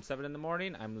location from 7 in the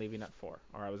morning. I'm leaving at 4.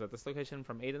 Or I was at this location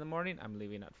from 8 in the morning. I'm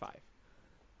leaving at 5.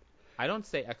 I don't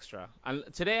stay extra.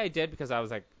 Today I did because I was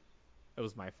like, it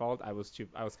was my fault. I was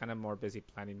kind of more busy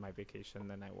planning my vacation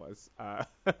than I was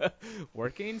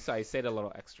working, so I stayed a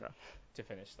little extra to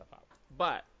finish stuff up.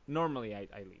 But normally I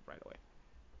leave right away.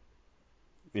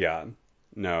 Yeah.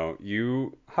 No,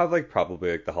 you have like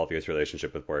probably like the healthiest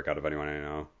relationship with work out of anyone I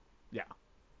know. Yeah.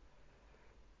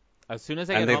 As soon as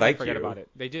I And get they home, I like forget you. about it.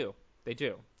 They do. They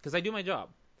do. Because I do my job.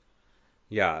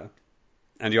 Yeah.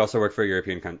 And you also work for a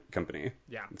European company.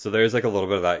 Yeah. So there's like a little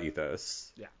bit of that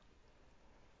ethos. Yeah.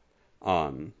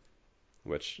 Um,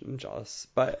 which I'm jealous.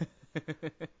 But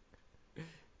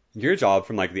your job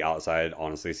from like the outside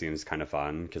honestly seems kind of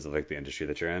fun because of like the industry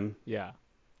that you're in. Yeah.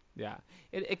 Yeah.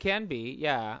 It can be.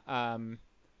 Yeah.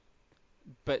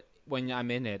 But when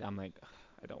I'm in it, I'm like, "Ugh,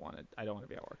 I don't want to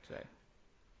be at work today."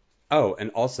 Oh,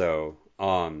 and also,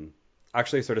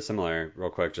 actually sort of similar, real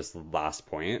quick, just the last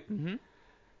point. Mhm.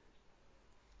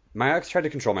 My ex tried to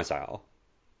control my style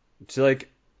to like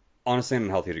honestly an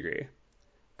unhealthy degree.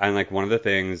 And like one of the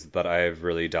things that I've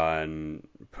really done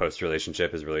post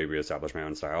relationship is really reestablish my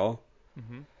own style.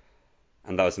 Mhm.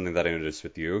 And that was something that I noticed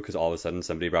with you because all of a sudden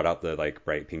somebody brought out the like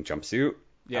bright pink jumpsuit out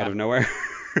Yeah. of nowhere.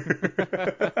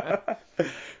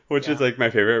 Which is Yeah. like my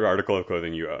favorite article of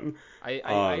clothing you own.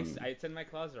 It's in my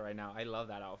closet right now. I love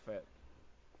that outfit.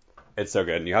 It's so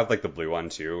good. And you have like the blue one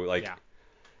too. Like Yeah.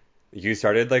 you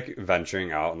started like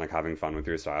venturing out and like having fun with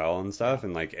your style and Yeah. stuff.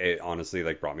 And like it honestly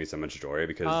like brought me so much joy Oh,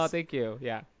 because thank you.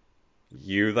 Yeah.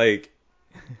 you like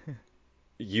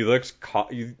you looked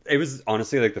it was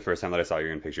honestly like the first time that I saw you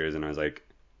in pictures and I was like,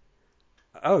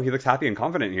 oh, he looks happy and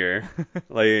confident here.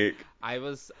 Like,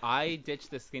 I ditched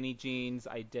the skinny jeans.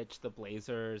 I ditched the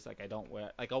blazers. Like I don't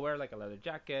wear like I'll wear like a leather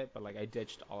jacket, but like I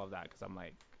ditched all of that because I'm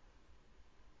like,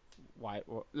 why?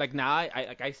 Like now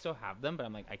I still have them, but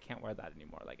I'm like I can't wear that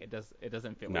anymore. Like it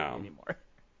doesn't fit with me no. anymore.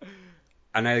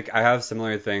 And I have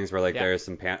similar things where like Yeah. there's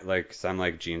some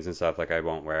like jeans and stuff like I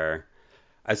won't wear.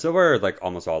 I still wear like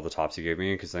almost all the tops he gave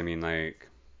me because I mean like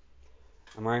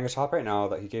I'm wearing a top right now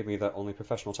that he gave me that only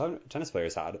professional tennis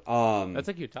players had. That's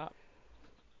a cute top.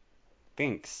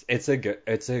 Thanks.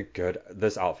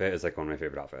 This outfit is like one of my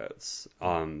favorite outfits.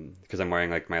 Because I'm wearing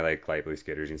like my like light blue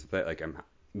skater jeans with it.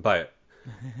 But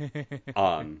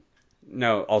um,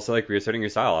 no, also like reasserting your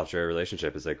style after a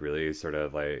relationship is like really sort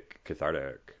of like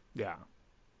cathartic. Yeah.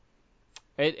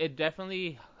 It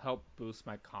definitely helped boost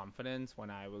my confidence when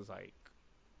I was like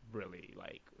really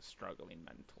like struggling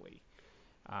mentally.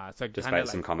 So kind of Despite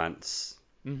some like, comments,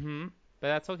 mm-hmm. But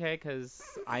that's okay because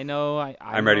I know I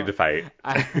I'm ready know to fight.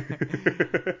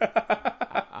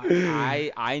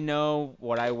 I, I know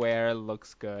what I wear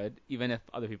looks good, even if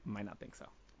other people might not think so.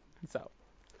 So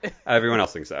Everyone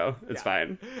else thinks so. It's yeah,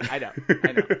 fine. I know,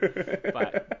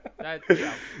 but that you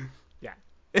know, yeah.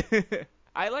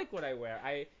 I like what I wear.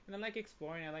 And I'm like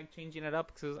exploring. I like changing it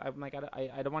up because I'm like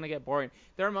I don't want to get boring.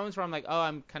 There are moments where I'm like, oh,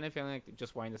 I'm kind of feeling like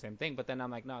just wearing the same thing, but then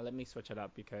I'm like, no, let me switch it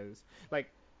up because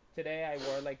like today I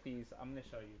wore like these. I'm gonna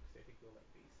show you because I think you'll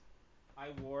like these. I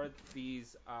wore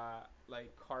these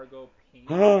like cargo pink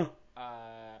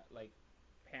like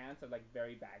pants and like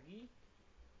very baggy,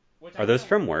 which Are I'm those gonna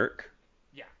from work?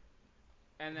 yeah.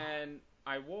 And then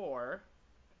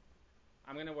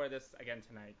I'm gonna wear this again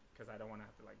tonight because I don't want to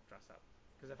have to like dress up.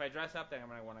 Because if I dress up, then I'm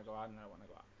gonna want to go out, and I want to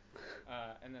go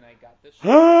out. And then I got this shirt,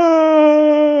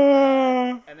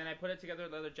 and then I put it together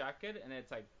with a leather jacket, and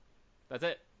it's like that's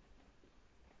it.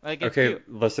 Like it's Okay, cute.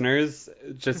 listeners,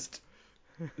 just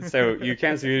so you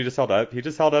can't see what he just held up. He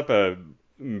just held up a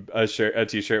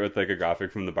t-shirt with like a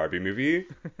graphic from the Barbie movie.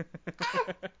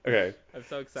 Okay, I'm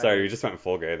so excited. sorry, you just went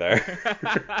full gay there.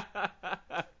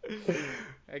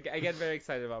 I get very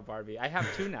excited about Barbie. I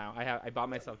have two now. I bought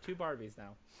myself two Barbies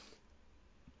now.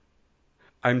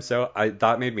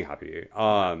 That made me happy.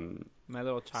 My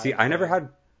little See, child I never toy. had.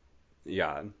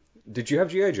 Yeah. Did you have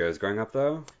GI Joes growing up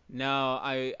though? No,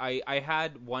 I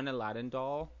had one Aladdin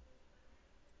doll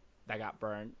that got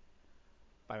burnt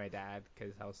by my dad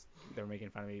because they were making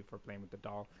fun of me for playing with the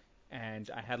doll. And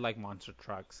I had like monster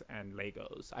trucks and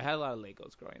Legos. I had a lot of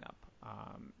Legos growing up,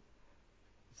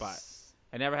 but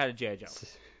I never had a GI Joe.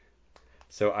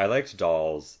 So I liked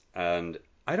dolls, and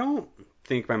I don't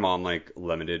think my mom like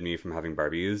limited me from having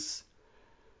Barbies.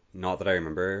 Not that I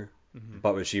remember, Mm-hmm.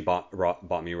 but what she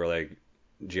bought me were like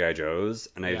GI Joes,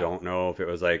 and I Yeah, don't know if it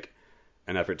was like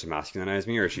an effort to masculinize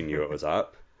me or she knew it was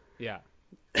up. yeah,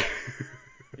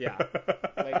 yeah.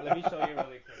 Like let me show you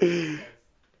really quick because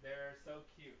they're so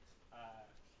cute.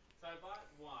 So I bought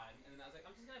one, and then I was like,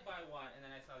 I'm just gonna buy one, and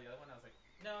then I saw the other one. I was like,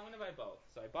 no, I'm gonna buy both.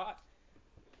 So I bought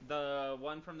the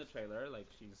one from the trailer, like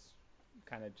she's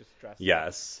kind of just dressed up,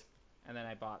 Yes. and then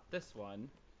I bought this one.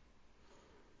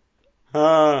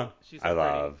 She's I so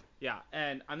pretty. love. Yeah,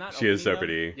 and I'm not She is opening so them.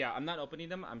 pretty. Yeah, I'm not opening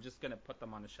them. I'm just gonna put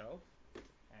them on a shelf,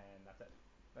 and that's it.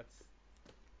 That's.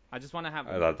 I just want to have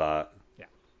I one. love that. Yeah.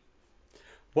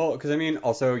 Well, because I mean,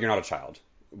 also you're not a child.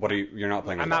 What No, are you? You're not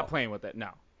playing with I'm a not doll. playing with it.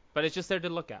 No, but it's just there to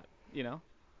look at. You know,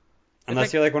 it's Unless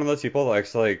like you're like one of those people that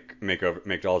likes to like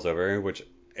make dolls over, which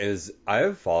is I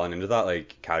have fallen into that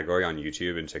like category on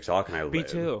YouTube and TikTok, and I me live.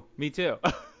 too. Me too.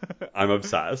 I'm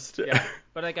obsessed. Yeah,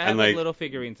 but like I And have like like little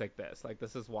figurines like this. Like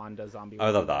this is Wanda, zombie I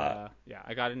love that. Wanda. Yeah,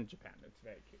 I got it in Japan. It's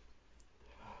very cute.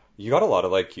 You got a lot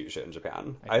of like cute shit in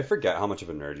Japan. I I do. forget how much of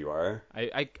a nerd you are.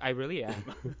 I really am.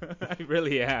 I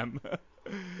really am.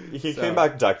 He came So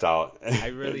back decked out. I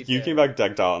really You came did. back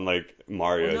decked out in like Well,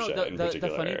 Mario no. shit The in the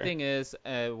funny particular. thing is,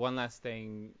 one last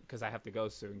thing, because I have to go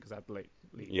soon, because I have to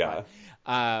leave. Yeah.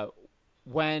 But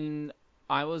when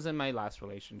I was in my last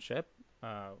relationship,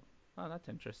 uh, oh, that's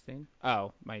interesting.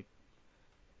 Oh,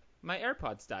 my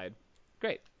AirPods died.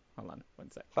 Great. Hold on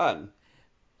one sec. Fun.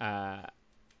 Uh,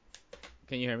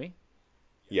 can you hear me?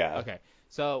 Yeah. Okay.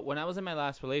 So when I was in my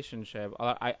last relationship,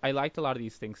 I liked a lot of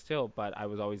these things still, but I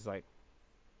was always like,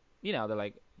 they're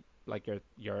like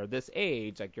you're this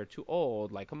age, like you're too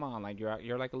old, like come on, like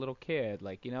you're like a little kid,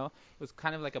 like it was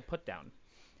kind of like a put down.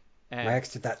 My And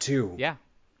ex did that too. yeah,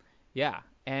 yeah.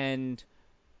 And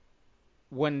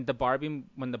when the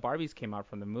Barbies came out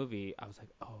from the movie, I was like,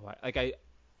 oh, I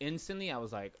instantly I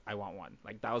was like, I want one.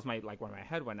 Like that was my like where my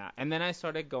head went at. And then I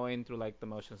started going through like the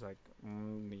motions, like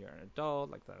you're an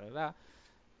adult, like da da da.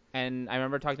 And I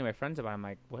remember talking to my friends about it. I'm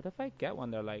like, what if I get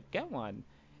one? They're like, get one.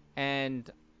 And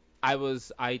I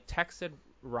texted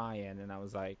Ryan and I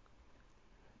was like,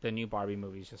 the new Barbie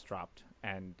movie's just dropped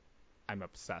and I'm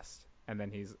obsessed. And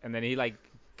then he like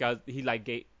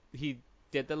he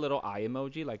did the little eye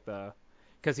emoji like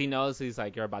because he knows he's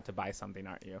like, you're about to buy something,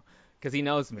 aren't you? Because he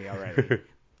knows me already.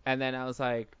 And then I was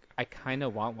like, I kind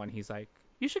of want one. He's like,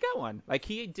 you should get one. Like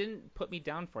he didn't put me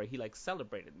down for it. He like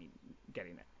celebrated me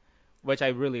getting it, which I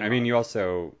really I mean, love. you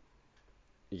also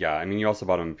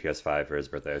bought him a PS5 for his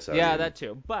birthday, so I Yeah, mean, that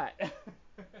too. But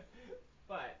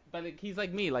but But like, he's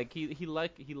like me. Like he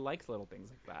likes little things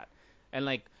like that. And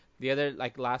like the other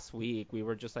like last week we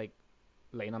were just like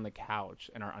laying on the couch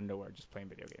in our underwear just playing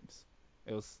video games.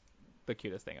 It was the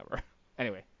cutest thing ever.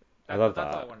 Anyway, I love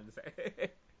that's all I that. wanted to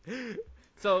say.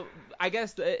 So I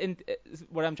guess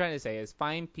what I'm trying to say is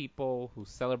find people who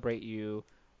celebrate you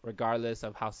regardless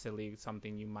of how silly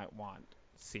something you might want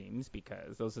seems,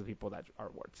 because those are the people that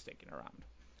are worth sticking around.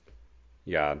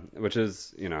 Yeah, which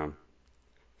is,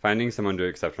 finding someone to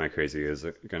accept my crazy is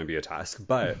going to be a task,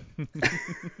 but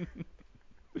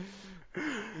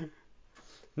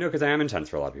no, because I am intense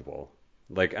for a lot of people.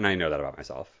 Like, and I know that about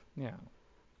myself. Yeah.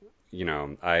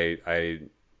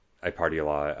 I party a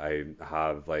lot. I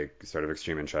have like sort of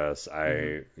extreme interests.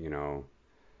 Mm-hmm.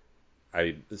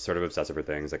 I sort of obsess over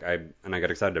things. Like I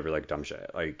get excited over like dumb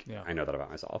shit. Like Yeah. I know that about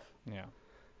myself. Yeah.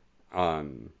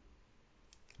 Um,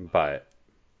 but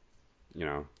you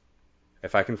know,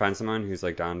 if I can find someone who's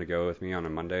like down to go with me on a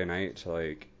Monday night to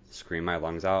like scream my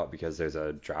lungs out because there's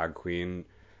a drag queen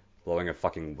blowing a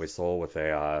fucking whistle with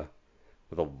a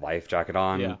life jacket Yeah.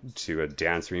 on to a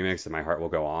dance remix and my heart will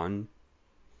go on.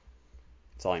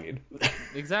 That's all I need.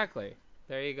 Exactly.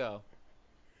 There you go.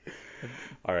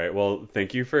 All right. Well,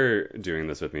 thank you for doing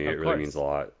this with me. Of It really means a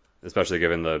course. lot, especially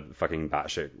given the fucking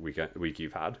batshit week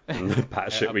you've had and the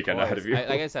batshit Of weekend ahead course. of you.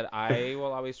 Like I said, I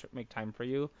will always make time for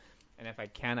you, and if I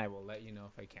can, I will let you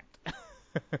know if I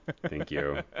Thank can't.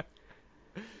 you.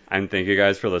 And thank you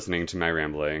guys for listening to my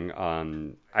rambling.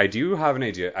 I do have an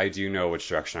idea. I do know which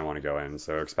direction I want to go in,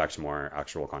 so expect more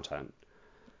actual content.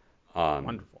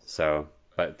 Wonderful. So,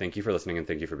 but thank you for listening and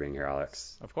thank you for being here,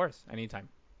 Alex. Of course. Anytime.